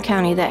Van Buren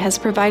County that has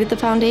provided the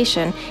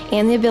foundation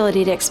and the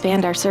ability to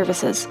expand our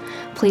services.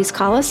 Please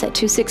call us at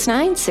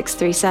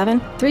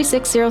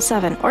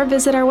 269-637-3607 or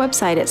visit our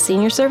website at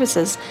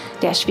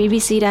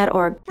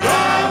seniorservices-vbc.org.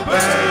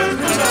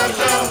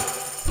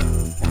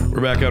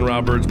 We're back on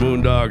Rob Bird's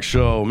Moondog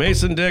Show.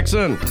 Mason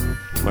Dixon,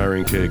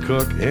 Myron K.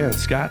 Cook, and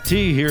Scott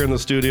T. here in the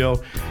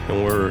studio.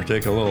 And we're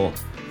taking a little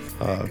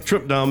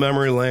trip down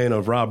memory lane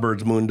of Rob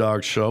Bird's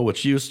Moondog Show,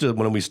 which used to,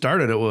 when we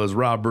started, it was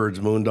Rob Bird's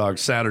Moondog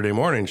Saturday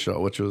Morning Show,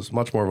 which was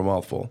much more of a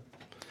mouthful.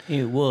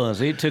 It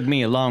was. It took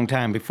me a long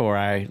time before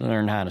I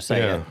learned how to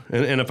say it.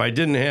 And if I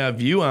didn't have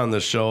you on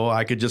the show,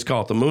 I could just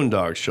call it the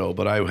Moondog Show,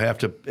 but I would have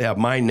to have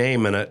my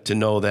name in it to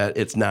know that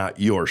it's not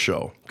your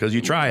show, because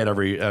you try it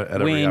every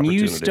opportunity.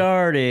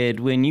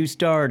 When you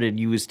started,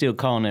 you was still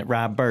calling it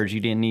Rob Bird. You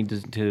didn't need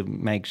to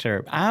make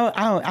sure.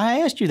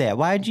 I asked you that.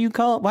 Why do you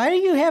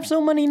have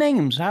so many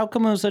names? How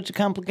come it was such a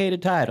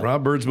complicated title?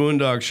 Rob Bird's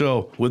Moondog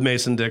Show with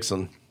Mason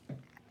Dixon.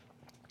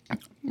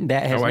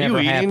 That has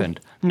never happened.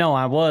 No,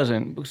 I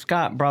wasn't.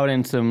 Scott brought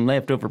in some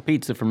leftover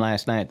pizza from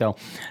last night, though.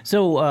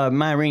 So,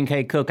 Myrene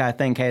K. Cook, I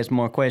think, has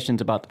more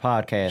questions about the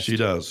podcast. She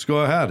does.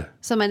 Go ahead.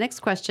 So my next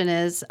question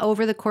is,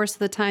 over the course of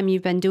the time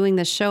you've been doing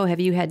the show, have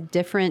you had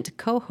different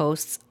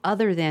co-hosts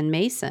other than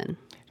Mason?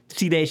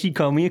 See, there she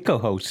called me a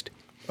co-host.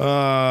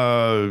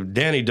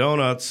 Danny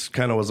Donuts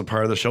kind of was a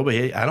part of the show, but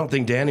I don't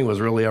think Danny was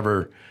really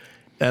ever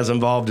as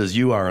involved as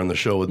you are in the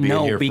show with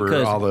being here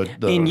for all the...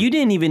 And you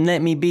didn't even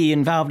let me be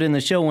involved in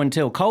the show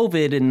until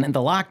COVID and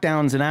the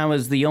lockdowns, and I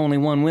was the only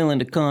one willing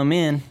to come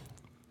in.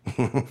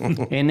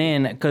 And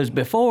then, because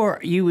before,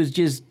 you was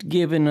just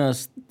giving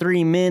us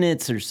 3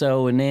 minutes or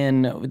so, and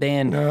then...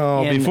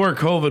 No, before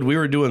COVID, we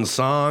were doing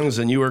songs,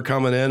 and you were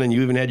coming in, and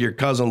you even had your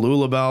cousin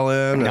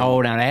Lulabelle in.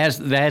 No, now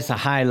that's a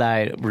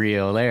highlight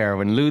reel there.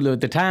 When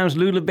the times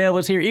Lulabelle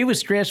was here, it was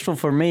stressful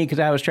for me because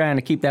I was trying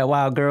to keep that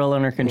wild girl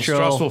under control.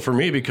 It was stressful for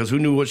me because who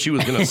knew what she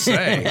was going to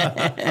say?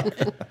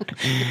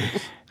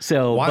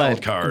 So,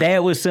 wild card.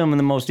 That was some of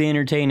the most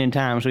entertaining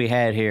times we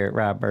had here at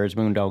Rob Bird's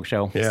Moondog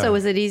Show. Yeah. So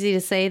is it easy to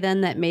say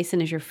then that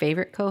Mason is your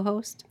favorite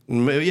co-host?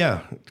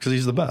 Yeah, because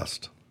he's the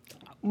best.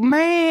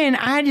 Man,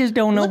 I just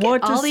don't know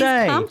what to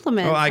say. These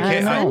compliments.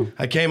 Well,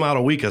 I came out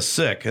a week of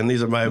sick, and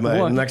these are my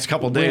next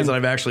couple of days that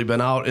I've actually been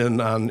out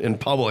in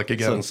public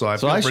again. So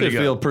I should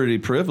feel pretty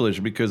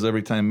privileged because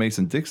every time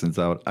Mason Dixon's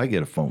out, I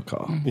get a phone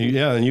call.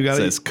 Yeah, and you got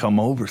says, "Come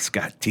over,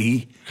 Scott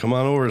T. Come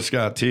on over,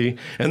 Scott T."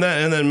 And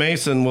then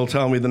Mason will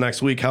tell me the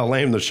next week how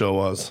lame the show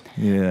was.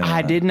 Yeah,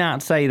 I did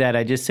not say that.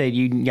 I just said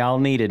y'all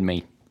needed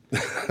me.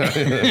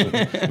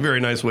 Very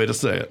nice way to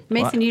say it.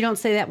 Mason, you don't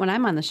say that when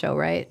I'm on the show,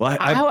 right? Well,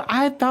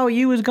 I thought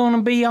you was going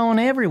to be on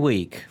every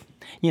week.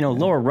 You know,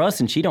 Laura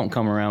Russin, she don't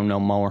come around no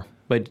more.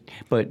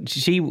 But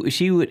she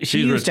used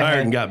retired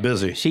and got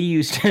busy. She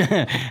used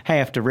to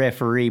have to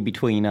referee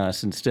between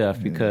us and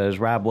stuff because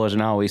Rob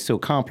wasn't always so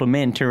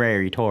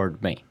complimentary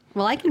toward me.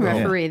 Well, I can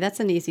referee. That's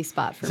an easy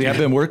spot for me. See, I've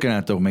been working on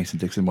it though, Mason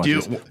Dixon. Watch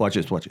this.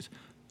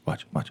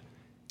 Watch.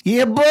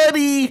 Yeah,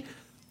 buddy.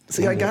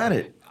 See, I got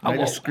it. I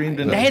just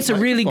screamed in That's a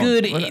really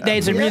good.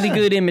 That's a really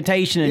good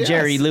imitation of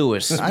Jerry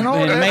Lewis. I know.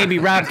 And maybe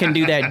Rob can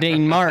do that,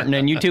 Dean Martin,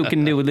 and you two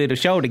can do a little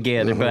show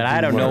together. But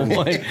I don't know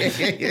what.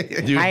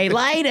 Hey,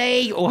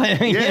 lady.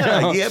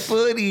 Yeah,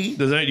 buddy.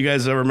 Does you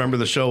guys ever remember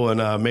the show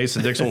when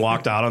Mason Dixon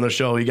walked out on the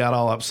show? He got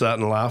all upset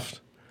and left.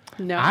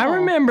 No. I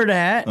remember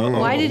that.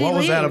 Why did he What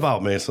was that leave?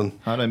 about, Mason?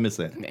 How did I miss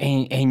that?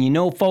 And you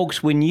know,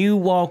 folks, when you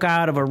walk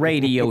out of a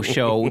radio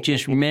show,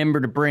 just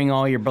remember to bring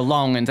all your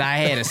belongings. I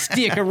had to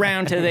stick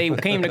around till they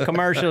came to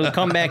commercial and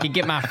come back and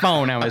get my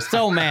phone. I was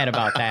so mad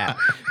about that.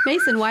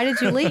 Mason, why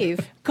did you leave?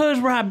 Because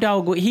Rob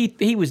Dog,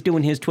 he was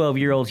doing his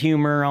 12-year-old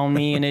humor on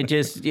me, and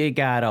it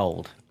got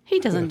old. He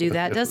doesn't do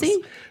that, does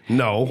he?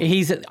 No.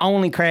 He's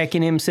only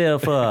cracking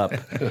himself up.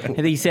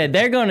 And he said,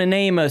 they're going to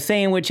name a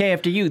sandwich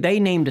after you. They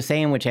named a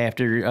sandwich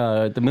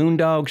after the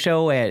Moondog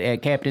show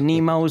at Captain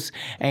Nemo's,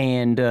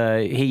 and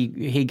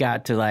he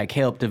got to, like,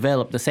 help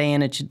develop the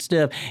sandwich and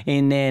stuff.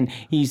 And then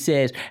he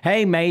says,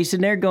 hey,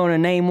 Mason, they're going to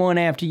name one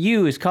after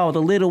you. It's called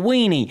the Little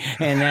Weenie.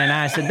 And then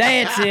I said,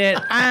 that's it.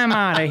 I'm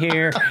out of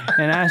here.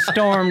 And I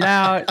stormed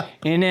out,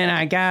 and then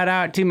I got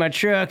out to my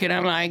truck, and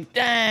I'm like,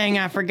 dang,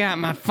 I forgot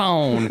my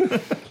phone.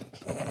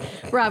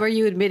 Rob, are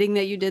you admitting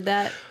that you did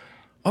that?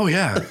 Oh,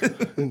 yeah.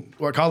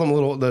 I called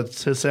him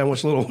his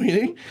sandwich Little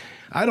Weenie.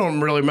 I don't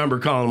really remember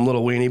calling him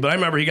Little Weenie, but I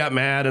remember he got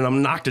mad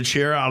and knocked a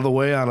chair out of the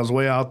way on his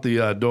way out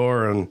the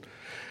door, and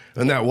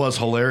that was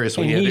hilarious.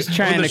 When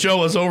the show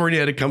was over and he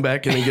had to come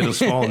back in and get his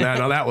phone.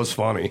 Now that was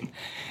funny.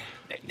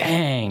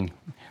 Dang.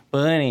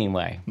 But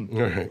anyway.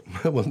 All right.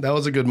 That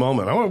was a good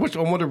moment. I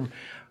wonder,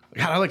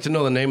 God, I'd like to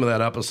know the name of that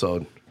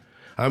episode.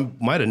 I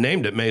might have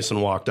named it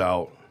Mason Walked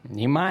Out.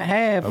 You might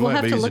have. We'll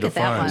have to look at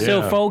that one.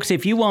 So, folks,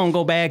 if you want to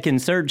go back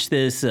and search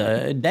this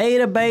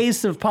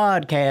database of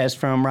podcasts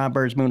from Rob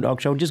Byrd's Moondog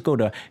Show, just go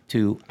to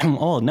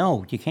oh,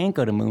 no, you can't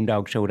go to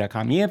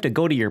moondogshow.com. You have to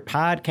go to your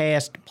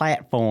podcast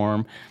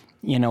platform,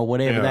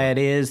 whatever that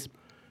is,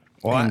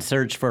 and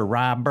search for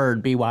Rob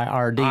Byrd,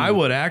 B-Y-R-D. I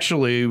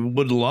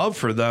would love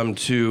for them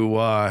to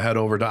head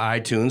over to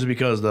iTunes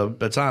because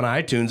it's on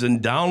iTunes and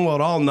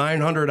download all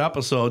 900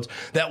 episodes.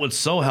 That would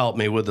so help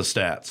me with the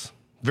stats.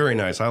 Very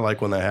nice. I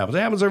like when that happens. It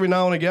happens every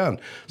now and again.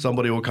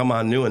 Somebody will come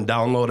on new and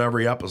download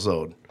every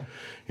episode,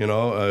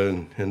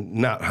 and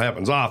not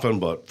happens often,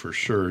 but for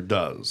sure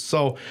does.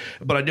 So,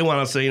 but I do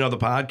want to say, the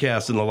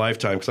podcast in the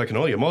lifetime, because I can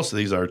tell you most of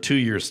these are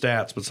 2-year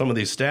stats, but some of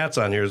these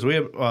stats on here is we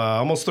have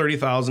almost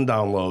 30,000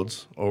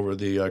 downloads over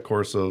the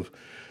course of,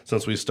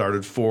 since we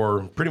started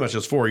pretty much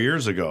just 4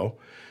 years ago.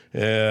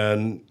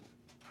 And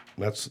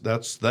that's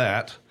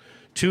that.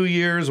 2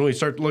 years, when we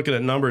start looking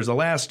at numbers, the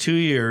last 2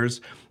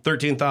 years,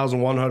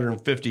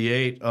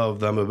 13,158 of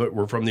them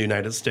were from the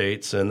United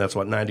States, and that's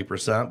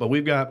 90%. But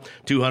we've got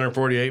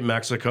 248 in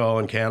Mexico,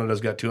 and Canada's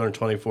got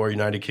 224,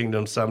 United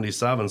Kingdom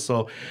 77.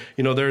 So,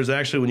 there's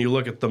actually, when you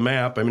look at the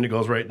map, it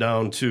goes right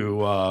down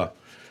to,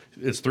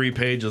 it's 3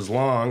 pages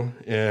long,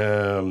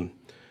 and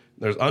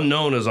there's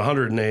unknown is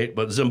 108,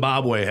 but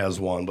Zimbabwe has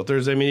one. But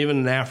there's, even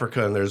in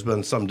Africa, and there's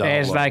been some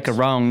downloads. That's like a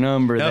wrong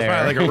number there. That's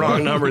probably like a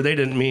wrong number. They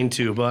didn't mean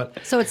to, but...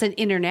 So it's an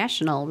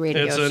international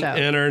radio show. It's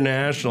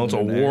international. It's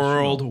a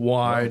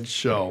worldwide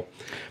show.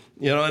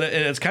 And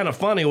it's kind of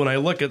funny when I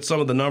look at some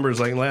of the numbers,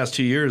 like in the last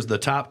 2 years, the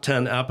top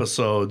 10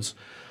 episodes,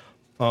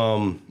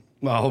 I'll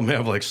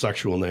have like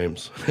sexual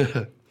names.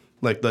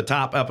 Like the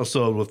top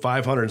episode with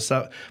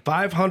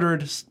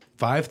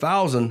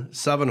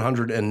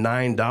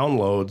 5,709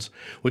 downloads,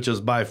 which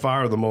is by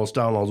far the most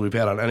downloads we've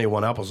had on any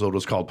one episode,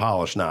 was called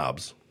Polished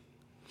Knobs.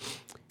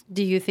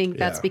 Do you think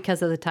that's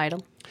because of the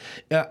title?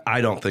 Yeah, I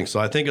don't think so.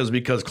 I think it was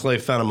because Clay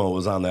Fenemo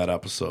was on that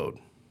episode.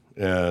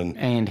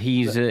 And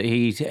he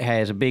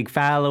has a big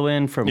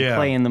following from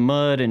Play in the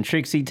Mud and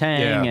Trixie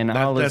Tang and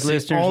all his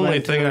listeners. That's the only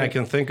thing I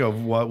can think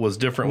of what was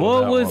different.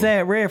 What was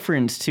that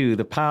reference to,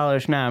 the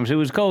Polished Knobs? It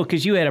was cool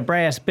because you had a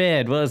brass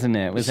bed, wasn't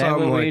it? Was that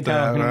what we were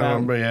talking about?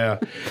 Remember, yeah.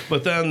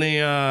 But then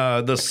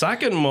the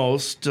second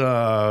most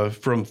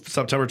from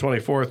September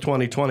 24th,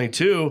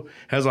 2022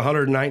 has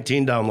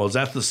 119 downloads.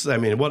 That's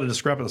what a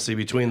discrepancy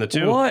between the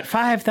two. What,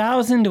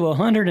 5,000 to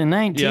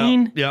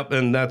 119? Yep,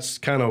 and that's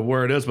kind of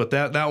where it is. But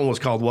that one was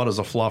called What is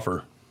a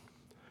Fluffer?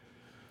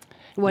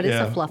 What is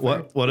a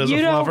fluffer? What is You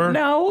a fluffer? don't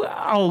know?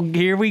 Oh,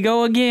 here we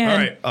go again. All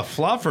right, a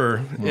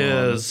fluffer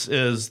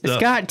is the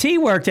Scott T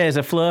worked as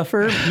a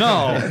fluffer.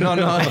 No.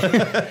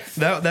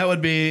 that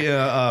would be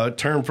a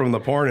term from the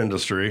porn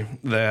industry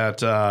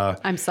that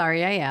I'm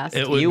sorry I asked.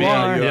 it would You be.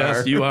 are.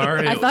 Yes, you are.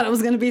 I thought it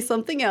was going to be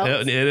something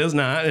else. It is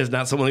not. It's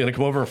not someone going to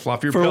come over and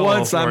fluff your For pillow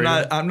once, for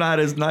I'm you. not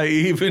as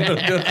naive.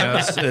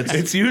 Yes,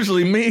 It's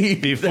usually me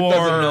that Before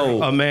doesn't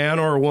know. a man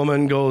or a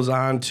woman goes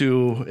on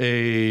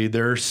to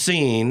their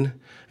scene,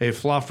 a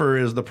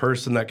fluffer is the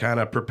person that kind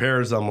of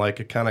prepares them,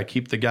 like kind of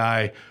keep the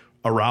guy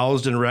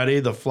aroused and ready.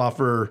 The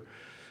fluffer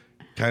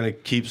kind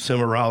of keeps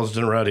him aroused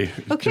and ready.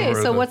 Okay,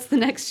 so what's the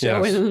next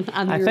show Yes.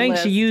 on your I think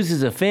list? she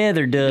uses a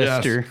feather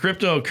duster. Yes,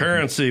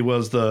 cryptocurrency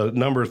was the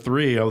number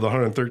 3 of the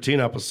 113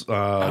 episodes.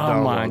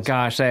 Oh my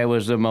gosh, that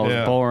was the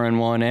most boring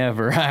one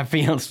ever. I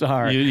feel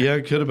sorry. Yeah,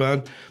 it could have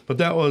been. But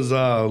that was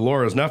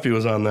Laura's nephew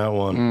was on that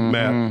one,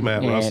 Matt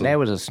Yeah, Russell. that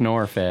was a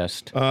snore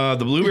fest. The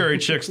Blueberry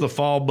Chicks, The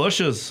Fall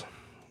Bushes.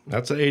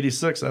 That's an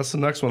 86. That's the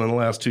next one in the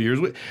last 2 years.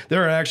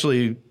 There are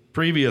actually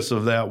previous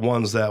of that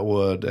ones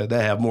that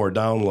have more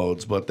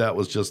downloads, but that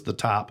was just the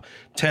top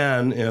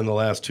 10 in the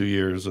last 2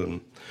 years.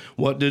 And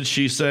what did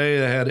she say?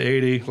 It had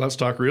 80. Let's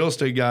Talk Real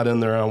Estate got in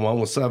there on one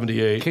with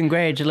 78.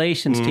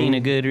 Congratulations, Tina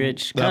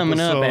Goodrich. The Coming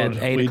up episode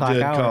at 8 we o'clock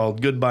did hour.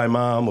 called Goodbye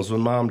Mom was when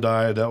Mom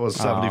died. That was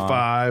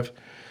 75.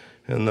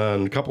 And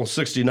then a couple of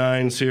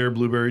 69s here,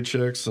 Blueberry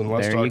Chicks and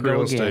Let's There Talk you go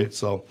Real again. Estate.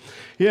 So,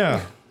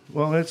 yeah.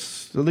 Well,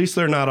 it's at least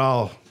they're not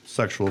all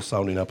sexual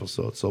sounding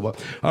episodes. So,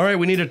 but all right,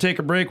 we need to take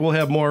a break. We'll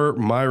have more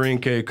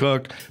Myrene K.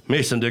 Cook,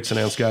 Mason Dixon,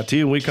 and Scott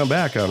T. when we come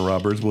back on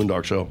Rob Bird's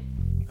Moondog Show.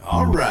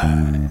 All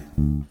right.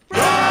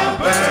 Rob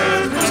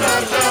Bird's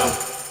Moondog Show.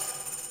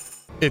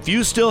 If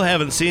you still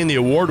haven't seen the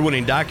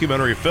award-winning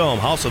documentary film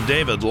House of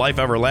David, Life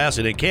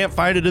Everlasting, and can't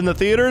find it in the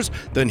theaters,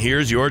 then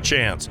here's your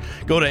chance.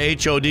 Go to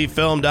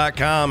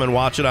HODfilm.com and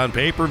watch it on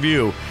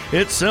pay-per-view.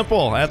 It's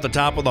simple. At the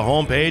top of the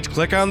homepage,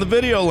 click on the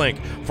video link.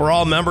 For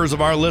all members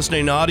of our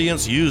listening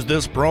audience, use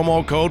this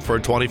promo code for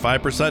a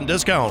 25%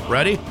 discount.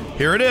 Ready?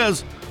 Here it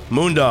is.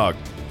 Moondog.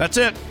 That's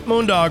it.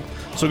 Moondog.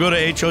 So go to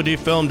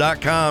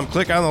HODfilm.com,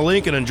 click on the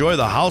link, and enjoy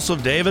the House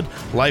of David,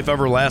 Life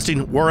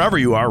Everlasting, wherever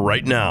you are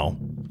right now.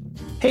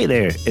 Hey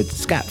there, it's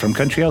Scott from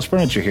Country House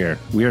Furniture here.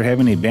 We are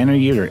having a banner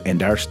year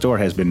and our store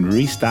has been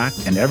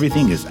restocked and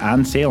everything is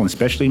on sale and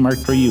specially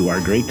marked for you, our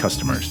great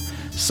customers.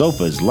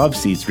 Sofas, love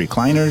seats,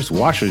 recliners,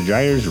 washers,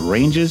 dryers,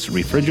 ranges,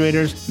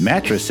 refrigerators,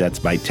 mattress sets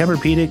by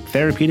Tempur-Pedic,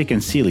 Therapeutic,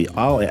 and Sealy,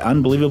 all at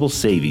unbelievable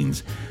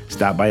savings.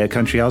 Stop by a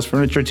Country House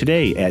Furniture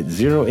today at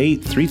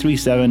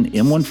 08337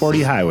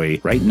 M140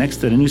 Highway, right next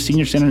to the new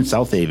Senior Center in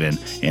South Haven.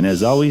 And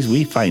as always,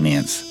 we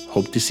finance.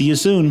 Hope to see you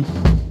soon.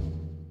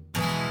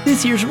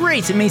 This here's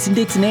Race at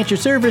Mason-Dixon at your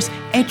service.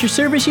 At your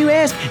service, you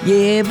ask?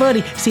 Yeah,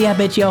 buddy. See, I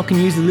bet y'all can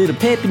use a little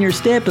pep in your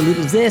step, a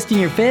little zest in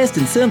your fest,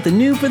 and something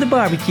new for the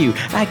barbecue.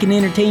 I can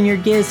entertain your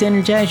guests,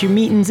 energize your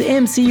meetings,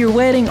 MC your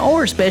wedding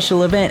or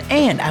special event,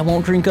 and I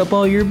won't drink up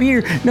all your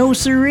beer. No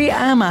siree,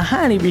 I'm a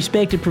highly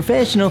respected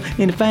professional,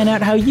 and to find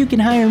out how you can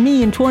hire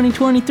me in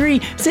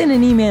 2023, send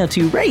an email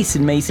to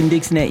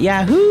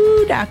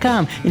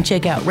raceandmason@yahoo.com and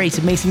check out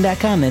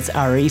raceandmason.com. That's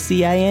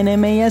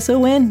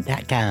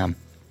RACINMASON.com.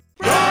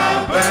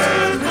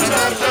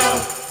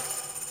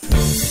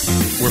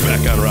 We're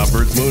back on Rob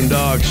Bird's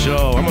Moondog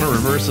Show. I'm going to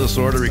reverse this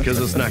order because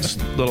this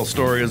next little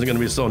story isn't going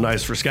to be so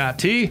nice for Scott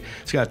T.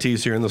 Scott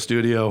T's here in the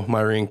studio.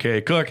 Myrene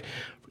K. Cook,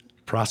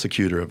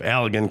 prosecutor of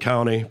Allegan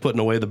County, putting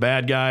away the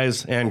bad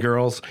guys and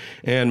girls.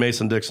 And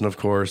Mason Dixon, of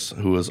course,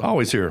 who is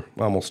always here,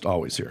 almost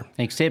always here.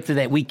 Except for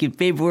that week in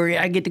February,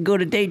 I get to go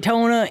to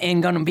Daytona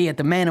and gonna be at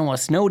the Manawa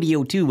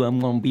Snowdeo too. I'm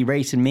gonna be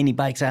racing mini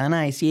bikes on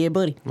ice. Yeah,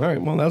 buddy. All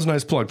right, well, that was a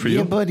nice plug for you.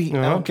 Yeah, buddy.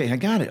 Uh-huh. Okay, I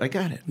got it.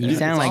 You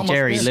sound like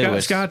Jerry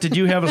Lewis. Scott, did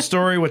you have a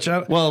story?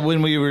 Well,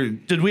 when we were...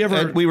 Did we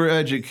ever... we were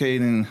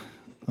educating...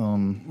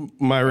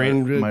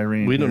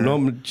 Myrene, we don't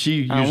know.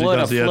 She usually what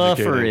does a the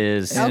fluffer educating.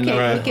 is.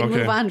 Okay, we can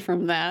move on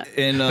from that.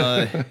 And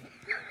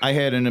I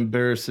had an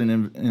embarrassing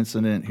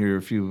incident here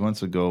a few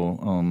months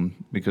ago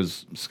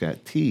because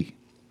Scott T.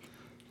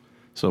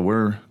 So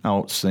we're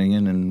out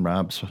singing and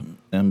Rob's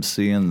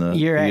emceeing the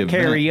You're the at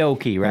event.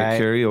 karaoke, right?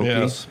 At karaoke.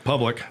 Yes,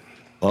 public.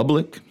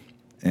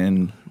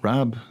 And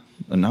Rob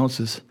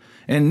announces,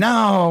 and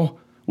now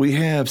we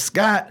have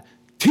Scott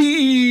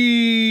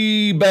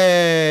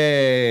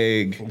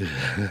T-Bag.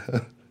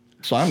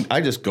 So I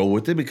just go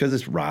with it because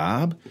it's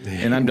Rob,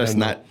 and I'm just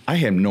not. I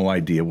have no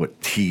idea what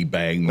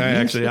teabag means.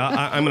 Actually,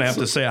 I'm going to have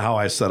to say how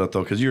I said it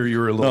though, because you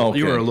were a little. Okay.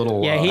 You were a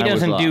little. Yeah, he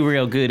doesn't do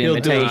real good I'd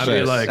imitations.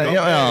 be like, okay,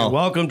 well-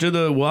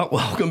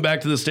 welcome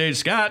back to the stage,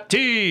 Scott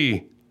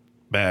T.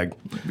 Bag.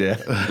 Yeah.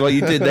 Well,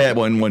 you did that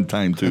one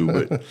time too.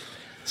 But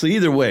so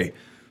either way,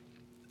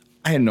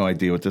 I had no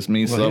idea what this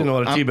means. Well, so you know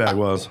what a teabag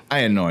was. I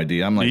had no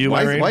idea. I'm like, you,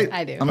 why?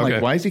 I do. I'm Okay.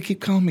 like, why does he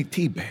keep calling me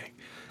teabag?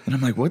 And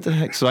I'm like, what the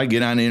heck? So I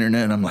get on the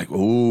internet and I'm like,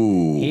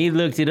 ooh. He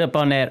looked it up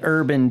on that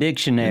Urban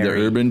Dictionary. The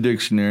Urban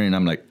Dictionary, and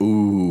I'm like,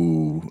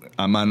 ooh.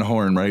 I'm on the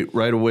horn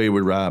right away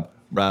with Rob.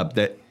 Rob,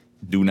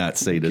 do not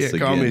say this Can't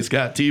again. call me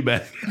Scott T.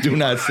 Bag. Do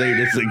not say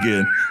this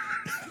again.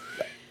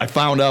 I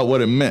found out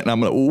what it meant, and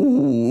I'm like,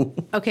 ooh.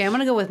 Okay, I'm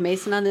going to go with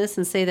Mason on this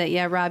and say that,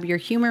 yeah, Rob, your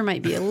humor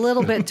might be a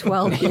little bit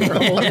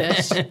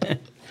 12-year-oldish.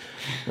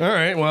 All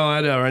right. Well,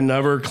 I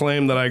never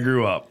claimed that I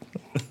grew up,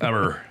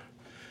 ever.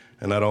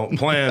 And I don't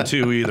plan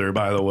to either,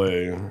 by the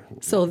way.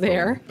 So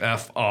there.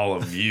 F all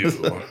of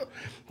you.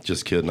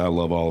 Just kidding. I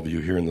love all of you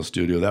here in the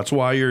studio. That's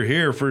why you're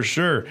here for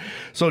sure.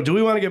 So do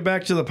we want to get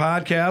back to the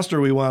podcast or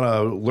we want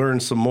to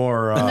learn some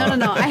more?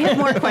 No. I have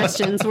more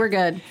questions. We're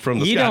good. From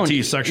the Scott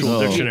T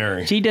Sexual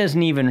Dictionary. She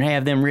doesn't even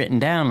have them written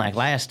down like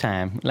last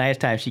time.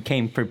 Last time she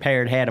came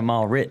prepared, had them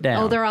all written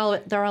down. Oh,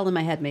 they're all in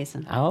my head,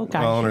 Mason. Oh, okay.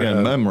 Well, I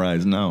got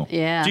memorized now.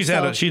 Yeah. She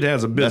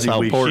has a busy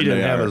week. She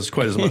didn't have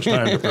quite as much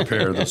time to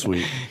prepare this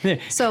week.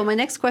 So my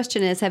next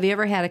question is, have you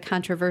ever had a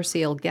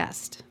controversial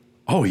guest?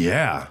 Oh,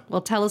 yeah.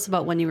 Well, tell us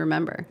about one you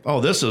remember.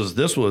 Oh, this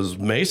was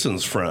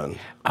Mason's friend.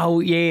 Oh,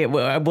 yeah.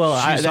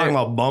 Well, she's talking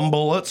about bum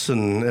bullets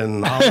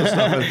and all this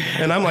stuff.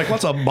 And I'm like,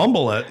 what's a bum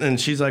bullet? And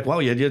she's like,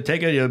 well, you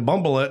take it, you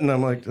bum bullet. And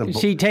I'm like...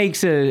 She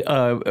takes a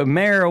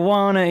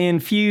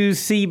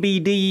marijuana-infused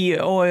CBD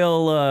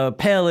oil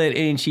pellet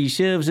and she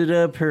shoves it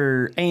up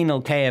her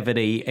anal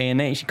cavity. And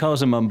then she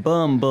calls them a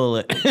bum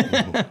bullet.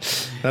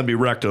 That'd be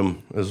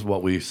rectum, is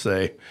what we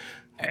say.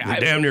 You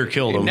damn near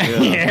killed him.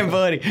 Yeah,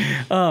 buddy.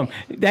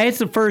 That's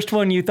the first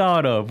one you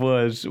thought of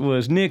was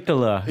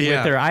Nicola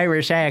with her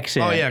Irish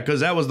accent. Oh yeah,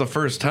 because that was the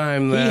first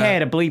time that he had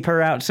to bleep her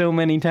out so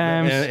many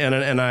times.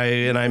 And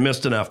I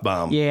missed an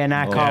F-bomb. Yeah, and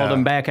I called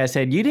him back. I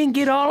said, "You didn't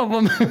get all of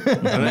them."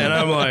 and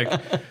I'm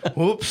like,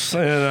 "Whoops!"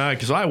 And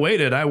because I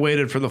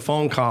waited for the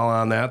phone call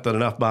on that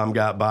an F-bomb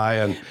got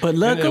by, but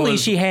luckily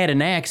she had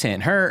an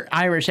accent. Her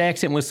Irish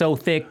accent was so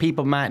thick,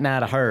 people might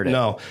not have heard it.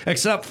 No,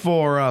 except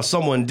for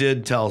someone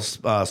did tell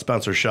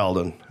Spencer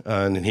Sheldon,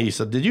 and he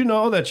said, "Did you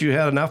know that you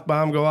had an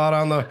F-bomb go out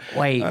on the?"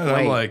 Wait.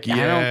 I'm like, yeah.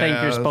 I don't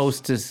think you're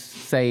supposed to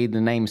say the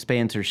name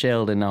Spencer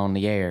Sheldon on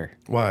the air.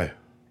 Why?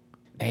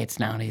 That's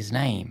not his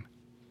name.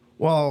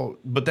 Well,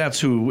 but that's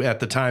who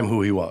at the time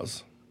who he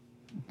was.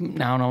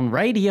 Not on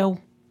radio.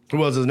 What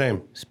was his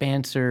name?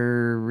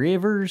 Spencer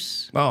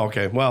Rivers. Oh,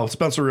 okay. Well,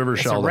 Spencer Rivers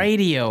Sheldon.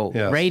 Radio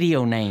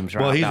names,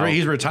 right? Well,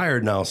 he's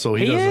retired now, so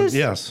he doesn't. Is?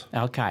 Yes.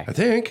 Okay.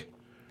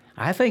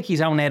 I think he's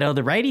on that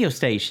other radio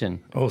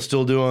station. Oh,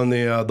 still doing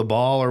the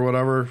ball or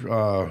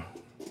whatever.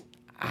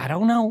 I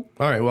don't know.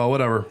 All right, well,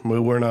 whatever.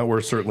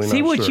 We're certainly not.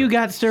 See what sure. you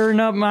got stirring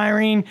up,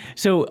 Myrene?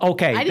 So,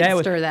 okay, I didn't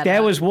stir that that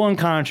up. was one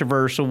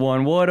controversial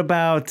one. What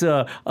about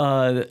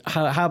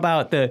how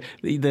about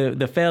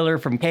the feller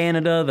from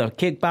Canada, the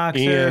kickboxer?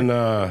 Ian,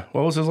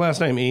 what was his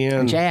last name?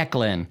 Ian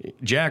Jacqueline.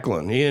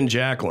 Ian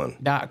Jacqueline.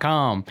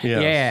 .com.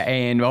 Yes. Yeah,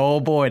 and oh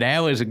boy,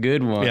 that was a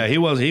good one. Yeah, he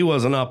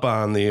wasn't up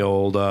on the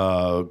old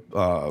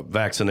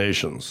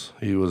vaccinations.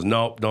 He was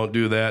nope, don't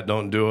do that,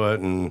 don't do it.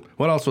 And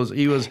what else was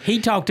he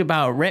talked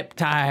about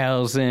reptiles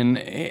and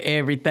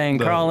everything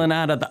crawling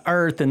out of the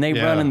earth, and they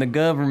running the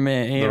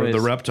government. The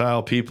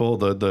reptile people,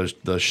 the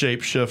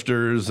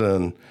shapeshifters,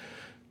 and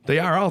they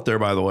are out there,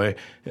 by the way.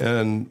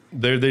 And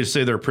they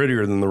say they're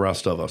prettier than the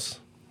rest of us,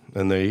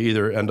 and they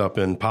either end up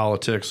in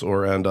politics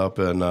or end up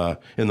in the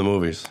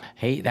movies.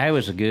 Hey, that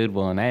was a good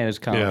one. That was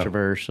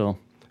controversial.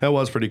 Yeah. That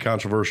was pretty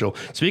controversial.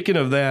 Speaking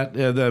of that,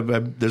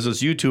 there's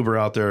this YouTuber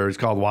out there. It's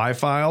called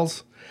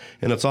Y-Files,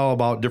 and it's all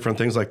about different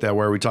things like that.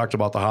 Where we talked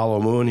about the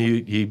hollow moon.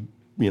 He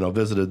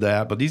visited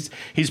that, but he's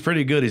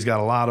pretty good. He's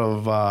got a lot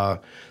of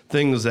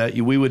things that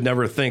we would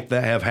never think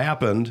that have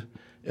happened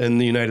in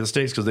the United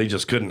States because they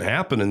just couldn't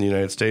happen in the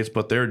United States,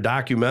 but they're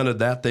documented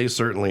that they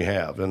certainly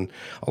have, and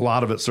a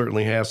lot of it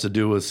certainly has to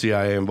do with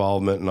CIA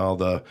involvement and all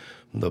the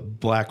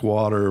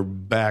Blackwater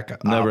back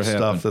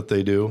stuff that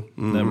they do.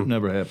 Mm-hmm.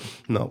 Never happened.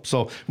 No,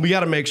 so we got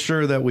to make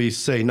sure that we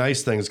say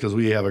nice things because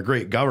we have a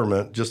great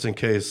government, just in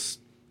case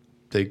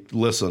they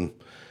listen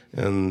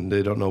and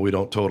they don't know we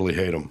don't totally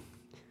hate them.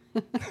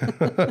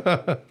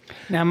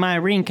 Now,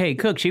 Myrene K.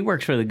 Cook, she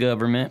works for the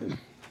government.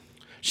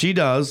 She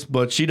does,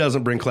 but she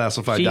doesn't bring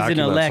classified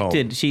documents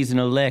home. She's an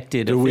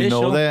elected official. Do we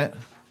know that?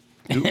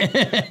 We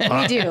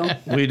do.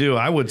 We do.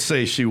 I would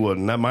say she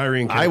wouldn't. That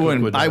Myrene K.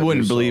 Cook I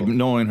wouldn't believe,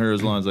 knowing her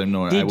as long as I've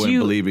known her, I wouldn't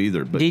believe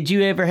either. But did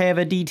you ever have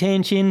a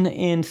detention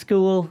in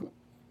school,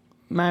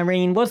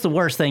 Myrene? What's the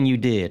worst thing you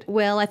did?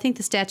 Well, I think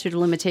the statute of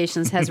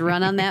limitations has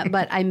run on that,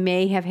 but I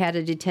may have had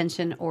a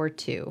detention or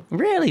two.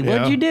 Really?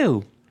 What'd you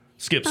do?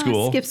 Skip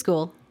school. Skip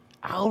school.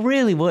 Oh,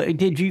 really? What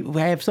did you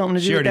have something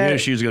to do with that? She already knew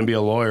she was going to be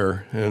a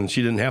lawyer, and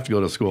she didn't have to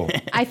go to school.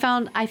 I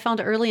found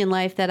early in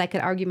life that I could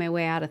argue my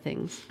way out of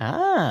things.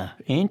 Ah,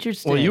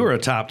 interesting. Well, you were a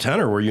top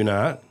tenor, were you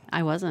not?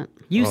 I wasn't.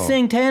 You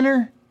sing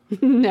tenor?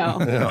 No.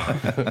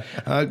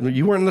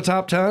 You weren't in the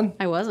top 10?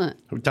 I wasn't.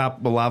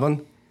 Top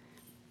 11?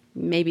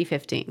 Maybe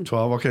 15.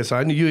 12. Okay, so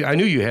I knew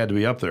you had to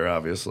be up there,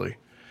 obviously,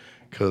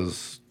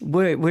 because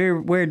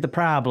where'd the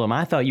problem?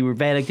 I thought you were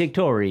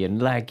valedictorian.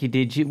 Like,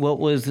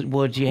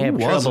 what'd you have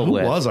trouble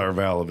with? Who was our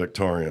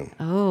valedictorian?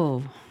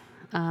 Oh,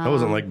 that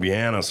wasn't like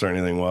Bianis or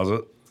anything, was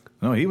it?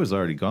 No, he was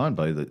already gone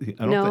by the.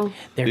 I don't No.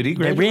 think. Did he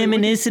graduate? They're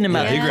reminiscing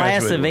about the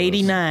class of graduated with us.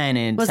 '89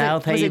 in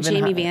South Haven. Was it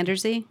Jamie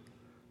Vandersee?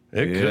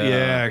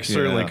 It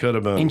certainly could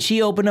have been. And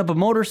she opened up a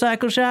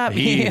motorcycle shop?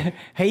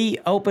 He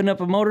opened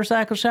up a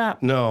motorcycle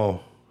shop?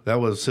 No,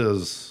 that was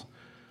his.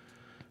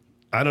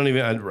 I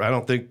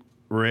don't think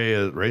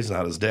Ray's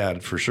not his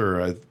dad for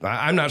sure.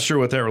 I'm not sure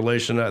what that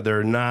relation.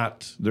 They're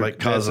not like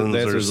cousins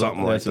or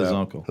something like that. That's his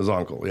uncle. His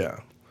uncle, yeah.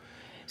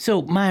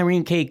 So,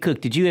 Myrene K.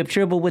 Cook, did you have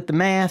trouble with the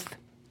math?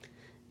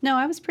 No,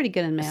 I was pretty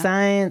good in math.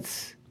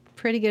 Science?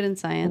 Pretty good in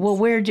science. Well,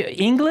 where'd you...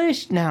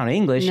 English? No,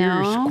 English.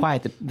 No. You're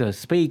quite the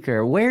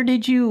speaker. Where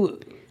did you...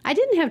 I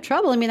didn't have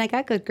trouble. I mean, I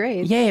got good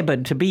grades. Yeah,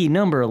 but to be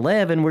number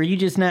 11, were you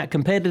just not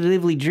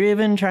competitively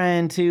driven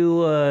trying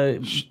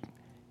to...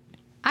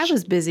 I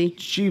was busy.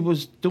 She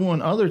was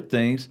doing other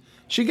things.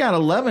 She got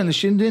 11 and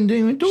she didn't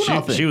even do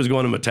nothing. She was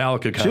going to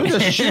Metallica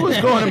concerts. She was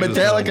going to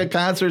Metallica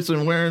concerts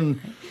and wearing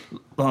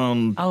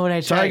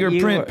that's tiger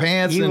right. print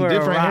pants you and were a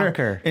different hair.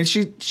 rocker. And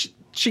she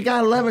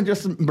got 11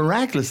 just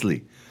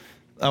miraculously.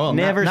 Well,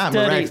 Never not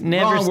studied- miraculous.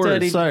 never Wrong word,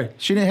 studied- Sorry,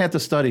 she didn't have to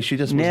study. She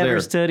just was Never there.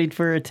 studied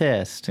for a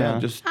test. Yeah, huh?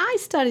 just I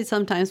studied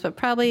sometimes, but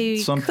probably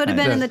Sometimes. could have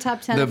been in the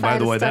top 10 if I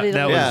had studied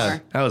a little more.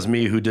 That was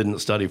me who didn't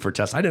study for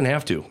tests. I didn't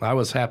have to. I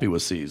was happy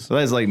with C's. So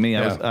that's like me.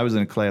 Yeah. I was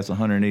in a class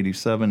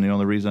 187. The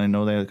only reason I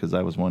know that is because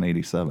I was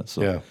 187.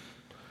 So Yeah.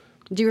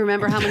 Do you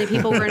remember how many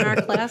people were in our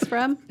class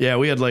from? Yeah,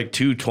 we had like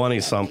 220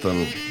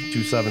 something,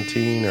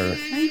 217 or I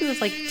think it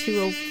was like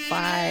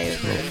 205 or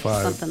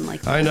 5. something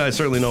like that. I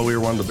certainly know we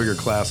were one of the bigger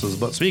classes.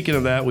 But speaking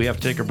of that, we have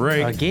to take a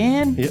break.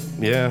 Again?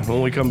 Yeah.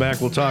 When we come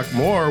back, we'll talk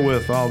more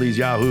with all these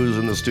yahoos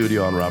in the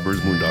studio on Rob Bird's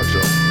Moondog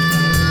Show.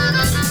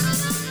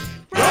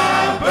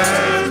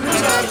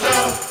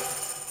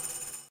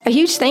 A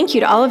huge thank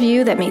you to all of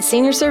you that made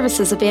senior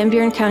services of Van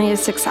Buren County a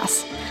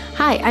success.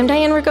 Hi, I'm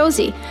Diane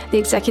Ragosi, the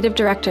Executive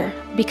Director.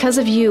 Because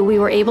of you, we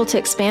were able to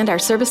expand our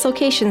service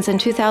locations in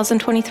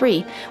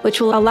 2023,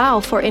 which will allow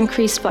for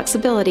increased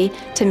flexibility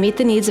to meet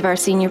the needs of our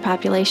senior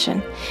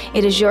population.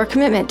 It is your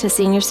commitment to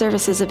senior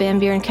services of Van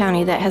Buren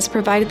County that has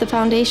provided the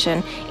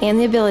foundation and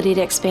the ability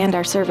to expand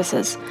our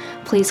services.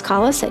 Please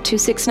call us at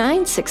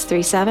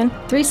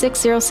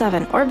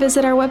 269-637-3607 or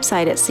visit our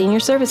website at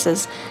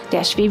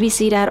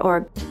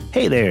seniorservices-vbc.org.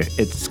 Hey there,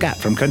 it's Scott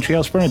from Country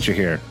House Furniture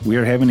here. We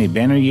are having a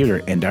banner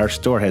year and our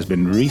store has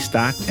been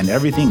restocked and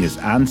everything is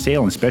on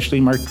sale and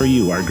specially marked for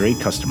you, our great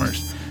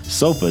customers.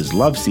 Sofas,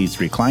 love seats,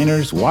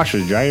 recliners,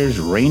 washers, dryers,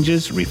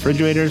 ranges,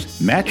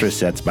 refrigerators, mattress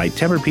sets by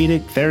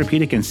Tempur-Pedic,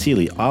 Therapeutic, and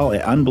Sealy, all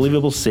at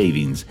unbelievable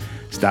savings.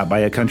 Stop by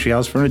a Country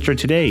House Furniture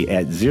today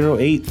at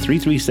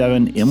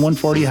 08337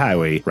 M140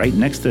 Highway, right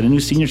next to the new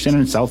Senior Center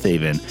in South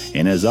Haven.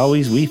 And as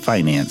always, we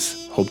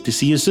finance. Hope to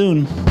see you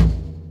soon.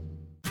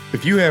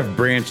 If you have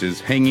branches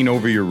hanging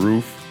over your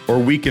roof or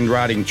weakened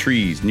rotting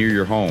trees near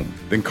your home,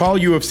 then call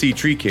UFC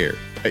Tree Care.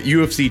 At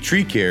UFC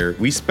Tree Care,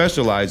 we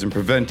specialize in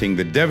preventing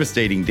the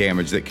devastating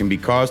damage that can be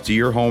caused to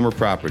your home or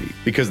property,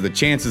 because the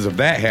chances of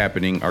that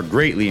happening are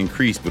greatly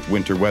increased with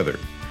winter weather.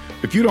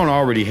 If you don't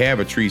already have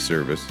a tree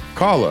service,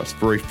 call us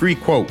for a free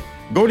quote.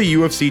 Go to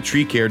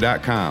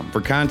ufctreecare.com for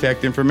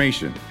contact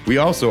information. We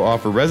also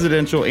offer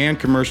residential and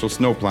commercial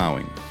snow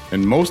plowing.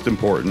 And most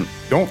important,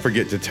 don't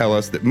forget to tell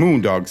us that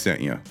Moondog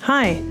sent you.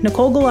 Hi,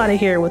 Nicole Galata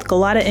here with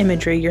Galata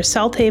Imagery, your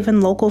South Haven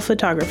local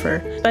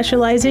photographer.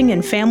 Specializing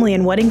in family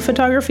and wedding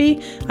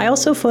photography, I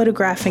also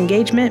photograph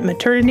engagement,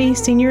 maternity,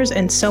 seniors,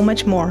 and so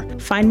much more.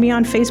 Find me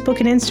on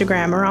Facebook and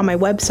Instagram or on my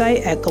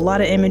website at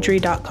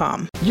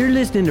galataimagery.com. You're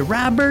listening to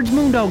Rob Bird's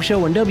Moondog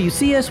Show on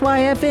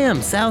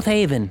WCSY-FM, South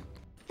Haven.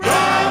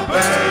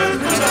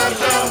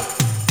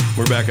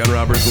 We're back on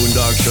Robert's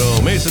Moondog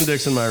Show. Mason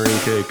Dixon,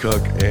 Myrene K.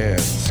 Cook,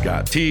 and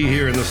Scott T.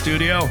 here in the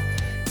studio.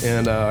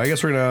 And I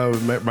guess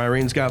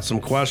Myrene's got some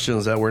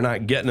questions that we're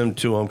not getting them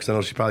to him because I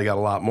know she probably got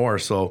a lot more.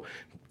 So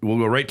we'll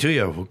go right to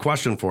you. A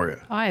question for you.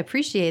 Oh, I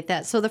appreciate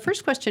that. So the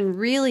first question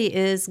really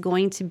is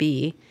going to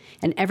be,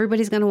 and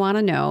everybody's going to want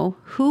to know,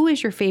 who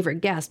is your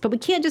favorite guest? But we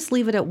can't just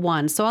leave it at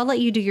one. So I'll let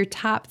you do your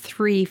top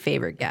 3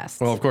 favorite guests.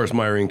 Well, of course,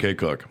 Myrene K.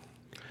 Cook.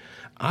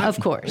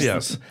 Of course.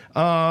 Yes.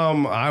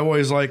 I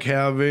always like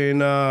having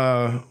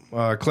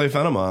Clay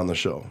Fenema on the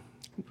show.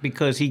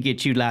 Because he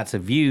gets you lots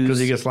of views. Because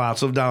he gets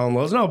lots of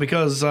downloads. No,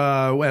 because,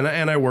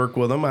 and I work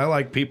with him. I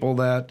like people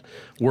that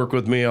work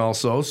with me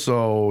also.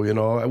 So, you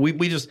know, I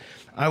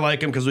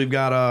like him because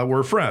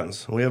we're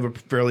friends. We have a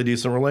fairly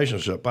decent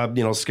relationship.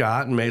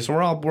 Scott and Mason,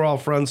 we're all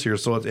friends here.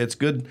 So it's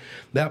good.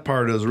 That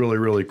part is really,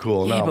 really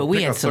cool. Yeah, now, but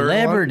we had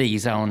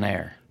celebrities on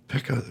there.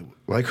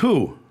 Like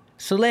who?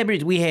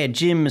 Celebrities. We had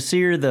Jim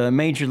Messere, the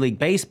Major League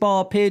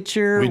Baseball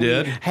pitcher. We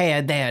did.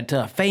 Had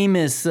that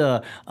famous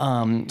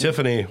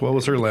Tiffany. What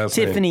was her last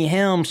name? Tiffany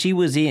Helm. She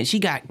was in. She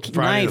got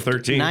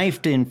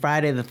knifed in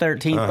Friday the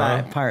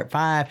 13th, part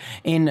 5.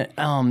 And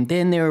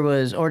then there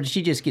was, or did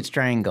she just get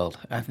strangled?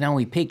 No,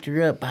 we picked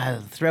her up by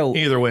the throat.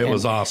 Either way, it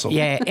was awesome.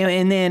 Yeah,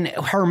 and then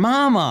her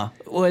mama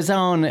was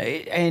on,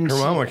 and her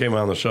mama came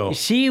on the show.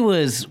 She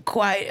was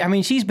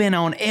she's been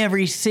on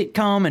every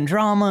sitcom and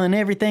drama and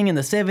everything in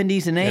the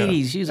 70s and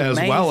 80s. She was amazing.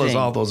 As well as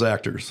all those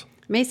actors.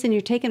 Mason, you're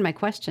taking my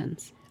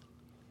questions.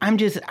 I'm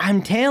He's a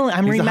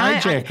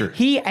reminding. hijacker.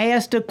 He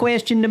asked a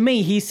question to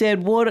me. He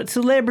said, "What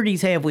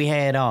celebrities have we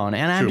had on?"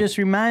 And I'm True. just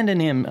reminding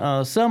him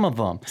some of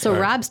them. So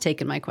Rob's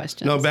taking my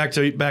question. No, back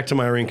to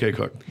my Irene K.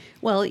 Cook.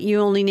 Well, you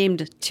only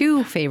named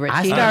 2 favorites.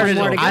 I You have started.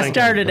 more to go. I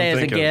started I'm as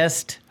a thinking.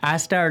 guest.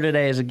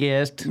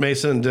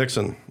 Mason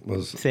Dixon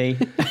was. See,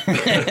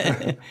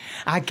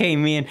 I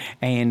came in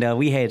and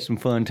we had some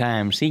fun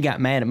times. He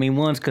got mad at me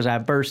once because I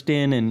burst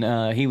in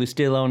and he was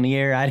still on the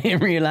air. I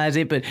didn't realize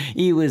it, but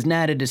it was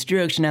Night of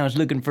Destruction. I was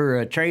looking for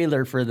a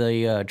trailer for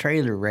the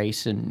trailer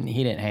race, and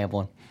he didn't have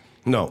one.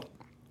 No,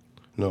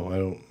 I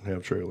don't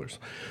have trailers.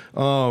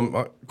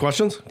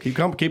 Questions? Keep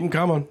them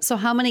coming. So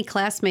how many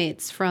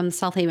classmates from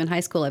South Haven High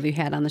School have you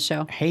had on the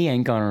show? He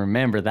ain't gonna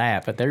remember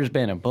that, but there's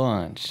been a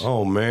bunch.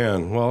 Oh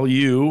man. Well,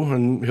 you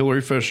and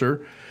Hillary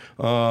Fisher.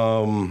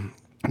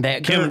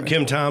 That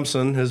Kim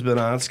Thompson has been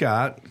on.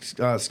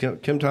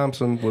 Kim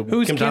Thompson.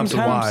 Who's Kim Wise.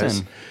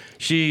 Thompson?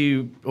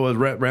 She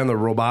ran the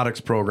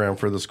robotics program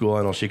for the school.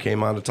 I know she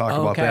came on to talk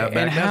about that.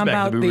 And That's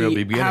back to the real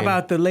beginning. how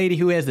about the lady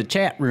who has the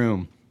chat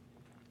room?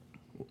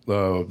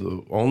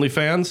 The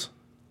OnlyFans?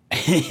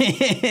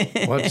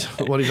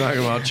 What are you talking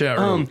about? Chat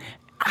room?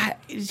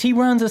 She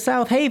runs a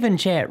South Haven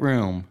chat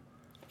room,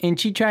 and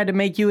she tried to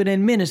make you an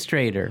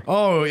administrator.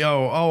 Oh.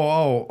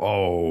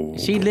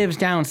 She lives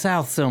down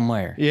south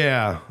somewhere.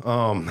 Yeah.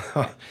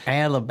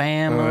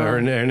 Alabama.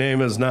 Her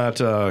name is not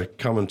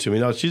coming to me.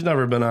 No, she's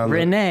never been on.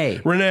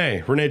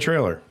 Renee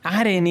Trailer.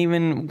 I didn't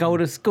even go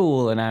to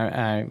school, and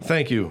I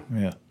Thank you.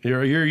 Yeah.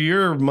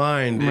 Your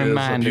mind is a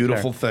Reminded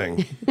beautiful her.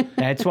 thing.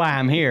 That's why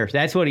I'm here.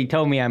 That's what he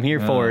told me I'm here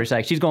for. It's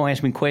like, she's going to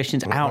ask me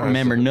questions. I don't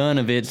remember none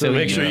of it. So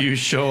make sure you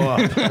show up.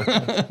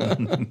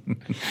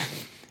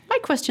 My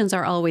questions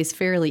are always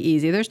fairly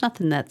easy. There's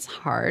nothing that's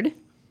hard.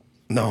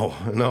 No.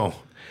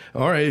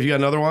 All right, you got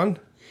another one?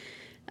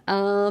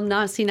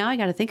 Now I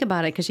got to think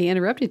about it because you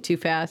interrupted too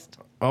fast.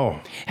 Oh.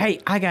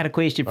 Hey, I got a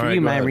question for All right,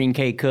 you, go ahead. Myrene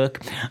K.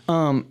 Cook.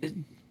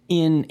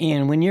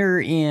 In when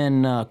you're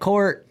in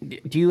court,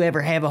 do you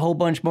ever have a whole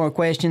bunch more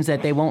questions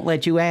that they won't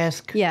let you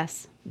ask?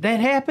 Yes.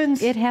 That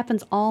happens? It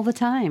happens all the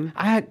time.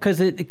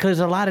 Because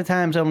a lot of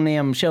times on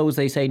them shows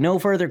they say no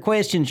further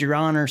questions, Your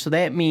Honor. So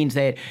that means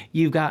that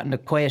you've gotten a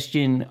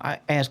question,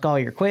 ask all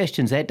your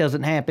questions. That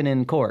doesn't happen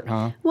in court,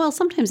 huh? Well,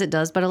 sometimes it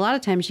does, but a lot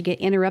of times you get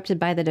interrupted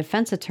by the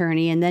defense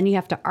attorney, and then you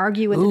have to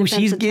argue with the Ooh,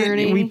 defense she's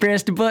attorney. getting. We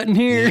pressed a button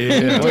here.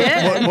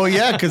 Yeah. Well,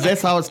 yeah, because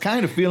that's how it's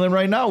kind of feeling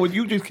right now with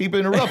you just keep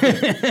interrupting.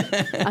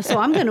 So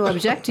I'm going to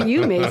object to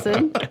you,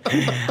 Mason.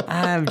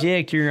 I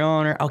object, Your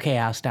Honor. Okay,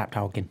 I'll stop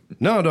talking.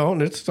 No,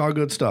 don't. It's all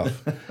good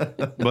stuff.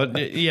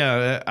 But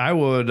yeah, I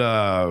would.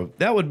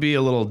 That would be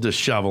a little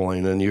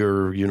disheveling, and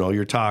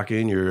you're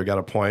talking. You got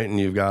a point, and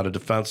you've got a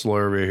defense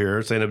lawyer over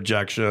here saying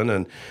objection,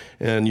 and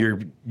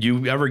have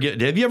you ever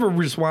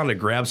just wanted to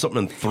grab something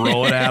and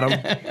throw it at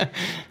him?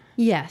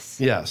 Yes.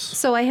 Yes.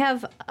 So I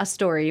have a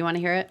story. You want to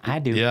hear it? I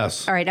do.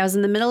 Yes. All right. I was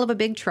in the middle of a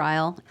big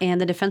trial,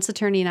 and the defense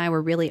attorney and I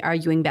were really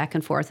arguing back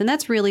and forth. And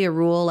that's really a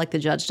rule, like the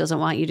judge doesn't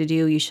want you to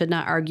do. You should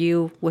not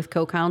argue with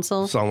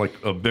co-counsel. Sound like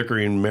a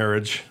bickering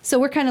marriage. So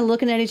we're kind of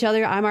looking at each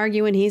other. I'm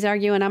arguing, he's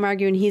arguing, I'm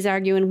arguing, he's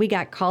arguing. We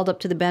got called up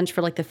to the bench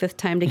for like the 5th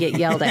time to get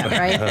yelled at,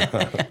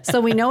 right? So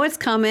we know it's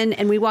coming,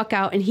 and we walk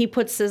out, and he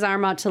puts his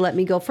arm out to let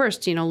me go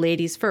first,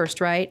 ladies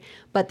first, right?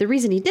 But the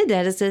reason he did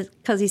that is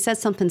because he said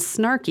something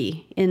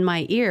snarky in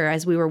my ear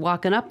as we were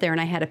walking up there, and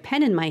I had a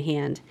pen in my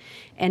hand,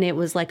 and it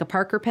was like a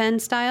Parker pen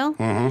style.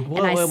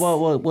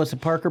 Mm-hmm. What's a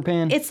Parker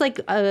pen? It's like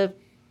a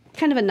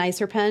kind of a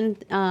nicer pen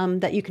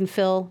that you can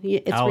fill.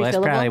 It's refillable. That's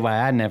probably why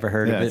I never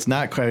heard of it. It's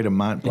not quite a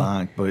Mont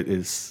Blanc, but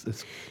it's a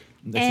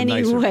nicer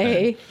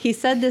Anyway, pen. he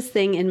said this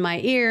thing in my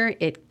ear.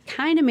 It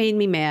kind of made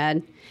me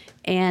mad.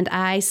 And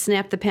I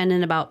snapped the pen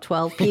in about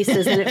 12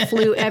 pieces, and it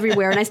flew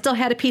everywhere. And I still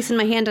had a piece in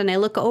my hand, and I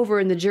look over,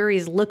 and the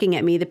jury's looking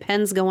at me. The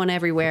pen's going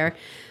everywhere.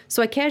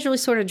 So I casually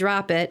sort of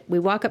drop it. We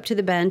walk up to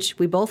the bench.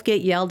 We both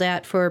get yelled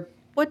at for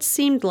what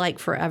seemed like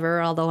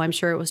forever, although I'm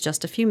sure it was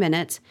just a few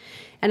minutes.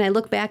 And I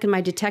look back, and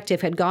my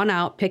detective had gone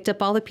out, picked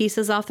up all the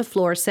pieces off the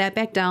floor, sat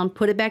back down,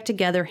 put it back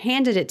together,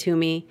 handed it to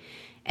me,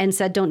 and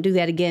said, "Don't do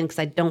that again, because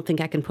I don't think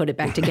I can put it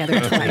back together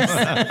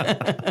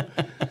twice."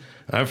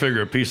 I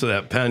figure a piece of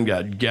that pen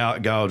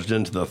got gouged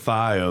into the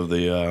thigh of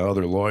the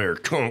other lawyer.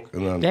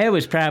 And then, That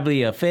was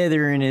probably a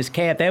feather in his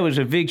cap. That was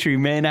a victory,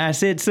 man. I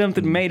said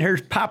something made her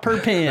pop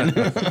her pen.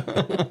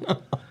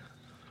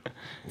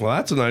 well,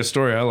 that's a nice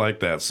story. I like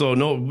that. So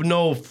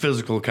no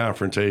physical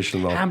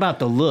confrontation, though. How about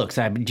the looks?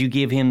 Did you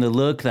give him the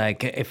look?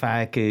 Like,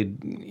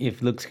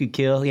 if looks could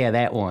kill? Yeah,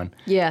 that one.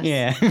 Yes.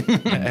 Yeah.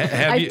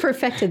 I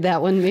perfected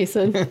that one,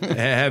 Mason.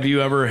 Have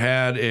you ever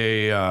had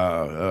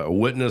a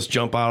witness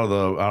jump out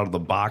of the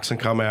box and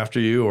come after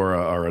you,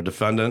 or a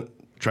defendant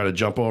try to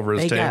jump over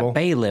his They table. got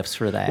bailiffs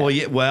for that. Well,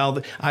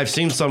 yeah, I've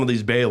seen some of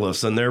these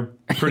bailiffs, and they're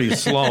pretty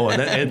slow, and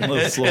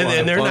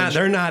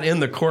they're not in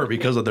the court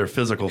because of their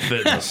physical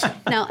fitness.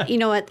 Now, you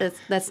know what?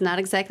 That's not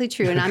exactly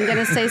true. And I'm going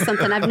to say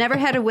something. I've never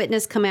had a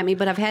witness come at me,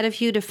 but I've had a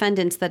few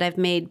defendants that I've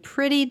made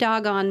pretty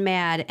doggone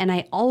mad. And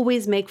I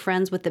always make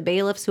friends with the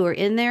bailiffs who are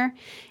in there.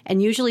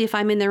 And usually if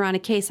I'm in there on a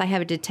case, I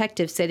have a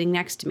detective sitting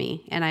next to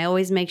me. And I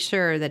always make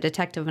sure the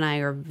detective and I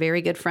are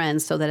very good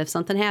friends so that if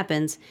something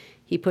happens,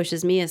 he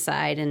pushes me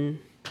aside and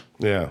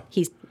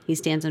he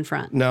stands in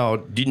front. Now,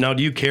 do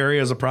you carry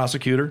as a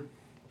prosecutor?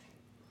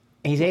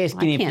 He's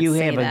asking if you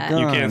have a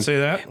gun. You can't say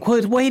that?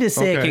 Well, wait a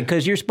second, Okay.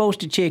 because you're supposed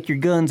to check your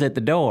guns at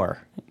the door.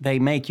 They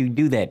make you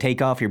do that.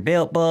 Take off your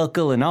belt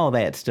buckle and all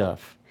that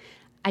stuff.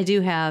 I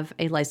do have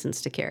a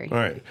license to carry. All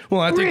right.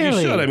 Well, I think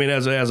you should. I mean,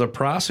 as a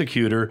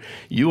prosecutor,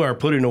 you are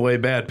putting away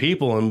bad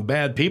people, and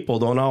bad people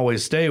don't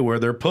always stay where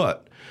they're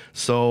put.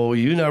 So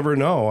you never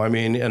know. I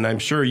mean, and I'm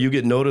sure you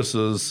get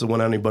notices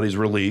when anybody's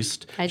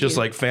released, just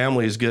like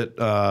families get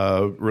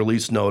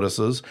release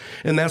notices,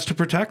 and that's to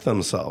protect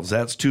themselves.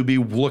 That's to be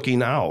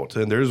looking out,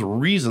 and there's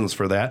reasons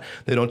for that.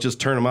 They don't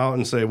just turn them out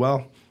and say,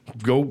 well,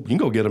 you can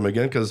go get them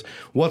again, because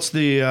what's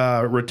the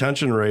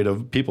retention rate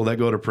of people that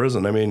go to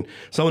prison? I mean,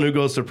 someone who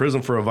goes to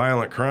prison for a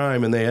violent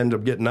crime and they end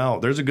up getting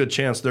out, there's a good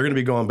chance they're going to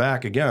be going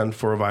back again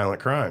for a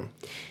violent crime.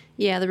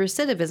 Yeah, the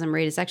recidivism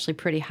rate is actually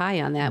pretty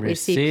high on that.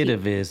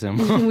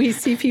 Recidivism. We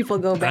see people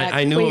go back.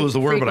 I knew it was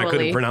the word, but I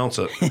frequently. couldn't pronounce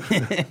it.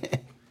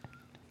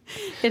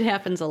 It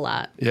happens a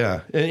lot.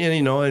 Yeah,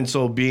 and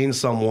so being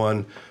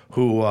someone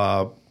who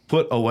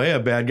put away a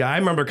bad guy, I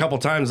remember a couple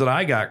times that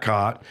I got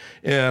caught,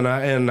 and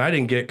I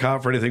didn't get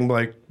caught for anything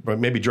like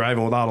maybe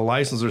driving without a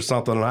license or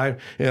something,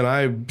 and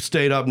I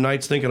stayed up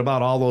nights thinking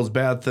about all those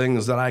bad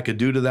things that I could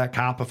do to that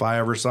cop if I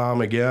ever saw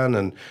him again,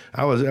 and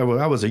I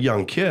was a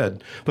young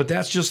kid, but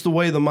that's just the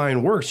way the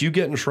mind works. You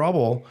get in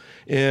trouble,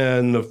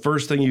 and the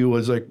first thing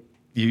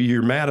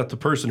you're mad at the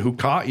person who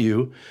caught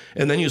you,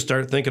 and then you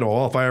start thinking, oh,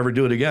 well, if I ever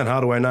do it again,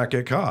 how do I not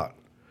get caught?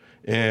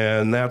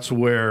 And that's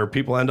where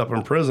people end up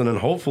in prison and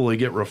hopefully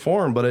get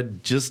reformed, but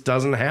it just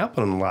doesn't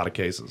happen in a lot of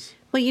cases.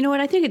 Well, you know what?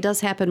 I think it does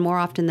happen more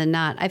often than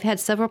not. I've had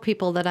several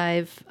people that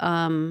I've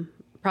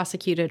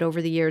prosecuted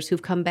over the years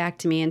who've come back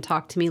to me and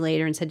talked to me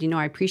later and said,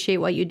 I appreciate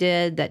what you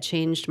did. That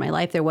changed my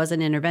life. There was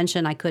an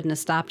intervention. I couldn't have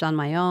stopped on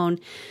my own.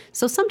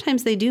 So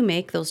sometimes they do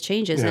make those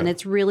changes, and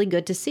it's really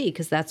good to see,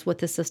 because that's what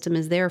the system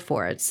is there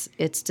for. It's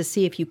to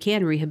see if you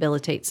can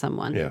rehabilitate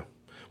someone. Yeah.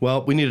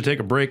 Well, we need to take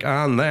a break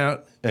on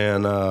that,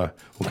 and we'll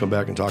come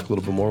back and talk a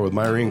little bit more with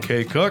Myrene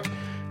K. Cook,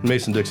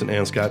 Mason Dixon,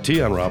 and Scott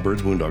T. on Rob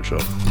Bird's Moondog Show.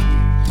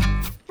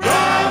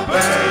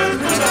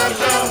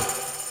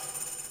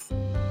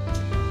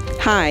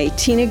 Hi,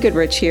 Tina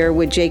Goodrich here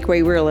with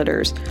Jakeway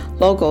Realtors,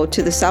 local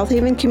to the South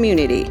Haven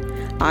community.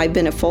 I've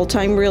been a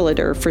full-time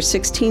realtor for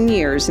 16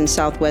 years in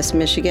Southwest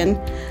Michigan.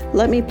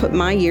 Let me put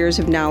my years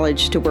of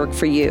knowledge to work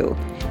for you.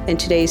 In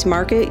today's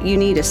market, you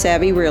need a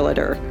savvy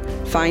realtor.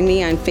 Find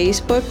me on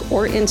Facebook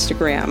or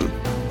Instagram,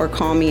 or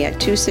call me at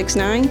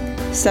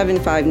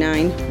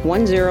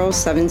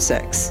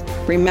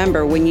 269-759-1076.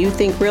 Remember, when you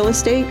think real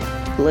estate,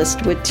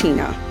 list with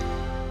Tina.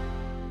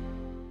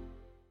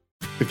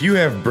 If you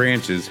have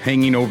branches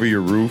hanging over your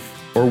roof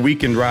or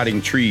weakened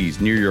rotting trees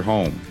near your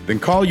home, then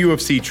call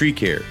UFC Tree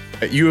Care.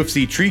 At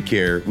UFC Tree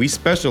Care, we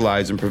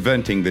specialize in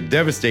preventing the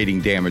devastating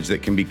damage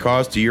that can be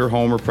caused to your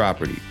home or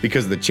property,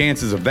 because the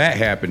chances of that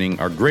happening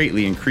are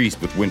greatly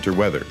increased with winter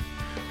weather.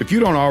 If you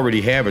don't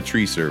already have a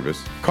tree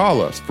service,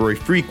 call us for a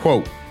free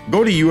quote.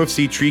 Go to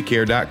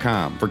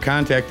ufctreecare.com for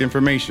contact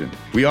information.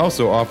 We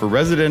also offer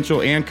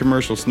residential and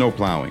commercial snow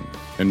plowing.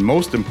 And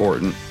most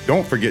important,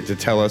 don't forget to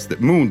tell us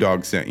that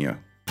Moondog sent you.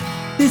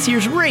 This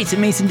here's Race at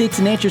Mason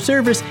Dixon at your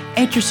service.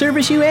 At your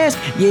service, you ask?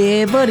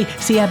 Yeah, buddy.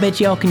 See, I bet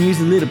y'all can use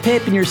a little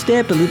pep in your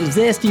step, a little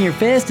zest in your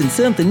fest, and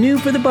something new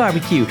for the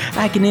barbecue.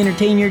 I can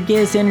entertain your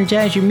guests,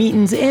 energize your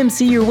meetings,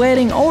 MC your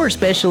wedding or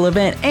special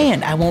event,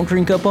 and I won't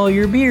drink up all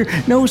your beer.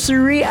 No,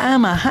 sirree,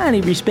 I'm a highly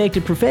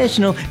respected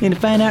professional, and to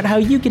find out how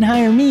you can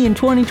hire me in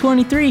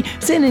 2023,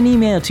 send an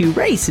email to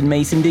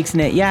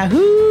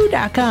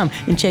raceandmasondixon@yahoo.com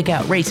and check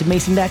out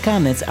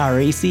raceandmason.com. That's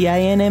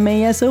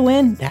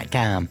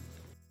RACINMASON.com.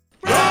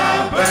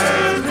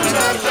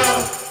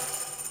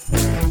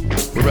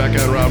 We're back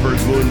on Rob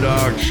Bird's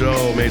Moondog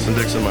Show. Mason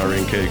Dixon,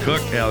 Myrene K.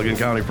 Cook, Allegan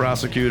County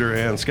Prosecutor,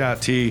 and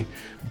Scott T.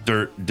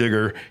 Dirt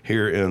Digger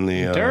here in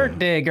the... Dirt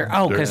Digger?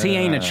 Oh, because he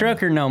ain't a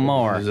trucker no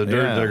more. He's a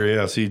dirt digger,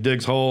 yes. He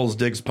digs holes,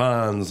 digs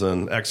ponds,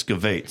 and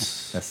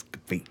excavates.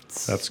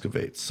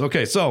 Excavates.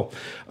 Okay, so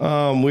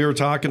we were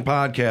talking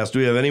podcast. Do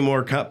we have any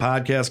more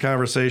podcast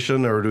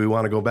conversation, or do we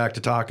want to go back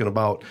to talking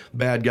about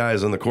bad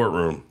guys in the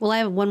courtroom? Well, I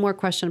have one more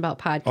question about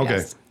podcasts.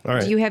 Okay, all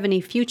right. Do you have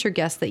any future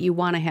guests that you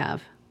want to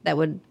have that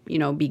would,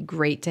 be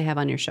great to have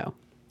on your show?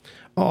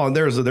 Oh,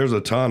 there's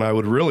a ton. I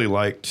would really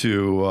like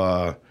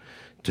to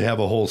to have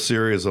a whole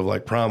series of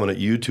like prominent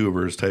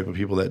YouTubers type of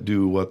people that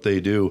do what they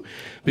do.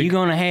 You're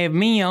going to have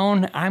me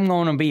on. I'm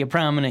going to be a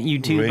prominent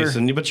YouTuber.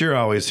 Mason, but you're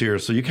always here,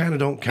 so you kind of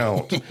don't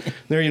count.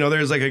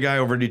 There's like a guy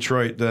over in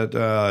Detroit that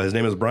his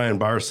name is Brian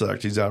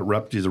Barsect. He's a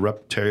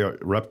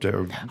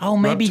reptile. Oh,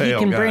 maybe he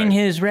can bring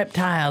his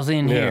reptiles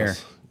in here.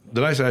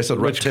 Did I say? I said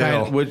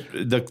reptile.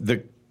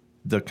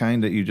 The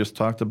kind that you just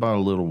talked about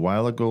a little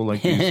while ago,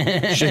 like these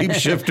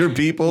shapeshifter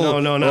people?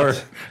 No,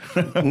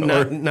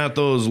 not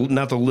those,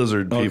 not the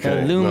lizard people.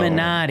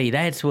 Illuminati,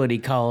 that's what he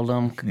called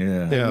them.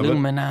 Yeah,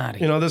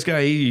 Illuminati. But, this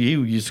guy, he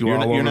used to go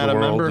all over the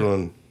world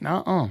doing.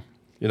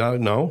 You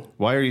not know?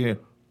 Why are you here?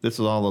 This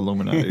is all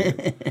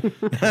Illuminati.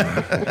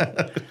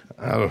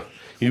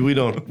 We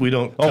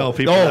don't tell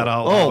people that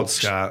out loud,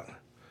 Scott.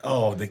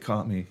 Oh, they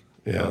caught me.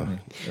 Yeah.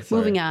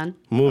 Moving on.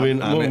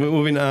 Moving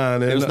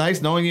on. It was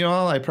nice knowing you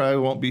all. I probably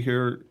won't be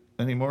here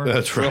anymore.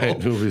 That's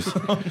right.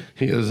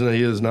 He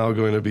is now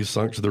going to be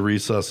sunk to the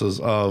recesses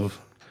of.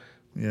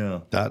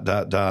 Yeah. ...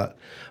 All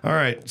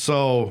right.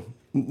 So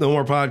no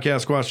more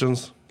podcast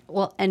questions.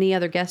 Well, any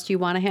other guest you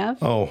want to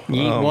have?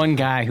 One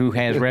guy who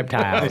has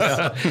reptiles.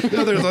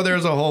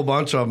 There's a whole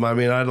bunch of them. I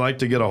mean, I'd like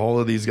to get a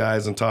hold of these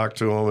guys and talk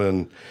to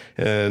them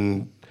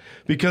and.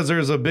 Because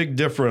there's a big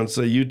difference.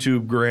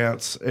 YouTube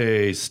grants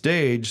a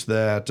stage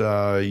that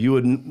you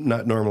would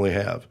not normally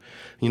have.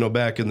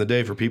 Back in the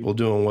day, for people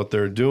doing what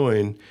they're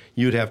doing,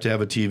 you'd have to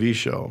have a TV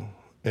show.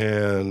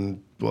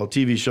 And,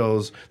 TV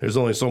shows, there's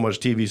only so much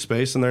TV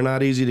space, and they're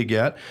not easy to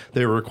get.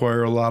 They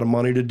require a lot of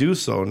money to do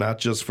so, not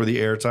just for the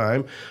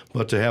airtime,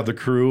 but to have the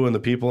crew and the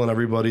people and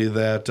everybody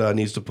that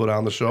needs to put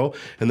on the show.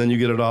 And then you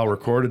get it all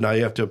recorded. Now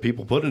you have to have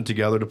people putting it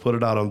together to put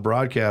it out on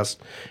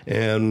broadcast.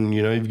 And,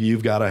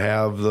 you've got to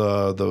have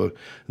the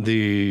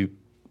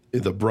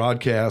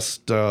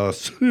broadcast. I'm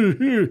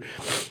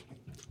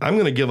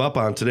going to give up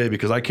on today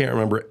because I can't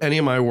remember any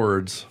of my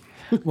words.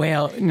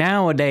 Well,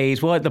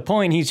 nowadays, the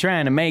point he's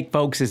trying to make,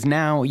 folks, is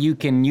now you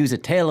can use a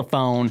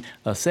telephone,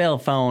 a cell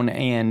phone,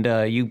 and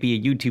you be a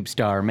YouTube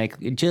star,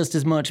 make just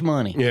as much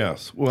money.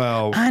 Yes.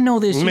 Well, I know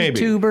this maybe.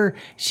 YouTuber,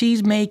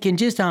 she's making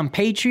just on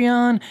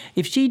Patreon,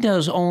 if she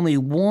does only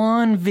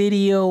one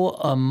video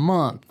a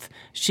month,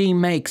 she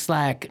makes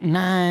like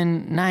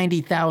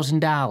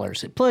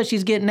 $90,000. Plus,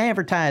 she's getting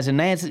advertising.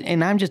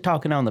 And I'm just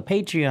talking on the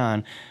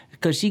Patreon.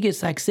 Because she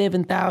gets like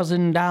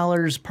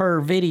 $7,000 per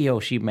video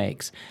she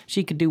makes.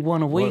 She could do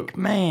one a week,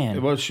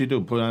 man. What does she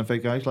do? Put on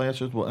fake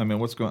eyelashes?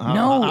 What's going on?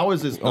 No. How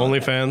is this?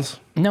 OnlyFans?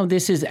 No,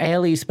 this is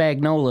Ali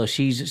Spagnola.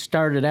 She's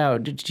started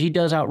out, she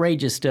does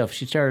outrageous stuff.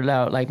 She started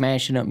out like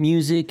mashing up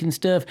music and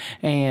stuff.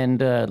 And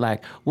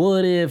like,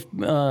 what if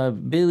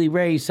Billy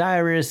Ray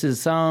Cyrus's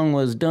song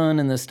was done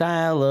in the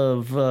style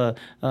of,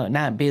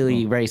 not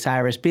Billy Ray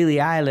Cyrus, Billie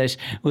Eilish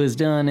was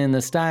done in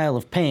the style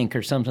of Pink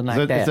or something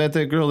like that. Is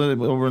that girl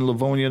over in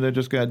Livonia that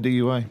just got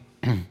DUI?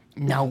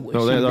 No, she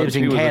lives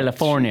in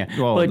California.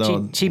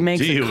 She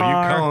makes a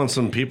car. You calling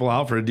some people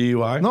out for a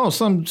DUI? No,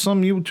 some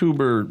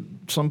YouTuber,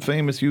 some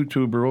famous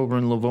YouTuber over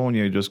in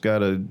Livonia just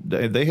got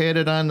they had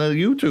it on the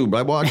YouTube.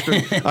 I watched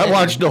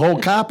the whole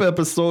cop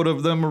episode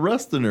of them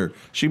arresting her.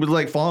 She was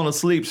like falling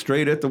asleep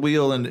straight at the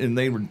wheel, and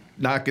they were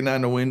knocking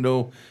on the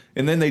window,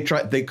 and then they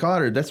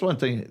caught her. That's one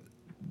thing.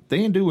 They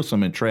didn't do with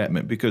some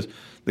entrapment because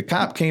the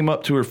cop came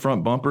up to her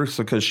front bumper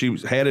because she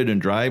had it in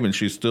drive and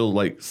she's still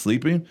like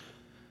sleeping,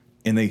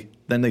 and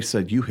then they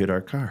said, "You hit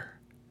our car,"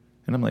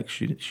 and I'm like,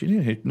 "She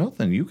didn't hit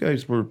nothing. You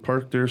guys were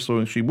parked there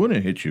so she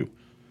wouldn't hit you,"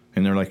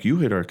 and they're like, "You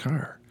hit our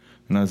car,"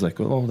 and I was like,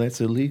 "Oh,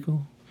 that's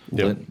illegal."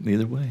 Yep. But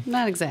either way,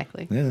 not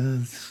exactly. Yeah.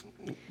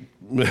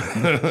 There's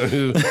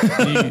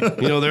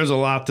a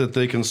lot that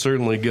they can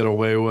certainly get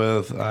away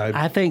with.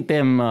 I think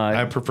them.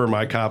 I prefer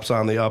my cops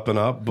on the up and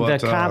up,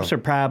 but the cops are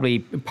probably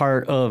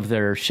part of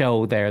their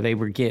show. There, they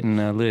were getting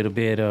a little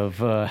bit of,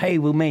 "Hey,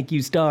 we'll make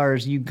you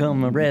stars. You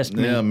come arrest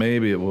me." Yeah,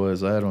 maybe it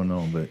was. I don't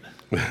know, but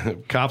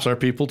cops are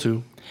people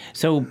too.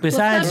 So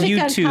besides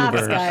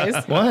YouTubers,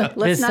 guys. What?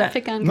 Let's not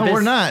pick on. No,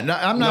 we're not.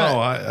 I'm not. No,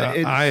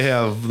 I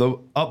have the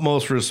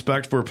utmost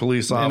respect for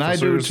police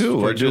officers, and I do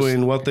too, for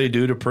doing what they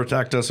do to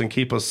protect us and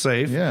keep us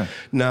safe. Yeah.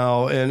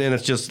 Now, and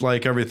it's just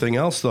like everything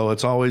else, though.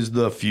 It's always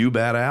the few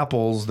bad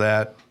apples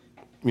that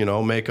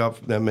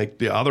make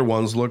the other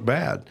ones look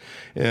bad.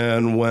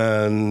 And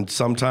when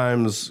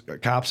sometimes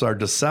cops are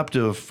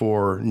deceptive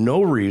for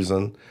no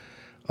reason,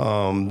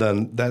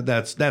 then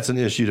that's an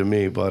issue to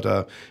me. But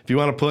if you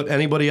want to put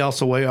anybody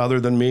else away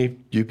other than me,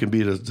 you can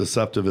be as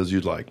deceptive as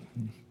you'd like.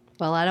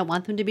 Well, I don't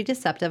want them to be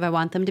deceptive. I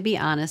want them to be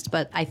honest.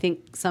 But I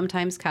think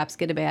sometimes cops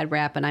get a bad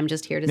rap, and I'm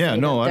just here to say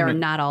that they're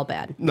not all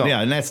bad. No.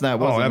 Yeah, and that's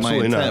wasn't my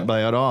intent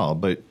by at all.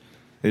 But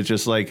it's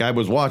just like I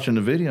was watching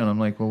the video, and I'm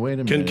like, well, wait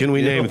a minute. Can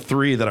we name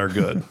 3 that are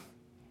good?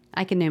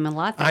 I can name a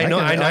lot. I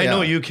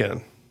know you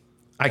can.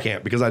 I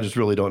can't because I just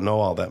really don't know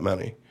all that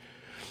many.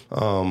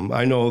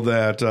 I know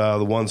that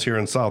the ones here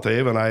in South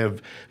Haven, I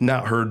have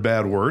not heard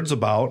bad words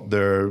about.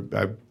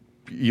 When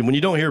you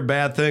don't hear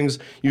bad things,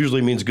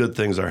 usually means good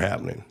things are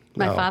happening.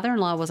 My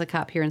father-in-law was a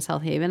cop here in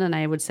South Haven, and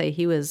I would say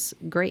he was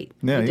great.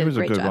 Yeah, he was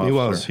a good job.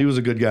 He was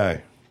a good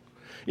guy.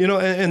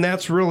 And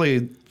that's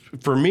really,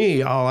 for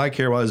me, all I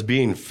care about is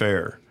being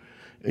fair,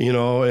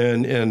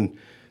 and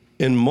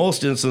in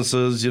most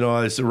instances,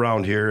 it's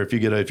around here. If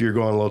you're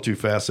going a little too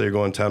fast, say you're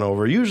going 10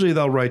 over, usually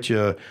they'll write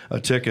you a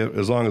ticket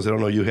as long as they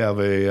don't know you have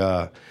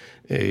a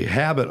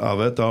habit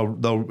of it.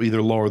 They'll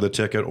either lower the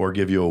ticket or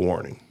give you a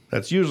warning.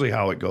 That's usually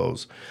how it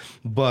goes.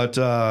 But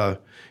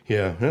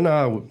and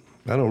I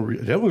don't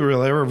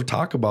really ever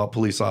talk about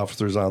police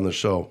officers on the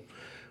show.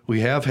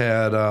 We have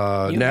had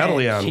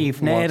Natalie on.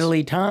 Chief once.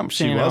 Natalie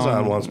Thompson. She was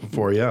on once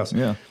before, yes.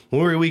 Yeah.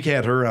 We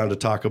had her on to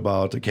talk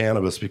about the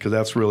cannabis because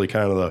that's really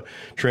kind of the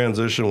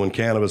transition when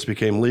cannabis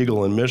became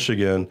legal in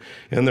Michigan,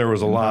 and there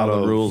was a lot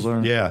of rules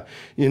are. Yeah,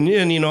 and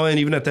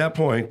even at that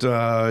point,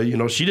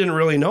 she didn't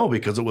really know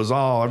because it was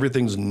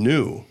everything's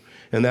new,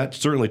 and that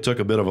certainly took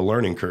a bit of a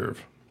learning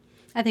curve.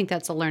 I think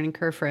that's a learning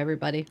curve for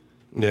everybody.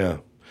 Yeah.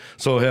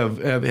 So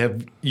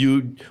have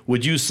you?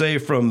 Would you say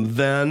from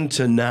then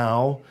to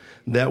now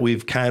that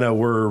we've kind of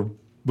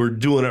we're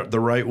doing it the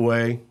right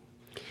way?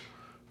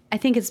 I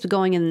think it's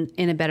going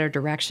in a better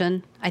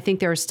direction. I think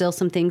there are still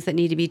some things that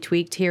need to be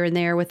tweaked here and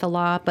there with the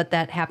law, but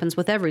that happens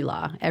with every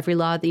law. Every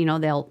law,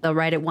 they'll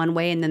write it one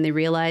way and then they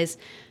realize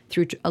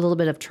through a little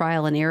bit of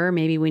trial and error,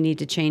 maybe we need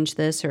to change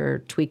this or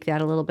tweak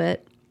that a little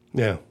bit.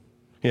 Yeah.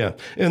 Yeah.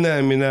 And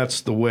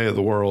that's the way of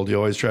the world. You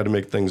always try to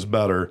make things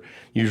better,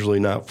 usually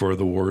not for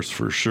the worse,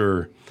 for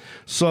sure.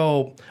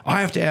 So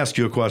I have to ask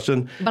you a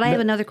question. But I have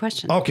another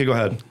question. Okay, go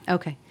ahead.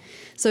 Okay.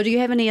 So do you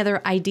have any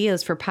other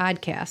ideas for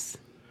podcasts?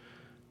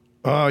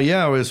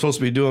 Yeah, we were supposed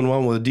to be doing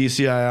one with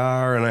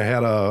DCIR, and I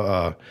had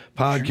a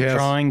podcast.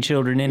 Drawing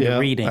children into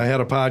reading. I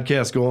had a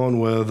podcast going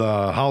with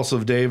House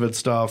of David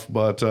stuff,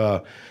 but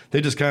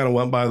they just kind of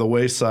went by the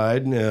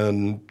wayside,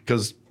 and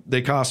because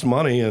they cost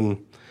money,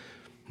 and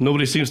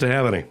nobody seems to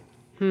have any.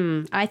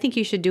 I think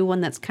you should do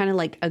one that's kind of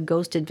like a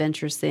Ghost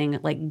Adventures thing,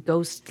 like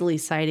ghostly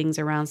sightings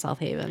around South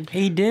Haven.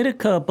 He did a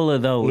couple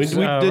of those. We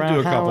did do a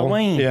couple.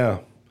 Halloween.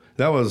 Yeah.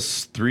 That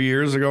was 3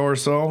 years ago or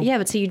so. Yeah,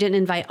 but so you didn't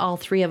invite all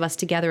three of us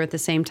together at the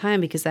same time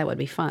because that would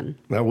be fun.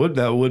 That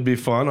would be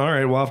fun. All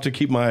right, we'll have to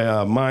keep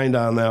my mind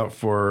on that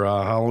for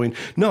Halloween.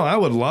 No, I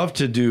would love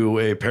to do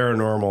a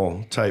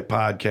paranormal type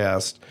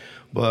podcast,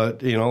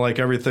 but like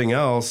everything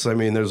else,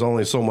 there's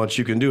only so much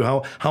you can do.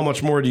 How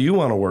much more do you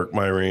want to work,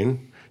 Myrene?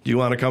 Do you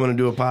want to come in and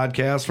do a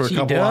podcast for a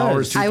couple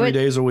hours, 3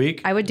 days a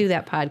week? I would do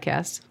that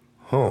podcast.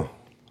 Huh.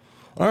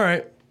 All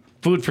right.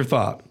 Food for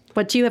thought.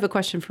 But do you have a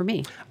question for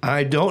me?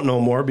 I don't know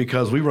more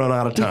because we run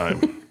out of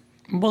time.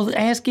 Well,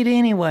 ask it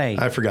anyway.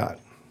 I forgot.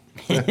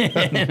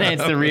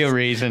 That's the real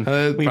reason.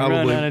 We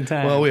run out of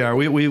time. Well, we are.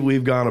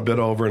 We've gone a bit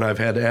over, and I've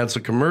had to add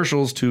some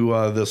commercials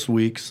to this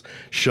week's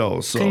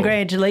show. So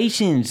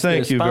congratulations.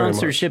 Thank you very much.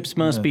 Sponsorships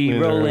must be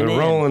rolling in.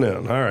 Rolling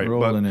in. All right.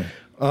 Rolling in.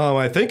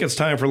 I think it's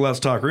time for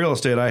Let's Talk Real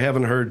Estate. I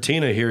haven't heard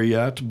Tina here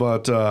yet,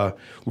 but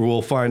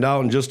we'll find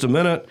out in just a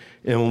minute.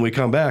 And when we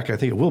come back, I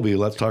think it will be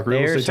Let's Talk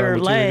Real Estate time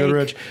with Tina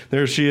Goodrich.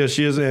 There she is.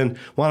 She is. And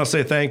want to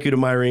say thank you to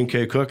Myrene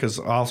K. Cook.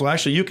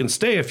 Actually, you can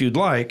stay if you'd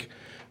like.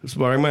 I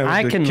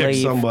can kick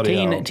leave. Somebody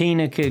out.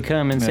 Tina could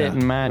come and sit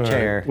in my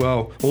chair. Right.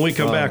 Well, when we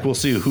come back, we'll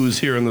see who's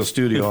here in the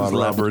studio on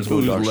Rob Bird's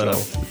Moondog Show.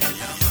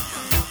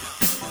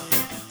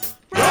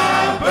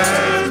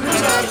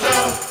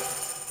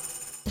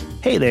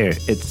 Hey there,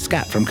 it's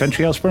Scott from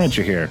Country House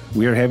Furniture here.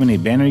 We are having a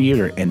banner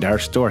year and our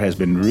store has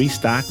been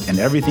restocked and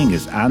everything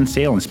is on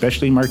sale and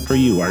specially marked for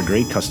you, our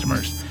great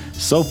customers.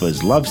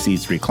 Sofas, love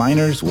seats,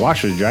 recliners,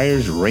 washers,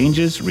 dryers,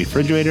 ranges,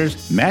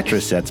 refrigerators,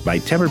 mattress sets by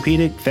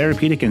Tempur-Pedic,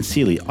 Therapeutic, and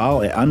Sealy,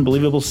 all at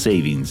unbelievable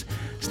savings.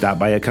 Stop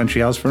by a Country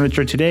House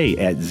Furniture today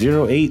at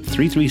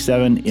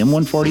 08337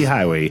 M140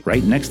 Highway,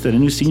 right next to the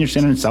new Senior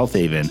Center in South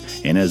Haven.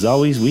 And as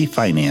always, we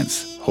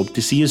finance. Hope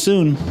to see you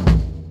soon.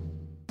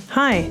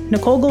 Hi,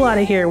 Nicole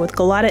Galata here with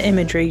Galata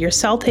Imagery, your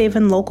South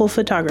Haven local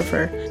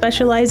photographer.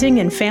 Specializing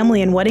in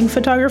family and wedding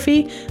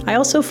photography, I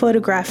also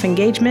photograph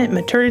engagement,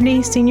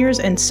 maternity, seniors,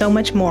 and so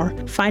much more.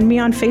 Find me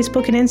on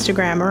Facebook and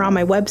Instagram or on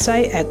my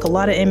website at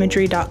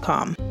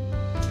galataimagery.com.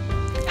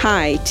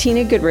 Hi,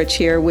 Tina Goodrich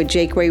here with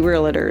Jake Way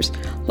Realtors,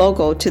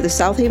 local to the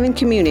South Haven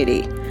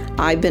community.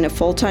 I've been a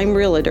full-time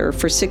realtor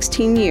for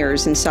 16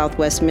 years in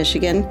Southwest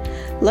Michigan.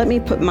 Let me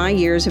put my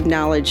years of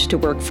knowledge to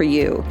work for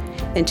you.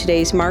 In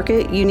today's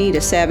market, you need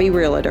a savvy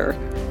realtor.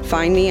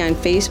 Find me on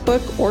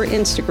Facebook or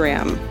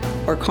Instagram,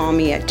 or call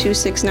me at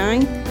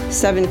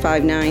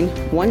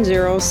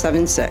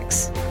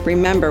 269-759-1076.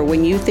 Remember,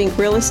 when you think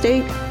real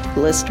estate,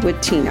 list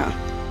with Tina.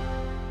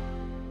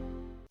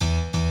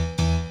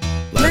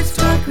 Let's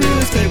talk real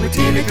estate with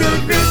Tina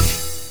Goodrich.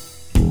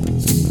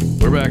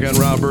 We're back on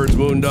Rob Bird's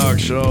Moondog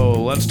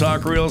Show. Let's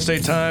talk real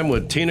estate time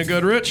with Tina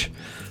Goodrich.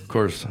 Of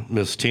course,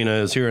 Miss Tina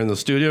is here in the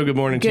studio. Good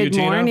morning to you,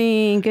 Tina. Good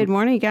morning. Good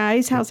morning,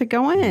 guys. How's it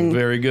going?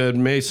 Very good.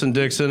 Mason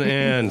Dixon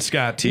and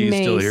Scott T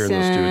still here in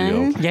the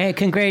studio. Yeah,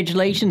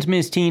 congratulations,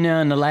 Miss Tina.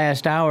 In the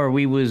last hour,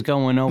 we was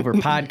going over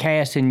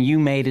podcasts, and you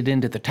made it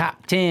into the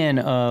top 10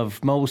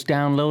 of most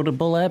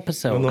downloadable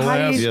episodes. In the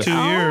last 2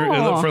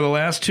 years, for the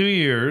last 2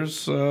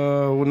 years,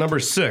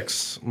 number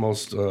 6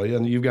 most.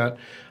 You've got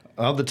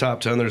Of the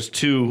top 10, there's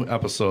 2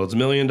 episodes: $1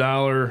 Million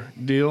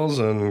Deals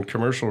and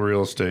Commercial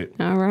Real Estate.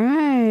 All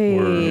right.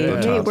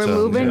 We're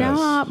moving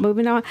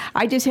up.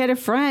 I just had a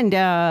friend,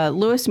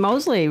 Lewis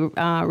Mosley,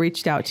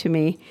 reached out to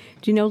me.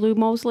 Do you know Lou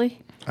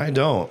Mosley? I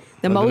don't.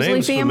 The Mosley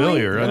name's family.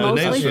 Familiar. The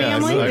Mosley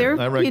family.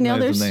 I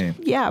recognize the name.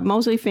 Yeah,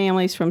 Mosley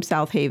family's from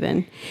South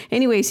Haven.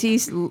 Anyways,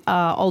 he's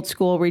old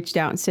school. Reached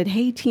out and said,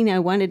 "Hey, Tina, I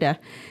wanted to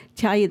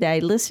tell you that I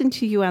listen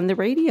to you on the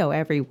radio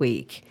every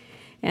week."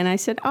 And I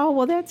said, "Oh,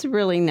 well, that's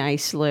really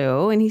nice,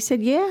 Lou." And he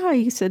said, "Yeah."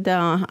 He said,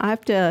 "I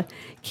have to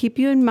keep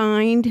you in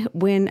mind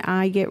when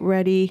I get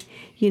ready,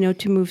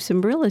 to move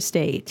some real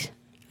estate."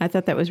 I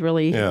thought that was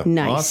really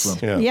nice.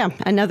 Awesome. Yeah,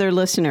 another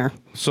listener.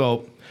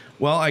 So,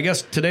 well, I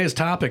guess today's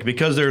topic,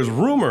 because there's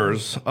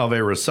rumors of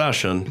a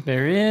recession.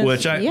 There is.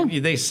 Which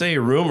they say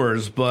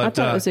rumors, but I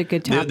thought it was a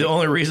good topic. The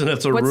only reason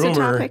it's a What's the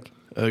rumor, topic?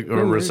 A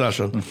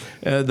recession,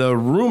 the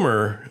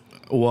rumor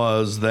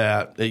was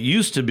that it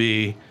used to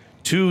be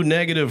 2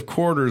 negative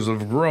quarters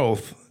of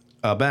growth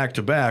back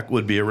to back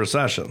would be a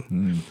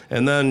recession.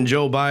 And then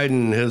Joe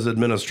Biden, his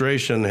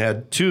administration,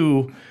 had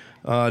 2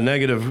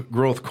 negative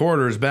growth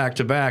quarters back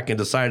to back and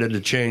decided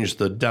to change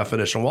the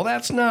definition. Well,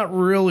 that's not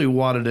really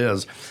what it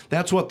is.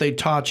 That's what they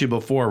taught you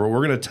before, but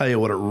we're going to tell you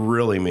what it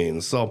really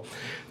means. So,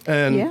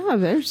 and yeah,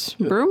 there's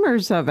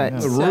rumors of it.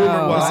 There's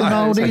no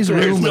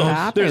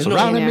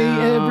surrounding me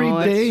every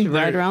day. It's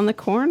right around the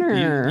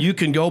corner. You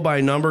can go by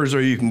numbers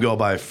or you can go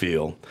by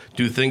feel.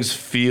 Do things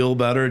feel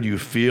better? Do you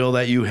feel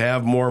that you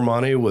have more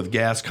money with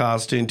gas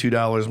costing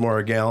 $2 more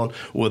a gallon,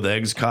 with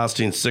eggs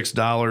costing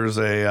 $6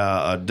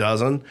 a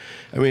dozen?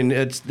 I mean,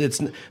 it's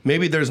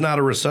maybe there's not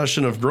a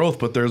recession of growth,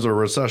 but there's a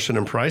recession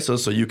in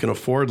prices, so you can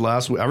afford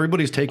less.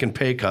 Everybody's taking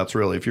pay cuts,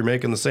 really. If you're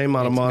making the same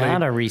amount of money,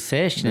 not a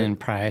recession in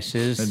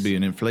prices. It'd be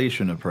an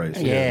inflation of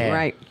prices. Yeah,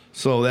 right.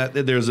 So that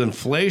there's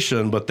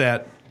inflation, but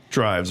that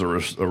drives a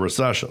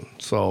recession.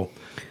 So.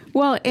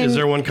 Well, is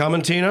there one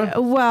coming, Tina?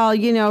 Well,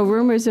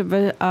 rumors of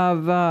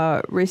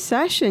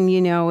recession,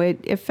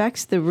 it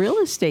affects the real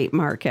estate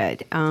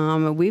market.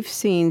 We've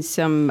seen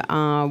some,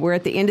 we're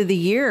at the end of the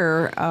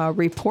year,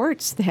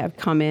 reports that have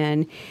come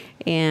in,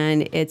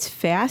 and it's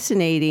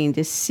fascinating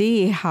to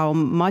see how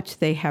much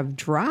they have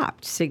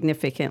dropped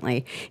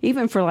significantly.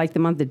 Even for like the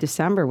month of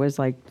December was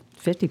like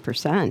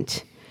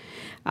 50%,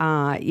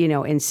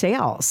 in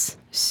sales.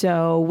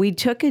 So we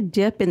took a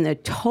dip in the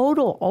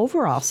total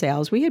overall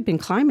sales. We had been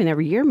climbing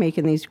every year,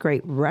 making these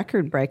great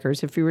record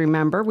breakers. If you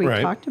remember, we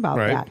talked about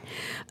that.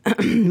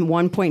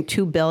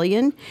 $1.2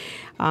 billion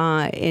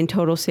in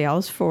total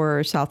sales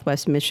for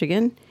Southwest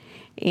Michigan.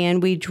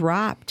 And we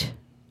dropped,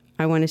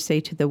 I want to say,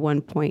 to the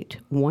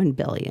 $1.1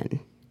 billion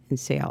in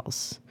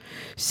sales.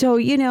 So,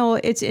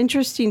 it's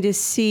interesting to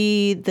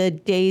see the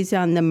days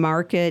on the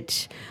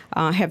market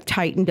have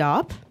tightened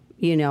up,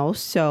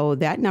 so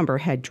that number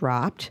had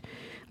dropped.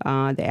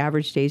 The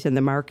average days in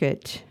the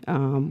market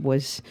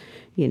was,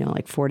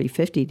 like 40,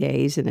 50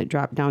 days, and it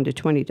dropped down to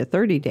 20 to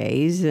 30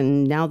 days.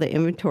 And now the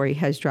inventory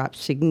has dropped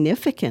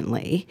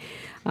significantly.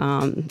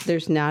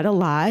 There's not a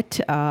lot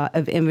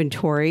of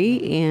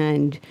inventory,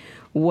 and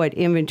what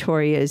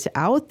inventory is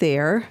out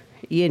there,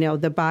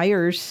 the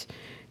buyers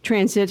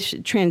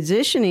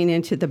transitioning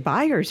into the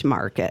buyer's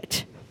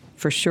market,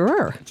 for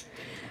sure.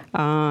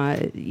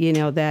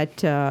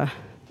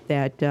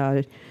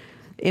 That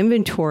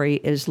inventory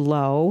is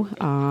low.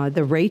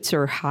 The rates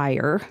are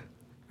higher.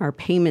 Our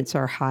payments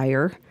are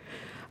higher.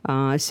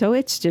 So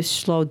it's just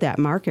slowed that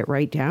market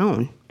right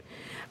down.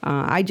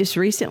 I just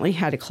recently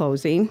had a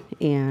closing,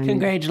 and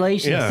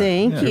congratulations! Yeah.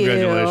 Thank you.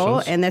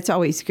 Congratulations. And that's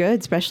always good,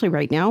 especially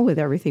right now with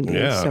everything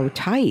being so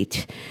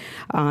tight.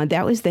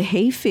 That was the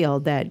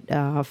hayfield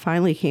that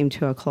finally came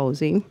to a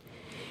closing,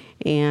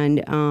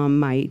 and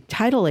my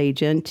title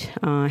agent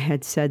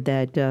had said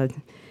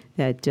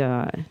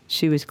that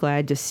she was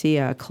glad to see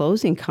a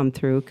closing come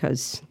through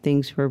because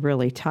things were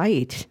really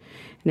tight.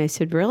 And I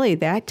said, "Really,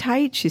 that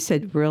tight?" She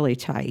said, "Really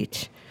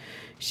tight."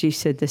 She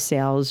said the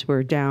sales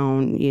were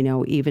down,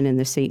 even in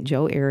the St.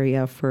 Joe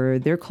area for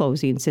their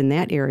closings in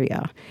that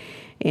area.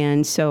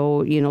 And so,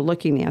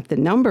 looking at the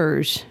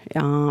numbers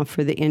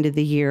for the end of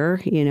the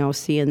year,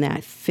 seeing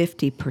that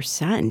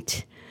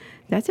 50%,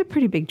 that's a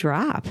pretty big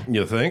drop.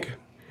 You think?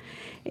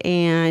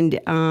 And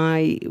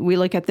we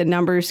look at the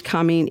numbers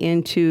coming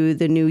into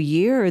the new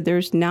year.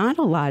 There's not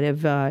a lot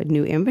of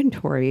new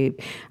inventory.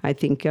 I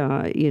think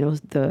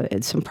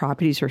some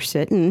properties are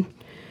sitting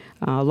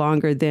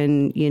longer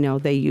than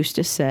they used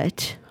to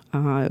sit.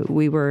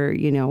 We were,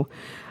 and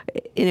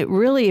it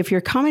really, if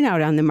you're coming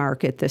out on the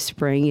market this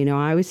spring,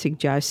 I would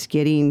suggest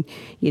getting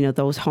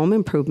those home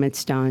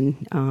improvements done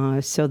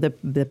so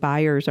the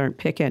buyers aren't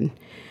picking.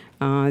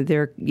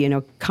 They're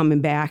coming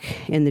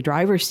back in the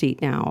driver's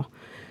seat now.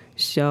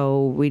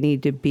 So we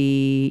need to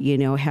be,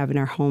 having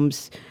our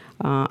homes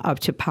up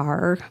to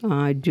par,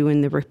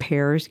 doing the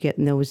repairs,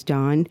 getting those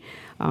done,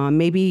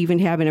 maybe even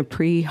having a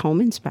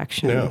pre-home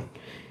inspection. Yeah.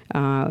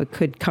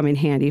 Could come in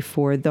handy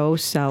for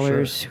those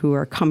sellers who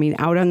are coming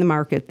out on the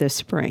market this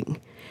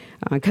spring,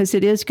 because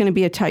it is going to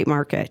be a tight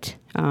market.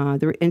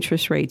 The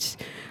interest rates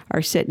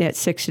are sitting at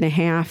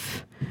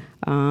 6.5%.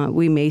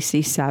 We may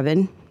see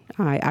 7%.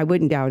 I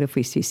wouldn't doubt if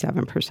we see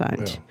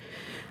 7%.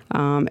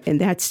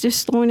 And that's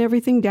just slowing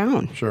everything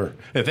down. Sure.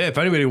 If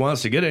anybody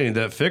wants to get any of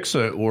that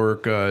fix-it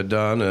work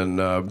done,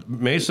 and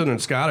Mason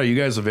and Scott, are you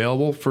guys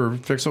available for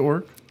fix-it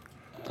work?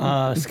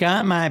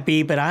 Scott might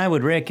be, but I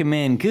would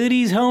recommend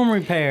Goody's Home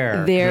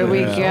Repair. There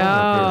we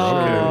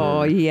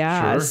go. Okay.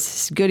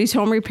 Yes. Sure. Goody's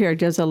Home Repair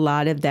does a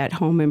lot of that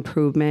home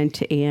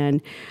improvement.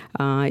 And,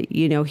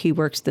 he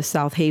works the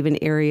South Haven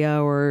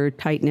area or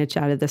tight niche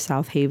out of the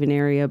South Haven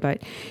area.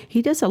 But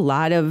he does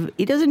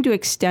he doesn't do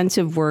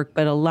extensive work,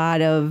 but a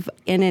lot of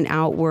in and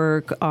out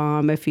work.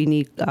 If you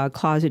need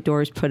closet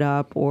doors put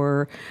up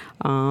or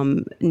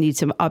need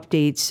some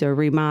updates or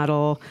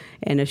remodel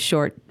and a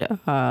short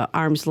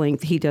arm's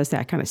length, he does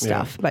that kind of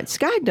stuff. But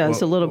Scott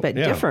does a little bit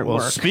different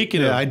work.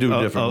 Speaking of I do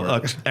different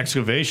work.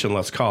 Excavation,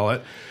 let's call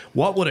it,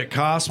 what would it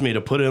cost me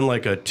to put in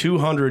like a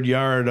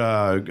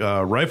 200-yard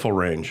rifle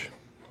range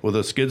with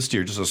a skid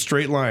steer, just a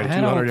straight line,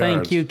 200 yards? I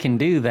don't think you can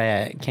do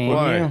that, can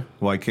you?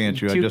 Why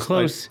can't you? Too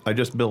close. I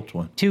just built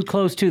one. Too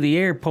close to the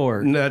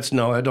airport. That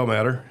don't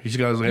matter. He's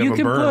got to have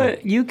a burn.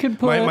 You could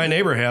put. My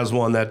neighbor has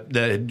one that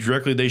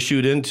directly they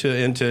shoot into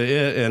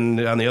it, and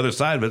on the other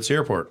side of it's the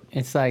airport.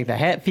 It's like the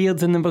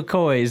Hatfields and the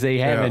McCoys. They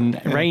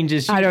have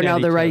ranges. I don't know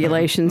the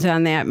regulations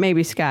on that.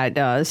 Maybe Scott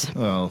does.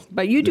 Well,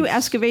 but you do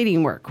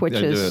excavating work, which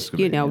is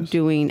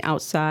doing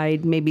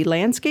outside, maybe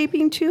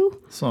landscaping too.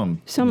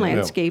 Some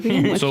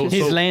landscaping. Which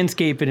his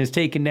landscaping is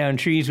taking down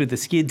trees with a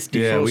skid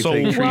steer. Yeah, we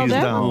take trees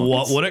down.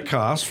 What would it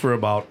cost for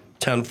about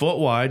 10 foot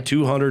wide,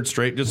 200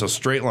 straight, just a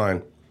straight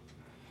line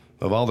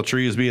of all the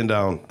trees being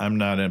down? I'm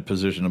not in a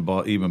position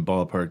to even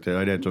ballpark that.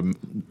 I'd have to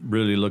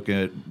really look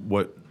at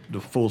what the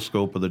full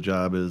scope of the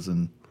job is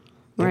and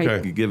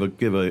give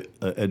a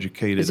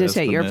educated. Is this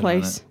at your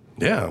place?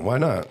 Yeah, why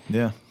not?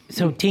 Yeah.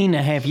 So,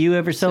 Tina, have you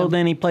ever sold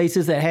any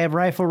places that have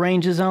rifle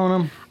ranges on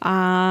them?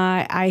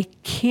 I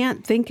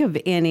can't think of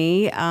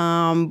any.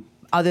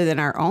 Other than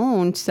our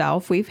own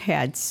self, we've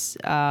had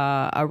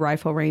a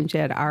rifle range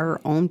at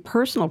our own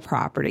personal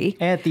property.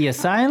 At the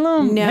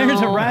asylum? No.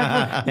 There's a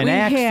rifle, an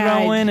axe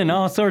throwing, and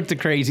all sorts of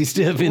crazy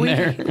stuff in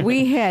there.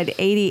 We had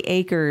 80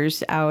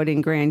 acres out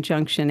in Grand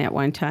Junction at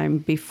one time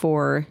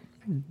before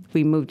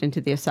we moved into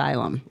the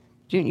asylum.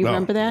 Do you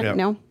remember that? Yeah.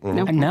 No?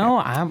 Mm-hmm. No,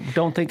 I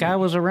don't think I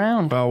was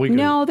around. Well,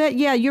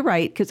 you're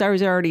right, because I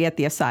was already at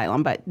the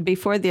asylum. But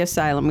before the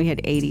asylum, we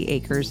had 80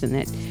 acres, and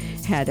it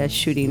had a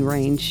shooting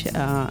range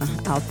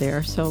out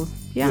there. So,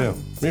 yeah.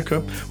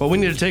 Okay. Well, we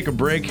need to take a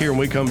break here. When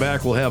we come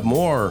back, we'll have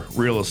more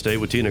real estate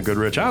with Tina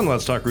Goodrich on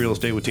Let's Talk Real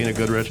Estate with Tina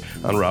Goodrich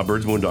on Rob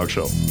Bird's Moondog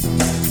Show.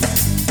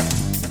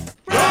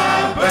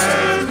 Rob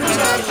Bird's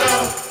Moondog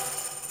Show.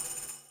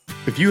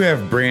 If you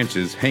have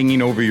branches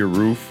hanging over your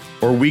roof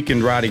or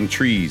weakened rotting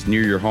trees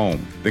near your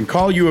home, then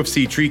call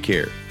UFC Tree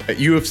Care. At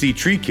UFC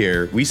Tree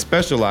Care, we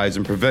specialize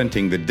in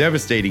preventing the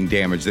devastating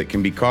damage that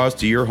can be caused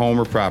to your home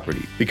or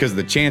property, because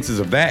the chances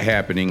of that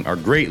happening are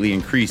greatly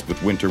increased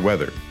with winter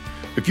weather.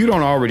 If you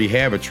don't already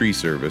have a tree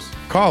service,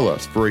 call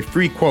us for a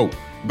free quote.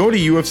 Go to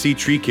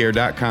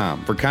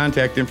ufctreecare.com for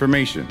contact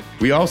information.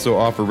 We also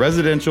offer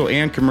residential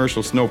and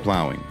commercial snow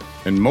plowing.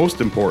 And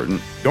most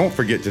important, don't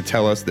forget to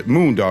tell us that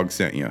Moondog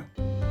sent you.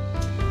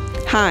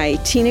 Hi,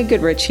 Tina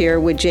Goodrich here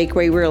with Jake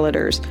Way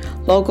Realtors,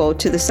 local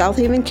to the South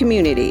Haven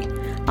community.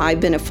 I've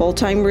been a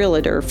full-time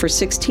realtor for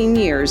 16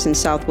 years in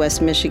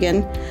Southwest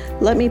Michigan.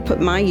 Let me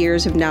put my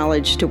years of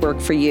knowledge to work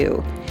for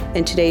you.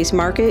 In today's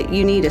market,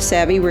 you need a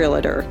savvy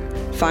realtor.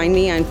 Find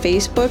me on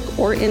Facebook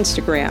or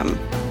Instagram,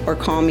 or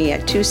call me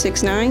at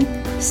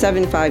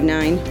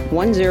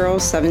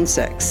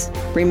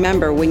 269-759-1076.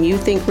 Remember, when you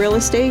think real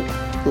estate,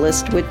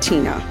 list with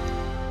Tina.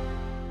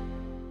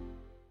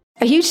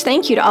 A huge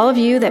thank you to all of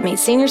you that made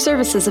senior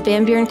services of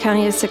Van Buren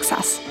County a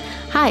success.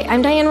 Hi,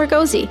 I'm Diane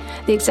Ragosi,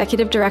 the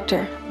Executive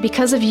Director.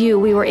 Because of you,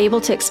 we were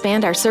able to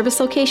expand our service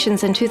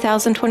locations in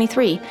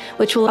 2023,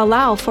 which will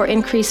allow for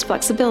increased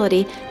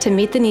flexibility to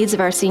meet the needs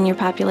of our senior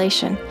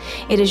population.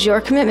 It is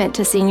your commitment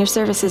to senior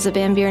services of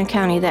Van Buren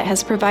County that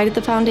has provided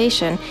the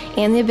foundation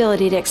and the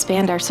ability to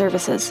expand our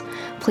services.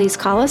 Please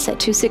call us at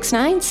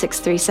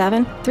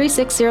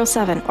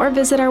 269-637-3607 or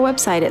visit our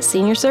website at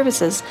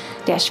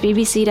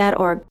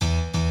seniorservices-vbc.org.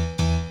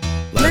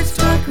 Let's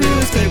talk real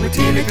estate with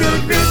Tina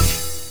Goodrich.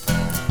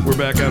 We're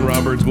back on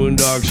Rob Bird's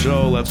Moondog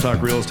Show. Let's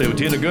talk real estate with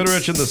Tina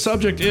Goodrich, and the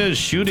subject is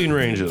shooting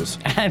ranges.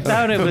 I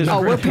thought it was.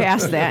 We're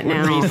past that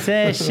now.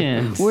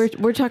 Recessions.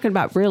 We're talking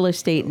about real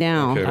estate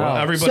now. Okay, well,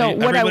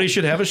 everybody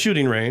should have a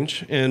shooting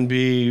range and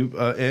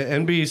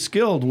be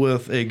skilled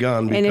with a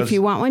gun. And if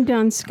you want one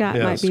done, Scott might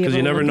be able to. Because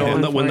you never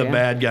know when the you.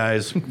 bad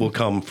guys will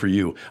come for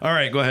you. All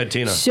right, go ahead,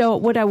 Tina. So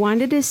what I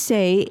wanted to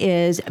say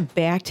is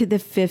Back to the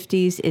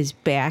 50s is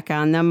back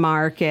on the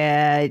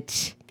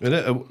market.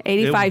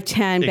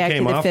 8510 back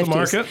came to the off 50s. The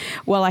market?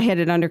 Well, I had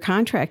it under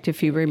contract,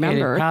 if you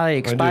remember. It probably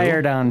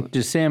expired on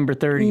December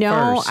 31st.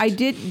 No, I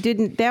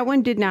didn't. That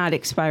one did not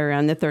expire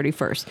on the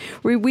 31st.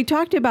 We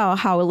talked about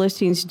how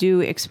listings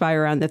do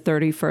expire on the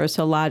 31st.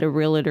 A lot of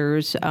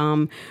realtors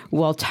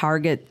will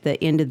target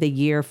the end of the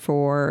year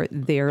for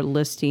their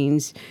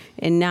listings,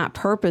 and not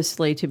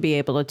purposely to be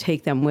able to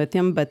take them with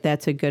them, but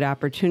that's a good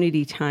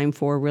opportunity time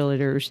for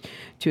realtors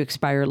to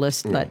expire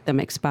lists, let them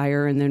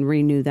expire, and then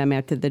renew them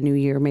after the new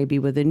year, maybe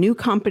with a new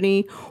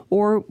company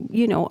or,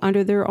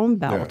 under their own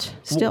belt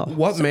still.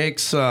 What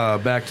makes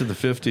Back to the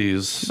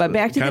 50s? But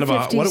Back to the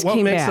 50s what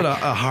came makes back. it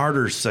a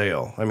harder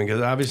sale? I mean,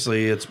 because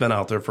obviously it's been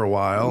out there for a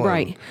while.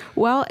 Right.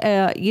 Well,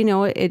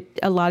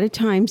 a lot of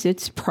times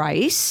it's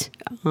price.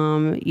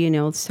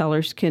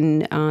 Sellers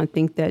can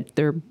think that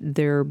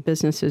their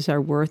businesses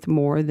are worth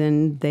more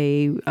than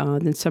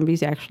than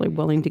somebody's actually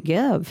willing to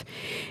give.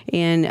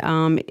 And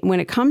when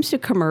it comes to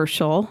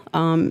commercial,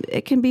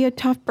 it can be a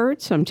tough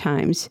bird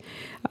sometimes.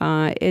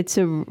 It's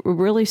a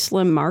really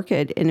slim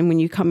market, and when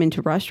you come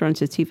into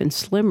restaurants, it's even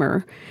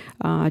slimmer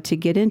to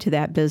get into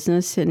that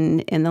business.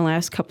 And in the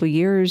last couple of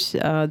years,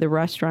 the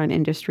restaurant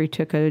industry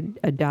took a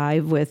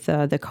dive with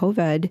the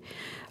COVID.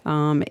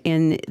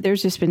 And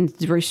there's just been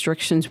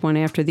restrictions one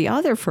after the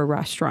other for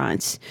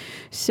restaurants.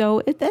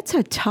 So that's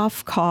a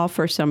tough call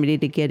for somebody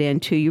to get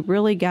into. You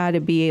really got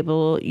to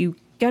you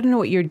got to know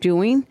what you're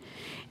doing,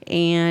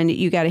 and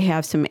you got to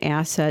have some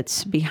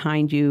assets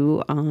behind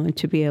you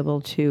to be able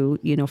to,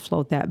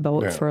 float that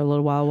boat for a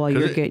little while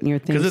you're getting your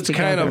things together. Because it's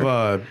kind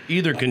of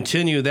either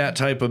continue that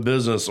type of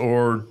business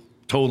or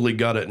totally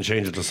gut it and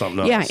change it to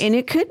something else. Yeah, and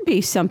it could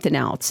be something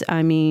else.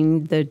 I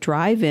mean, the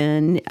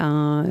drive-in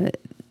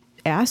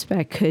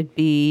aspect could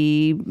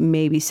be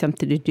maybe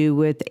something to do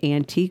with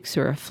antiques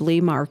or a flea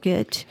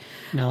market.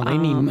 No,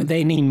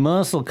 they need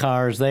muscle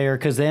cars there,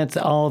 because that's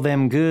all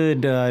them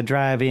good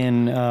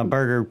drive-in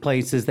burger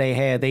places they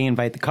have. They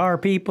invite the car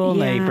people,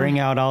 and they bring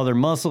out all their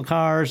muscle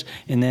cars,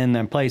 and then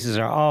the places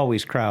are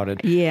always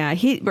crowded. Yeah,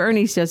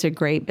 Bernie's does a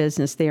great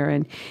business there,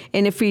 and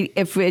if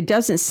it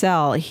doesn't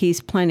sell, he's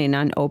planning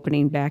on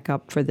opening back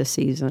up for the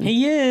season.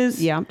 He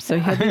is. Yep, so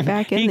he'll be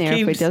back in there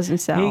if it doesn't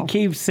sell. He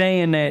keeps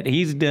saying that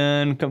he's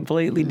done,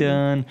 completely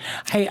done.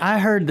 Hey, I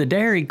heard the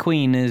Dairy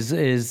Queen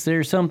is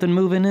there something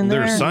moving in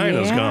there? Their sign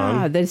is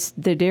gone.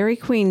 The Dairy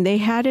Queen, they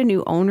had a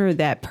new owner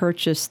that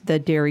purchased the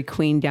Dairy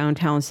Queen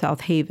downtown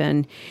South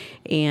Haven,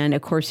 and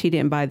of course he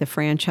didn't buy the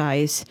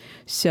franchise.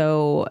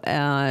 So,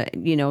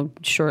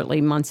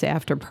 shortly, months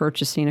after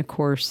purchasing, of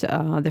course,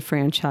 the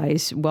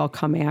franchise will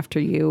come after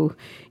you,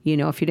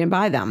 if you didn't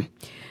buy them.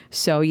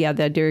 So, yeah,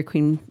 the Dairy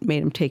Queen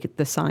made him take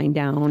the sign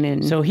down.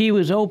 And so he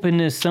was open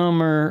this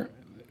summer,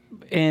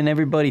 and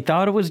everybody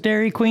thought it was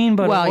Dairy Queen,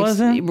 but it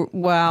wasn't?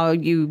 Well,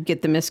 you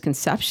get the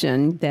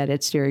misconception that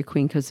it's Dairy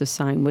Queen because the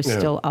sign was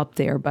still up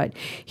there. But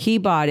he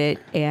bought it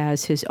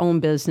as his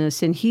own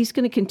business, and he's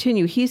going to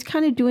continue. He's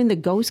kind of doing the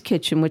ghost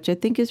kitchen, which I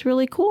think is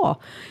really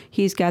cool.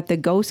 He's got the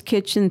ghost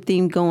kitchen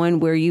theme going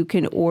where you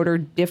can order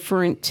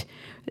different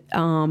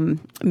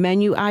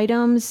menu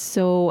items.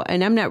 So,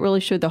 and I'm not really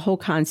sure the whole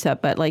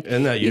concept, but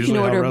isn't that usually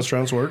how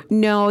restaurants work?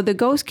 No, the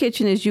ghost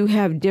kitchen is you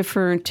have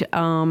different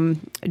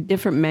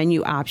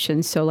menu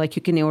options. So, like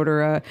you can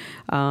order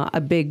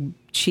a big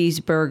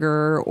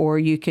cheeseburger, or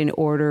you can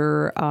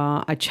order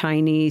a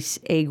Chinese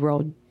egg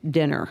roll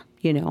dinner.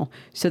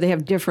 So they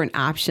have different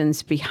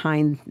options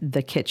behind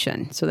the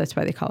kitchen. So that's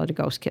why they call it a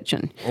ghost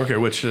kitchen. Okay,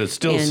 which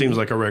still seems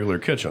like a regular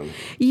kitchen.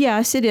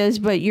 Yes, it is,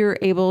 but you're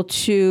able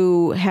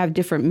to have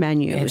different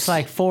menus. It's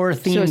like 4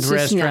 themed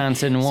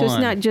restaurants in one. So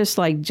it's not just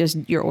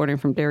you're ordering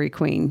from Dairy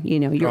Queen.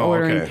 You're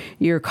ordering,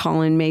 you're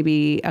calling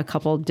maybe a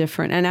couple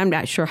different, and I'm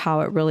not sure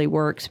how it really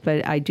works,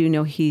 but I do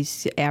know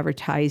he's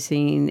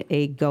advertising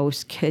a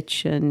ghost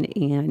kitchen,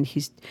 and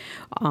he's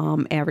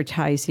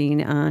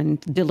advertising on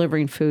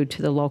delivering food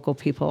to the local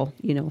people.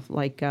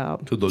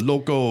 To the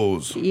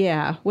locals.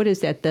 Yeah, what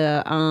is that? The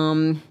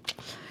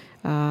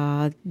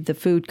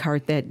food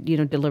cart that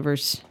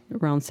delivers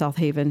around South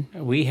Haven.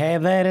 We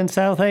have that in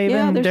South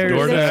Haven. Yeah, there's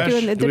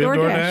DoorDash. the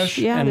DoorDash.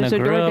 Yeah, and there's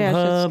the a DoorDash.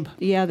 Hub.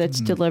 That's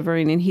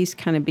delivering, and he's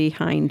kind of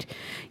behind,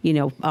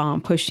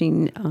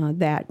 pushing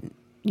that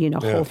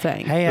whole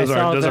thing. Hey,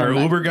 does our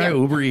Uber guy,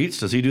 Uber Eats,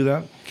 does he do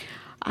that?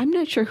 I'm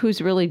not sure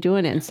who's really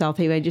doing it in South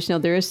Haven. I just know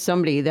there is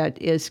somebody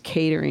that is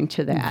catering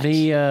to that.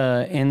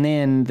 And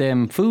then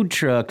them food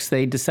trucks,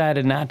 they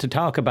decided not to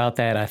talk about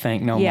that, I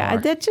think, no more. Yeah,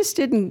 that just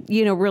didn't,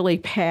 really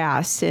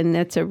pass, and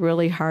that's a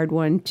really hard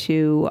one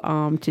to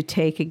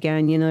take.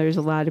 Again, there's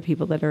a lot of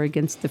people that are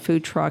against the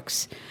food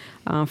trucks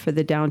for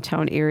the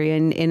downtown area,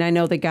 and I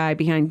know the guy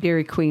behind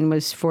Dairy Queen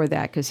was for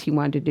that because he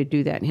wanted to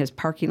do that in his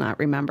parking lot,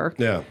 remember?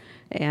 Yeah.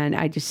 And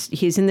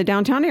he's in the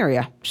downtown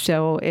area,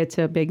 so it's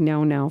a big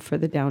no-no for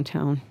the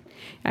downtown.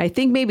 I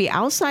think maybe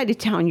outside of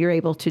town you're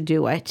able to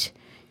do it.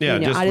 Yeah,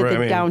 out of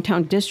the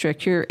downtown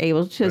district, you're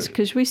able to,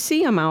 because we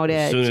see them out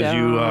at. As soon as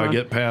you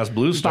get past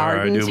Blue Star,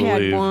 Barton's I do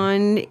believe. had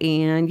one,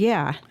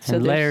 and so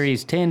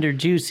Larry's Tender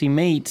Juicy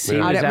Meats.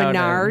 Out at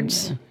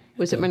Menards.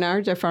 Was it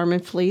Menards or Farm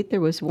and Fleet?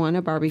 There was one,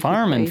 a barbecue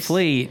Farm and place.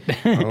 Fleet.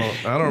 I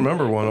don't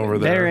remember one over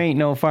there. There ain't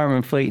no Farm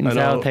and Fleet in I know,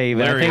 South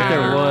Haven. I think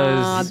there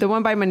was. The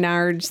one by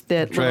Menards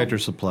that Tractor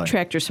Supply.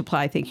 Tractor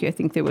Supply. Thank you. I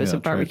think there was Yeah,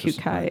 a barbecue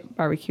guy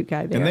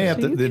there. And they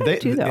have So to you could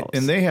do those.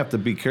 and they have to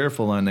be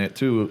careful on that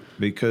too,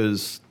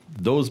 because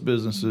those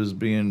businesses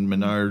being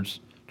Menards,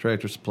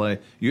 Tractor Supply,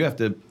 you have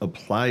to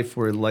apply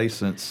for a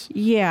license.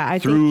 Yeah, I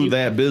through think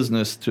that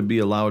business to be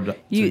allowed to.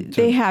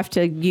 they have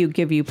to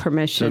give you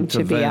permission to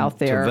be vend- out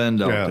there. To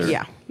vend out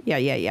there.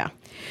 Yeah.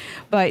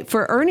 But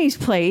for Ernie's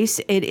Place,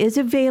 it is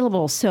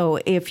available. So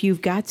if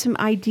you've got some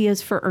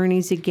ideas for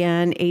Ernie's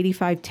again,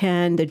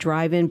 8510, the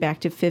drive-in back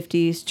to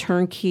 50s,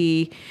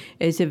 turnkey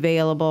is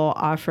available,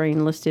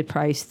 offering listed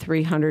price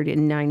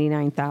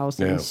 $399,000.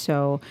 Yeah.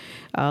 So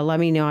let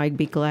me know. I'd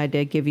be glad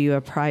to give you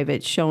a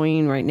private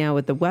showing. Right now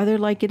with the weather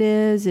like it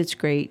is, it's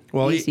great,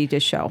 easy to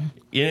show.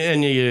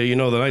 And you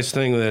know, the nice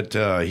thing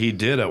that he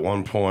did at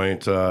one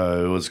point,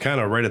 it was kind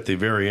of right at the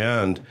very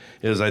end,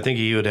 is I think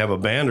he would have a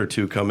band or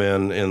two come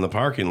in the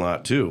parking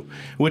lot too,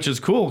 which is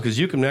cool because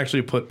you can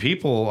actually put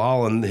people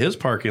all in his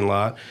parking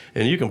lot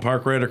and you can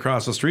park right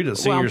across the street at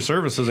Senior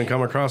Services and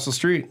come across the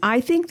street. I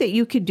think that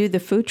you could do the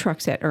food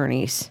trucks at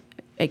Ernie's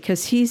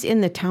because he's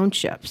in the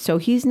township, so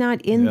he's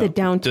not in the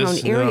downtown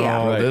area.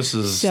 No, this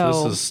is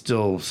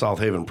still South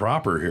Haven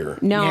proper here.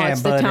 No,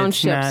 it's the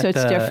township, so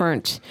it's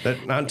different.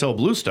 Not until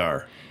Blue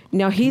Star.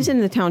 No, he's in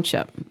the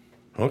township.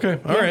 Okay,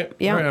 all right.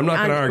 Yeah, All right. I'm not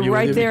going to argue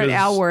right with you there at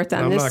because Alworth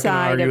on I'm this not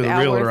side gonna argue of with the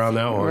Alworth. realtor on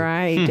that one.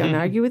 Right, don't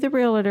argue with the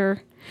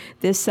realtor.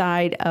 This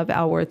side of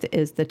Alworth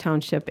is the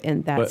township,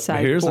 and that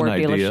side here's Ford an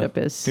idea. dealership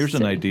is. Here's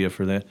an idea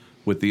for that.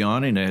 With the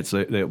awning that's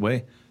that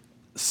way,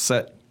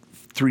 set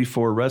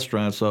 3-4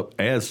 restaurants up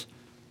as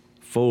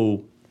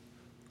full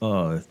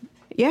you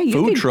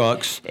food could-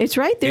 trucks. It's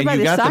right there and by you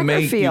the got soccer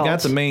main, field. You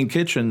got the main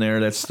kitchen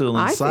there that's still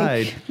I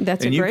inside. think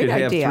that's a and you great could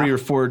have idea. 3 or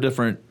 4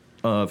 different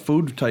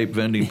food type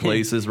vending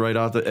places right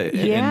off the.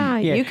 Yeah,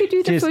 you could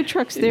do the food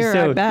trucks there,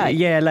 I bet.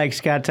 Yeah, I like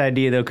Scott's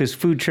idea, though, because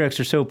food trucks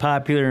are so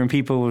popular and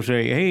people will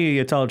say, hey,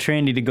 it's all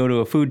trendy to go to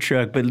a food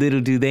truck, but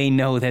little do they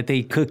know that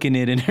they cooking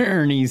it in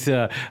Ernie's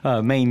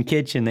main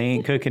kitchen. They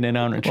ain't cooking it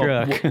on a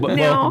truck.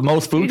 Well,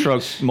 most food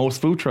trucks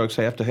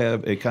have to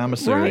have a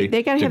commissary Right,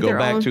 they gotta to have go their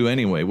back own- to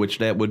anyway, which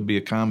that would be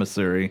a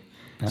commissary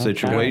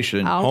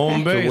situation.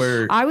 Okay. To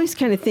where I always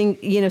kind of think,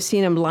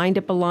 seeing them lined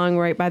up along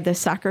right by the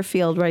soccer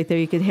field right there,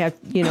 you could have,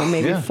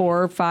 maybe Yeah.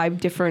 4 or 5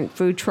 different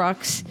food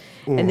trucks.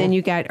 And then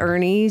you got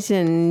Ernie's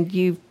and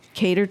you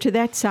cater to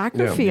that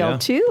soccer Yeah. field Yeah.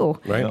 too.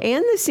 Right.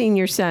 And the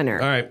senior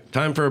center. All right,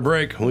 time for a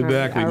break. We'll be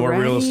back with more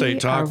real estate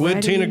talk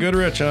with Tina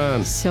Goodrich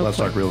on Let's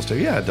Talk Real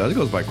Estate. Yeah, it does. It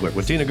goes by quick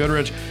with Tina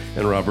Goodrich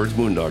and Robert's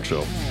Moondog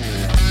Show.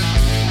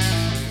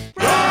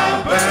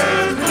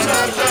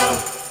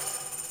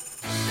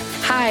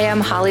 Hi, I'm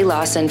Holly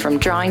Lawson from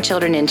Drawing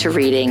Children into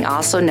Reading,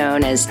 also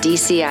known as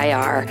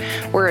DCIR.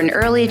 We're an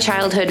early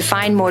childhood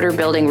fine motor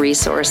building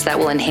resource that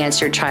will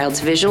enhance your child's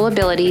visual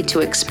ability to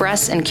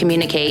express and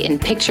communicate in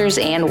pictures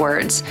and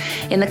words.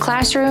 In the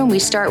classroom, we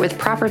start with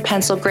proper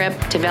pencil grip,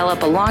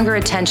 develop a longer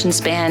attention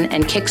span,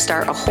 and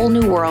kickstart a whole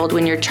new world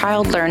when your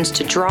child learns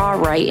to draw,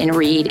 write, and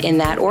read in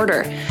that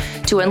order.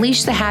 To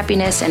unleash the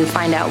happiness and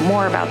find out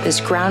more about this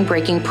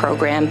groundbreaking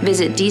program,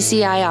 visit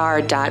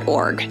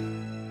DCIR.org.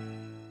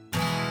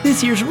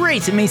 This year's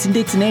Race at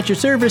Mason-Dixon at your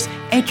service.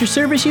 At your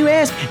service, you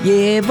ask?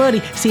 Yeah, buddy.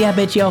 See, I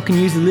bet y'all can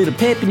use a little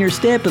pep in your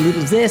step, a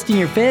little zest in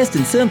your fest,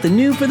 and something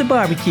new for the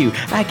barbecue.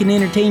 I can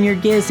entertain your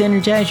guests,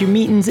 energize your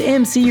meetings,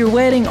 MC your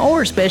wedding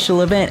or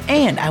special event,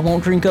 and I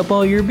won't drink up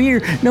all your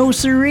beer. No,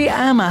 sirree,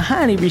 I'm a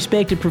highly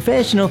respected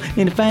professional,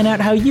 and to find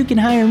out how you can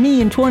hire me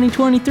in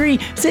 2023,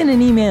 send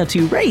an email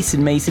to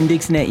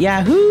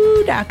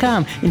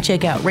raceandmason@yahoo.com and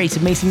check out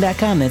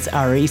raceandmason.com. That's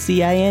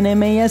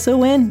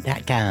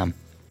RACINMASON.com.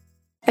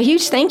 A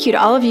huge thank you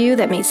to all of you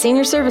that made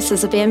Senior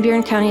Services of Van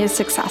Buren County a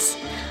success.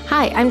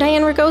 Hi, I'm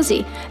Diane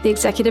Ragosi, the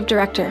Executive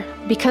Director.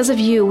 Because of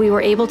you, we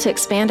were able to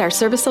expand our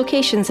service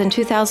locations in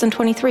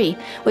 2023,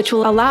 which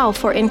will allow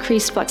for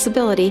increased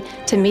flexibility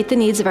to meet the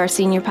needs of our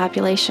senior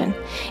population.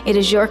 It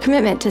is your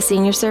commitment to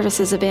Senior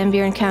Services of Van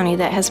Buren County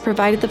that has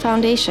provided the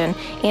foundation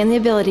and the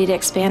ability to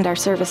expand our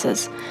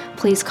services.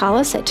 Please call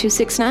us at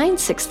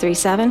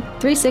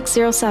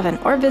 269-637-3607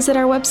 or visit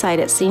our website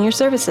at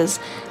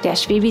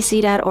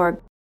seniorservices-vbc.org.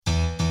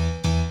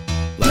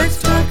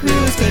 Let's talk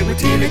real estate with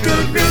Tina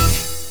Goodrich.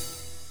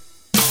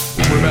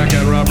 We're back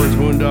at Robert's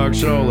Moondog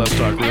Show. Let's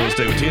talk real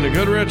estate with Tina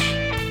Goodrich,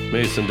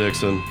 Mason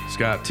Dixon,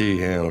 Scott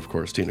T, and of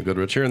course Tina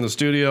Goodrich here in the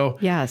studio.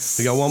 Yes.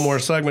 We got one more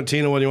segment.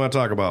 Tina, what do you want to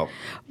talk about?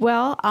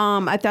 Well,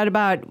 I thought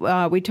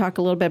about, we talk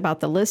a little bit about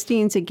the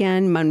listings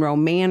again. Monroe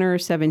Manor,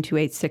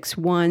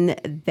 72861.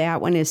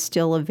 That one is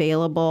still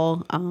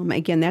available.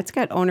 Again, that's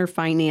got owner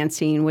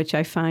financing, which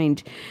I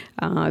find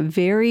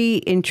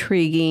very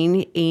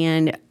intriguing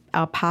and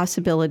a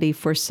possibility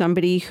for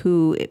somebody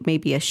who may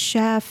be a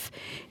chef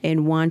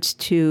and wants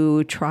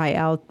to try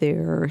out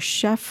their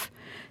chef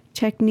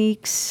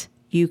techniques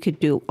you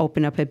could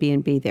open up a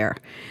B&B there.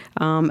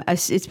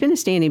 It's been a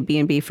standing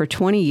B&B for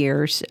 20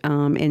 years,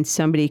 and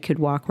somebody could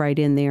walk right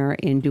in there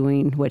and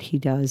doing what he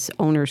does,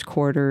 owner's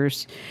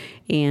quarters,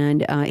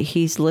 and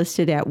he's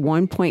listed at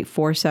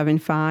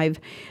 1.475,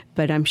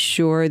 but I'm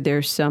sure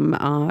there's some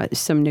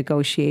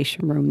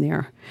negotiation room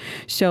there.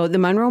 So the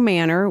Monroe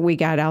Manor, we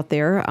got out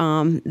there.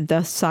 The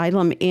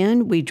Asylum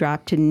Inn, we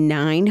dropped to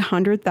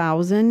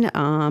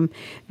 $900,000.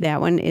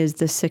 That one is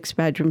the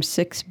 6-bedroom,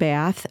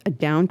 6-bath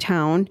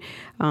downtown.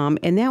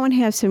 And that one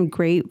has some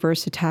great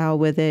versatile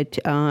with it.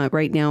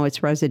 Right now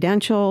it's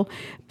residential,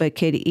 but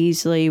could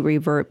easily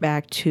revert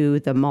back to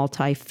the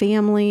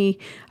multifamily,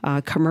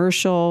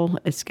 commercial.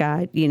 It's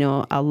got,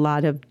 a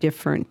lot of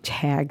different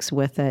tags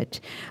with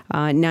it.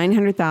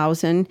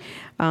 $900,000.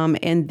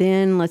 And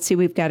then let's see,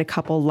 we've got a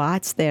couple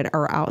lots that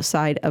are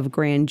outside of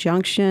Grand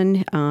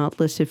Junction,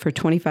 listed for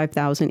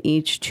 $25,000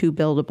 each, 2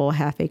 buildable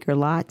half-acre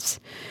lots.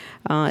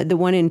 The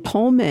one in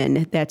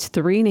Pullman, that's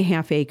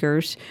 3.5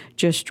 acres,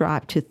 just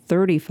dropped to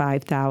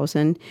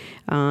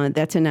 $35,000.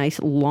 That's a nice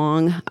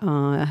long.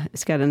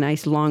 It's got a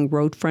nice long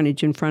road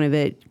frontage in front of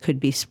it.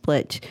 Could be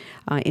split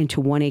into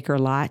 1-acre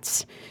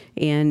lots.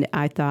 And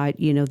I thought,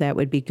 that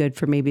would be good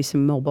for maybe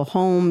some mobile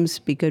homes,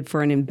 be good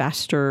for an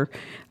investor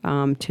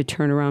to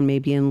turn around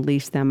maybe and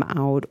lease them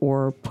out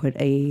or put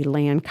a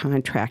land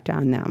contract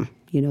on them.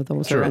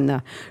 Those Sure. are in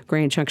the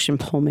Grand Junction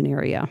Pullman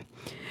area.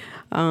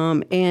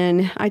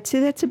 And I'd say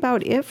that's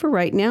about it for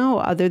right now,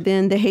 other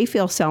than the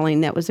Hayfield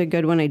selling. That was a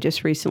good one. I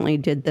just recently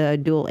did the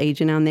dual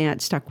agent on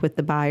that, stuck with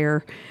the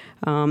buyer.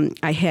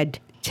 I had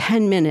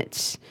 10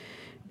 minutes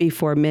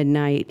before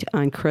midnight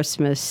on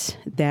Christmas.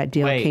 That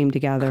deal came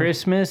together.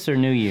 Christmas or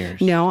New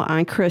Year's? No,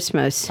 on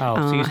Christmas. Oh,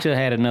 so you still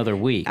had another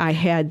week. I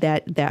had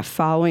that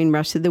following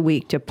rest of the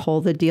week to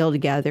pull the deal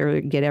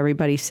together, get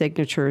everybody's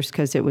signatures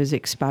because it was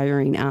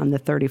expiring on the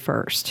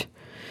 31st.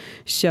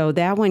 So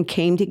that one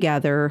came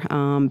together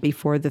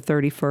before the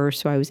 31st,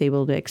 so I was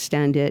able to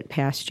extend it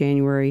past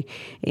January,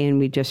 and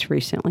we just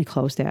recently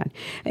closed that.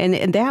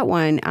 And that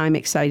one I'm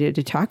excited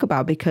to talk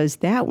about because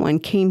that one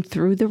came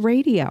through the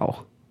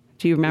radio.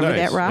 Do you remember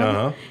that, Rob?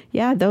 Uh-huh.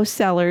 Yeah, those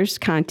sellers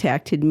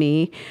contacted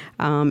me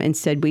and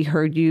said, we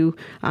heard you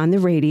on the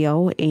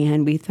radio,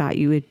 and we thought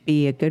you would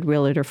be a good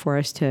realtor for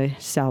us to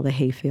sell the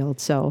Hayfield.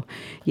 So,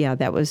 yeah,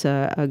 that was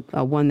a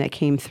one that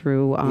came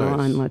through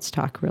on Let's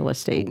Talk Real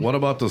Estate. What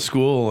about the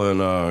school in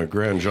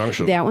Grand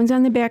Junction? That one's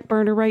on the back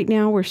burner right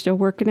now. We're still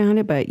working on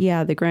it. But,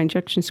 yeah, the Grand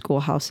Junction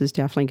Schoolhouse is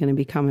definitely going to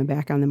be coming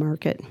back on the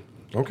market.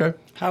 Okay.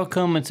 How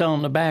come it's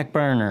on the back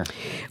burner?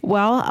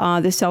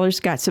 Well, the seller's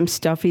got some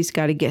stuff he's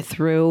got to get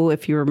through.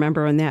 If you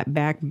remember, in that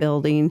back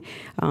building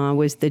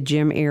was the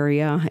gym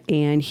area,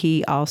 and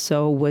he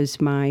also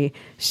was my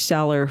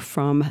seller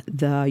from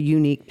the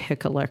Unique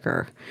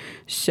Pick-a-Liquor.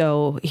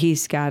 So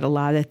he's got a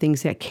lot of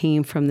things that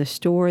came from the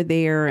store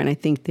there, and I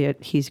think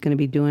that he's going to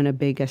be doing a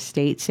big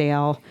estate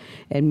sale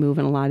and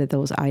moving a lot of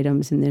those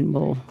items, and then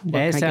we'll...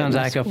 That sounds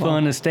like a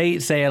fun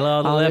estate sale,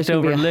 all the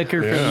leftover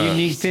liquor from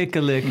Unique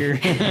Pick-a-Liquor.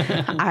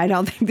 I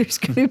don't think there's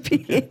going to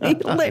be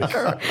any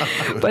liquor,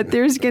 but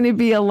there's going to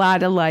be a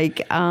lot of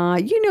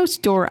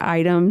store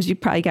items. You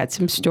probably got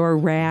some store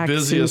racks.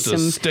 Busiest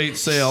estate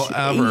sale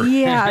ever.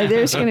 Yeah,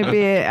 there's going to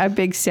be a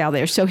big sale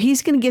there. So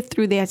he's going to get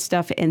through that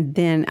stuff, and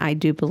then I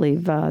do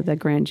believe the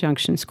Grand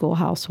Junction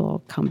Schoolhouse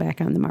will come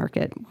back on the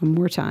market one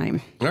more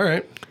time. All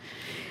right.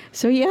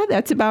 So, yeah,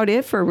 that's about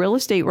it for real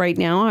estate right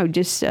now. I would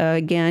just,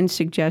 again,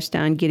 suggest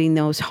on getting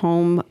those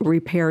home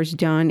repairs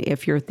done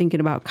if you're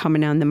thinking about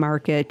coming on the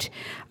market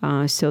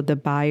so the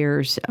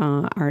buyers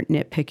aren't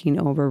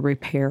nitpicking over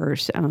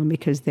repairs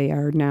because they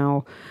are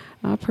now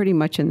pretty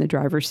much in the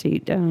driver's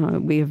seat.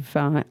 We've,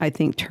 I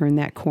think, turned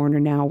that corner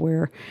now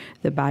where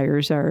the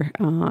buyers are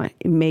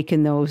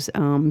making those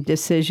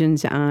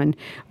decisions on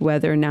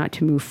whether or not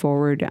to move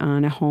forward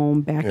on a home,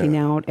 backing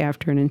out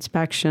after an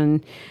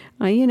inspection.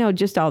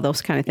 Just all those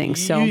kind of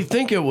things. So you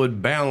think it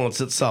would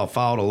balance itself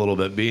out a little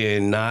bit,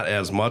 being not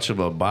as much of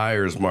a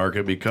buyer's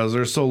market because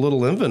there's so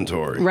little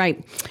inventory.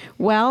 Right.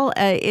 Well,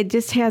 it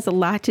just has a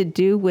lot to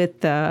do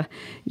with the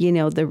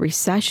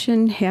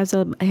recession has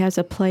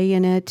a play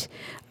in it.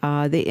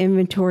 The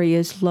inventory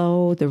is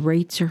low, the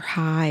rates are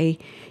high,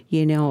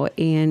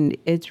 and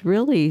it's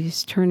really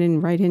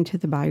turning right into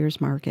the buyer's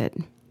market.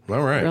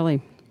 All right.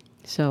 Really.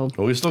 So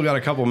well, we still got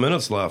a couple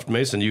minutes left.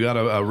 Mason, you got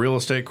a real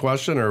estate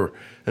question or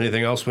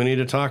anything else we need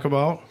to talk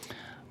about?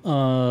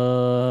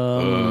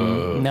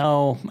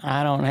 No,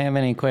 I don't have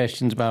any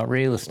questions about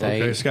real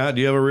estate. Okay, Scott,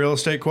 do you have a real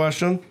estate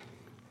question?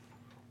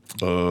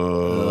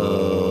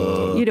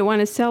 You don't want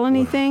to sell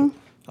anything?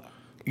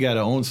 You got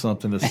to own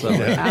something to sell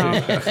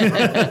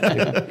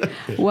it.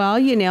 Well,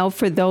 you know,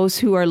 for those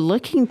who are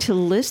looking to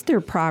list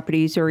their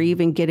properties or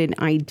even get an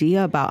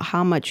idea about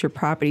how much your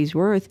property's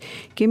worth,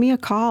 give me a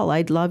call.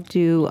 I'd love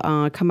to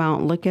come out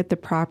and look at the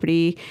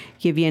property,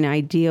 give you an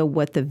idea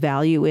what the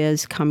value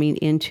is coming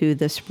into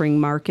the spring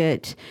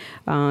market.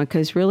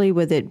 Because really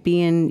with it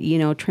being, you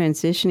know,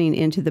 transitioning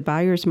into the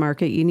buyer's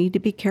market, you need to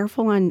be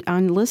careful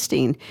on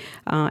listing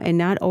and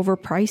not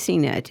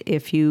overpricing it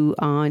if you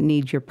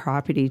need your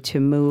property to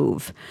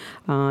move.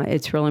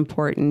 It's real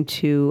important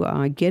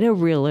to get a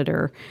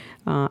realtor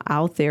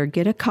out there.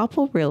 Get a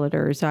couple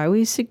realtors. I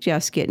always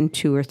suggest getting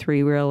 2 or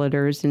 3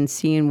 realtors and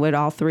seeing what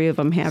all 3 of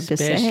them have to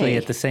say. Especially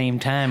at the same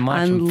time,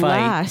 watch them fight.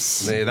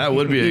 Unless Hey, that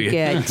would be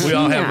we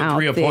all have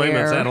 3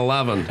 appointments at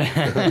 11.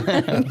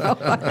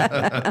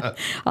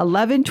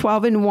 11,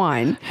 12, and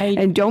 1. Hey,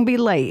 and don't be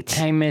late.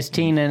 Hey, Miss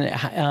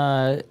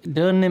Tina,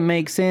 doesn't it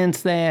make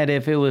sense that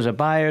if it was a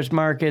buyer's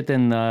market,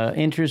 then the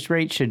interest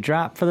rate should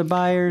drop for the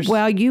buyers?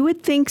 Well, you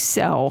would think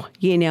so.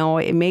 You know,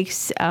 it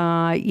makes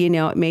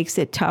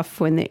it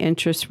tough when the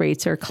interest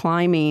rates are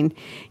climbing,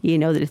 you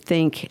know, to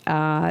think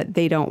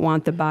they don't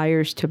want the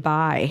buyers to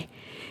buy.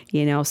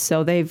 You know,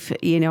 so they've,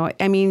 you know,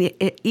 I mean,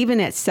 even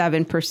at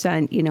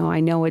 7%, you know, I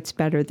know it's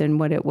better than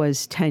what it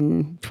was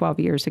 10, 12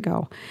 years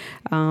ago.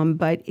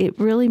 But it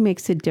really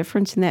makes a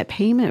difference in that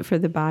payment for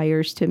the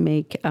buyers to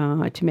make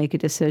a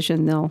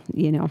decision. They'll,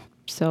 you know,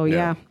 so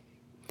yeah.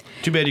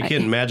 Too bad you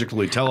can't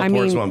magically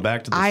teleport someone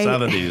back to the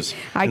 70s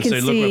and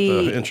say, look what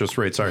the interest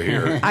rates are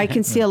here. I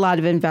can see a lot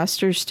of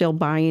investors still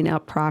buying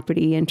up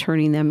property and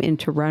turning them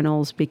into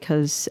rentals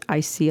because I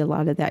see a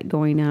lot of that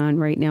going on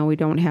right now. We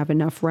don't have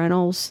enough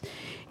rentals.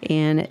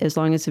 And as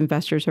long as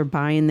investors are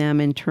buying them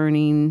and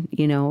turning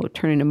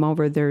them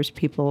over, there's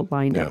people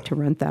lined up to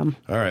rent them.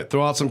 All right.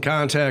 Throw out some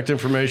contact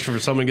information for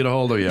someone to get a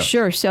hold of you.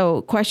 Sure.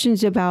 So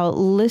questions about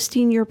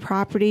listing your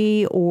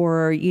property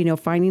or, you know,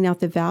 finding out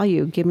the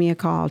value, give me a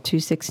call,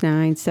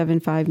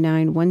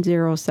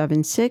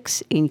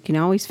 269-759-1076. And you can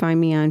always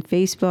find me on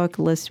Facebook,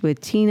 List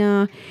with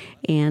Tina,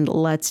 and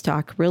Let's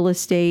Talk Real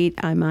Estate.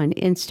 I'm on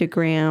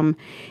Instagram.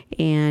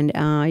 And,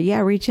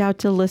 reach out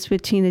to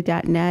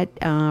listwithtina.net.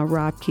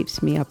 Rob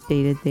keeps me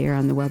updated there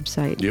on the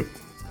website. Yep.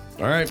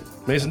 All right.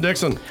 Mason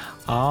Dixon.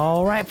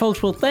 All right,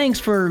 folks. Well, thanks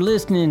for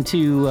listening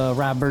to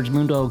Rob Bird's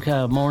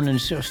Moondog Morning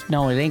Show.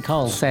 No, it ain't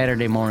called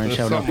Saturday Morning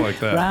Show. Something like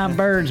that. Rob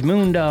Bird's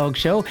Moondog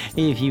Show.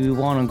 If you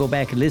want to go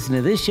back and listen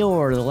to this show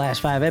or the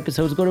last 5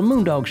 episodes, go to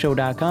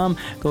moondogshow.com,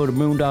 go to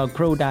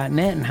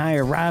moondogpro.net, and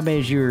hire Rob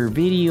as your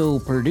video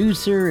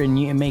producer,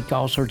 and you make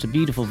all sorts of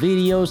beautiful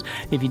videos.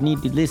 If you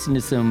need to listen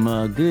to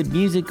some good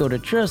music, go to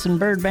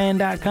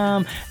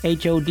trustandbirdband.com,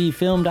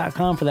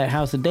 hodfilm.com for that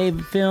House of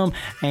David film,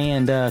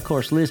 and, of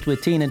course,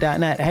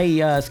 listwithtina.net.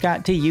 Hey, Scott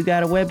T, you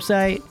got a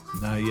website?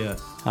 Not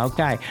yet.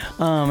 Okay.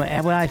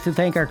 I'd like to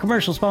thank our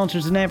commercial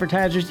sponsors and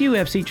advertisers,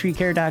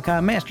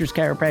 UFCTreeCare.com, Masters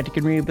Chiropractic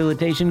and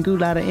Rehabilitation,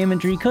 Gulata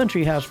Imagery,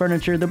 Country House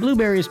Furniture, The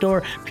Blueberry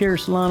Store, Pure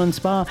Salon and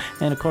Spa,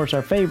 and, of course,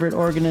 our favorite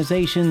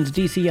organizations,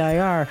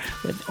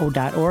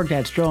 DCIR.org,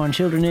 that's Drawing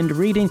Children into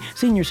Reading,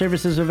 Senior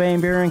Services of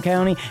Van Buren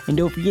County, and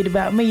don't forget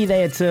about me,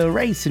 that's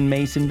RacingMason.com.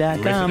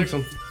 Mason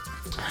Dixon.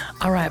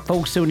 All right,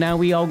 folks, so now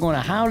we all going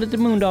to howl at the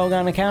Moondog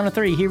on the count of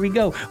 3. Here we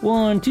go.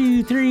 1,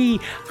 2, 3.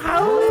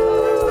 Howl!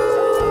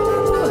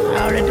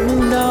 Howl at the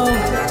Moondog.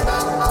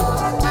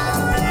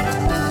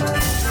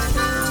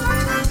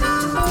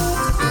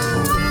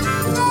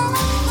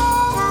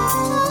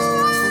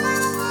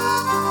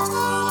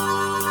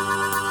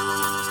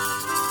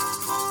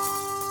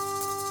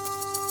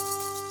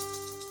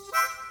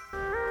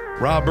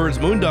 Rob Bird's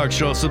Moondog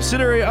Show,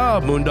 subsidiary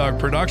of Moondog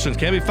Productions,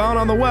 can be found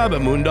on the web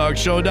at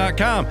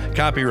moondogshow.com.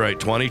 Copyright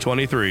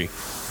 2023.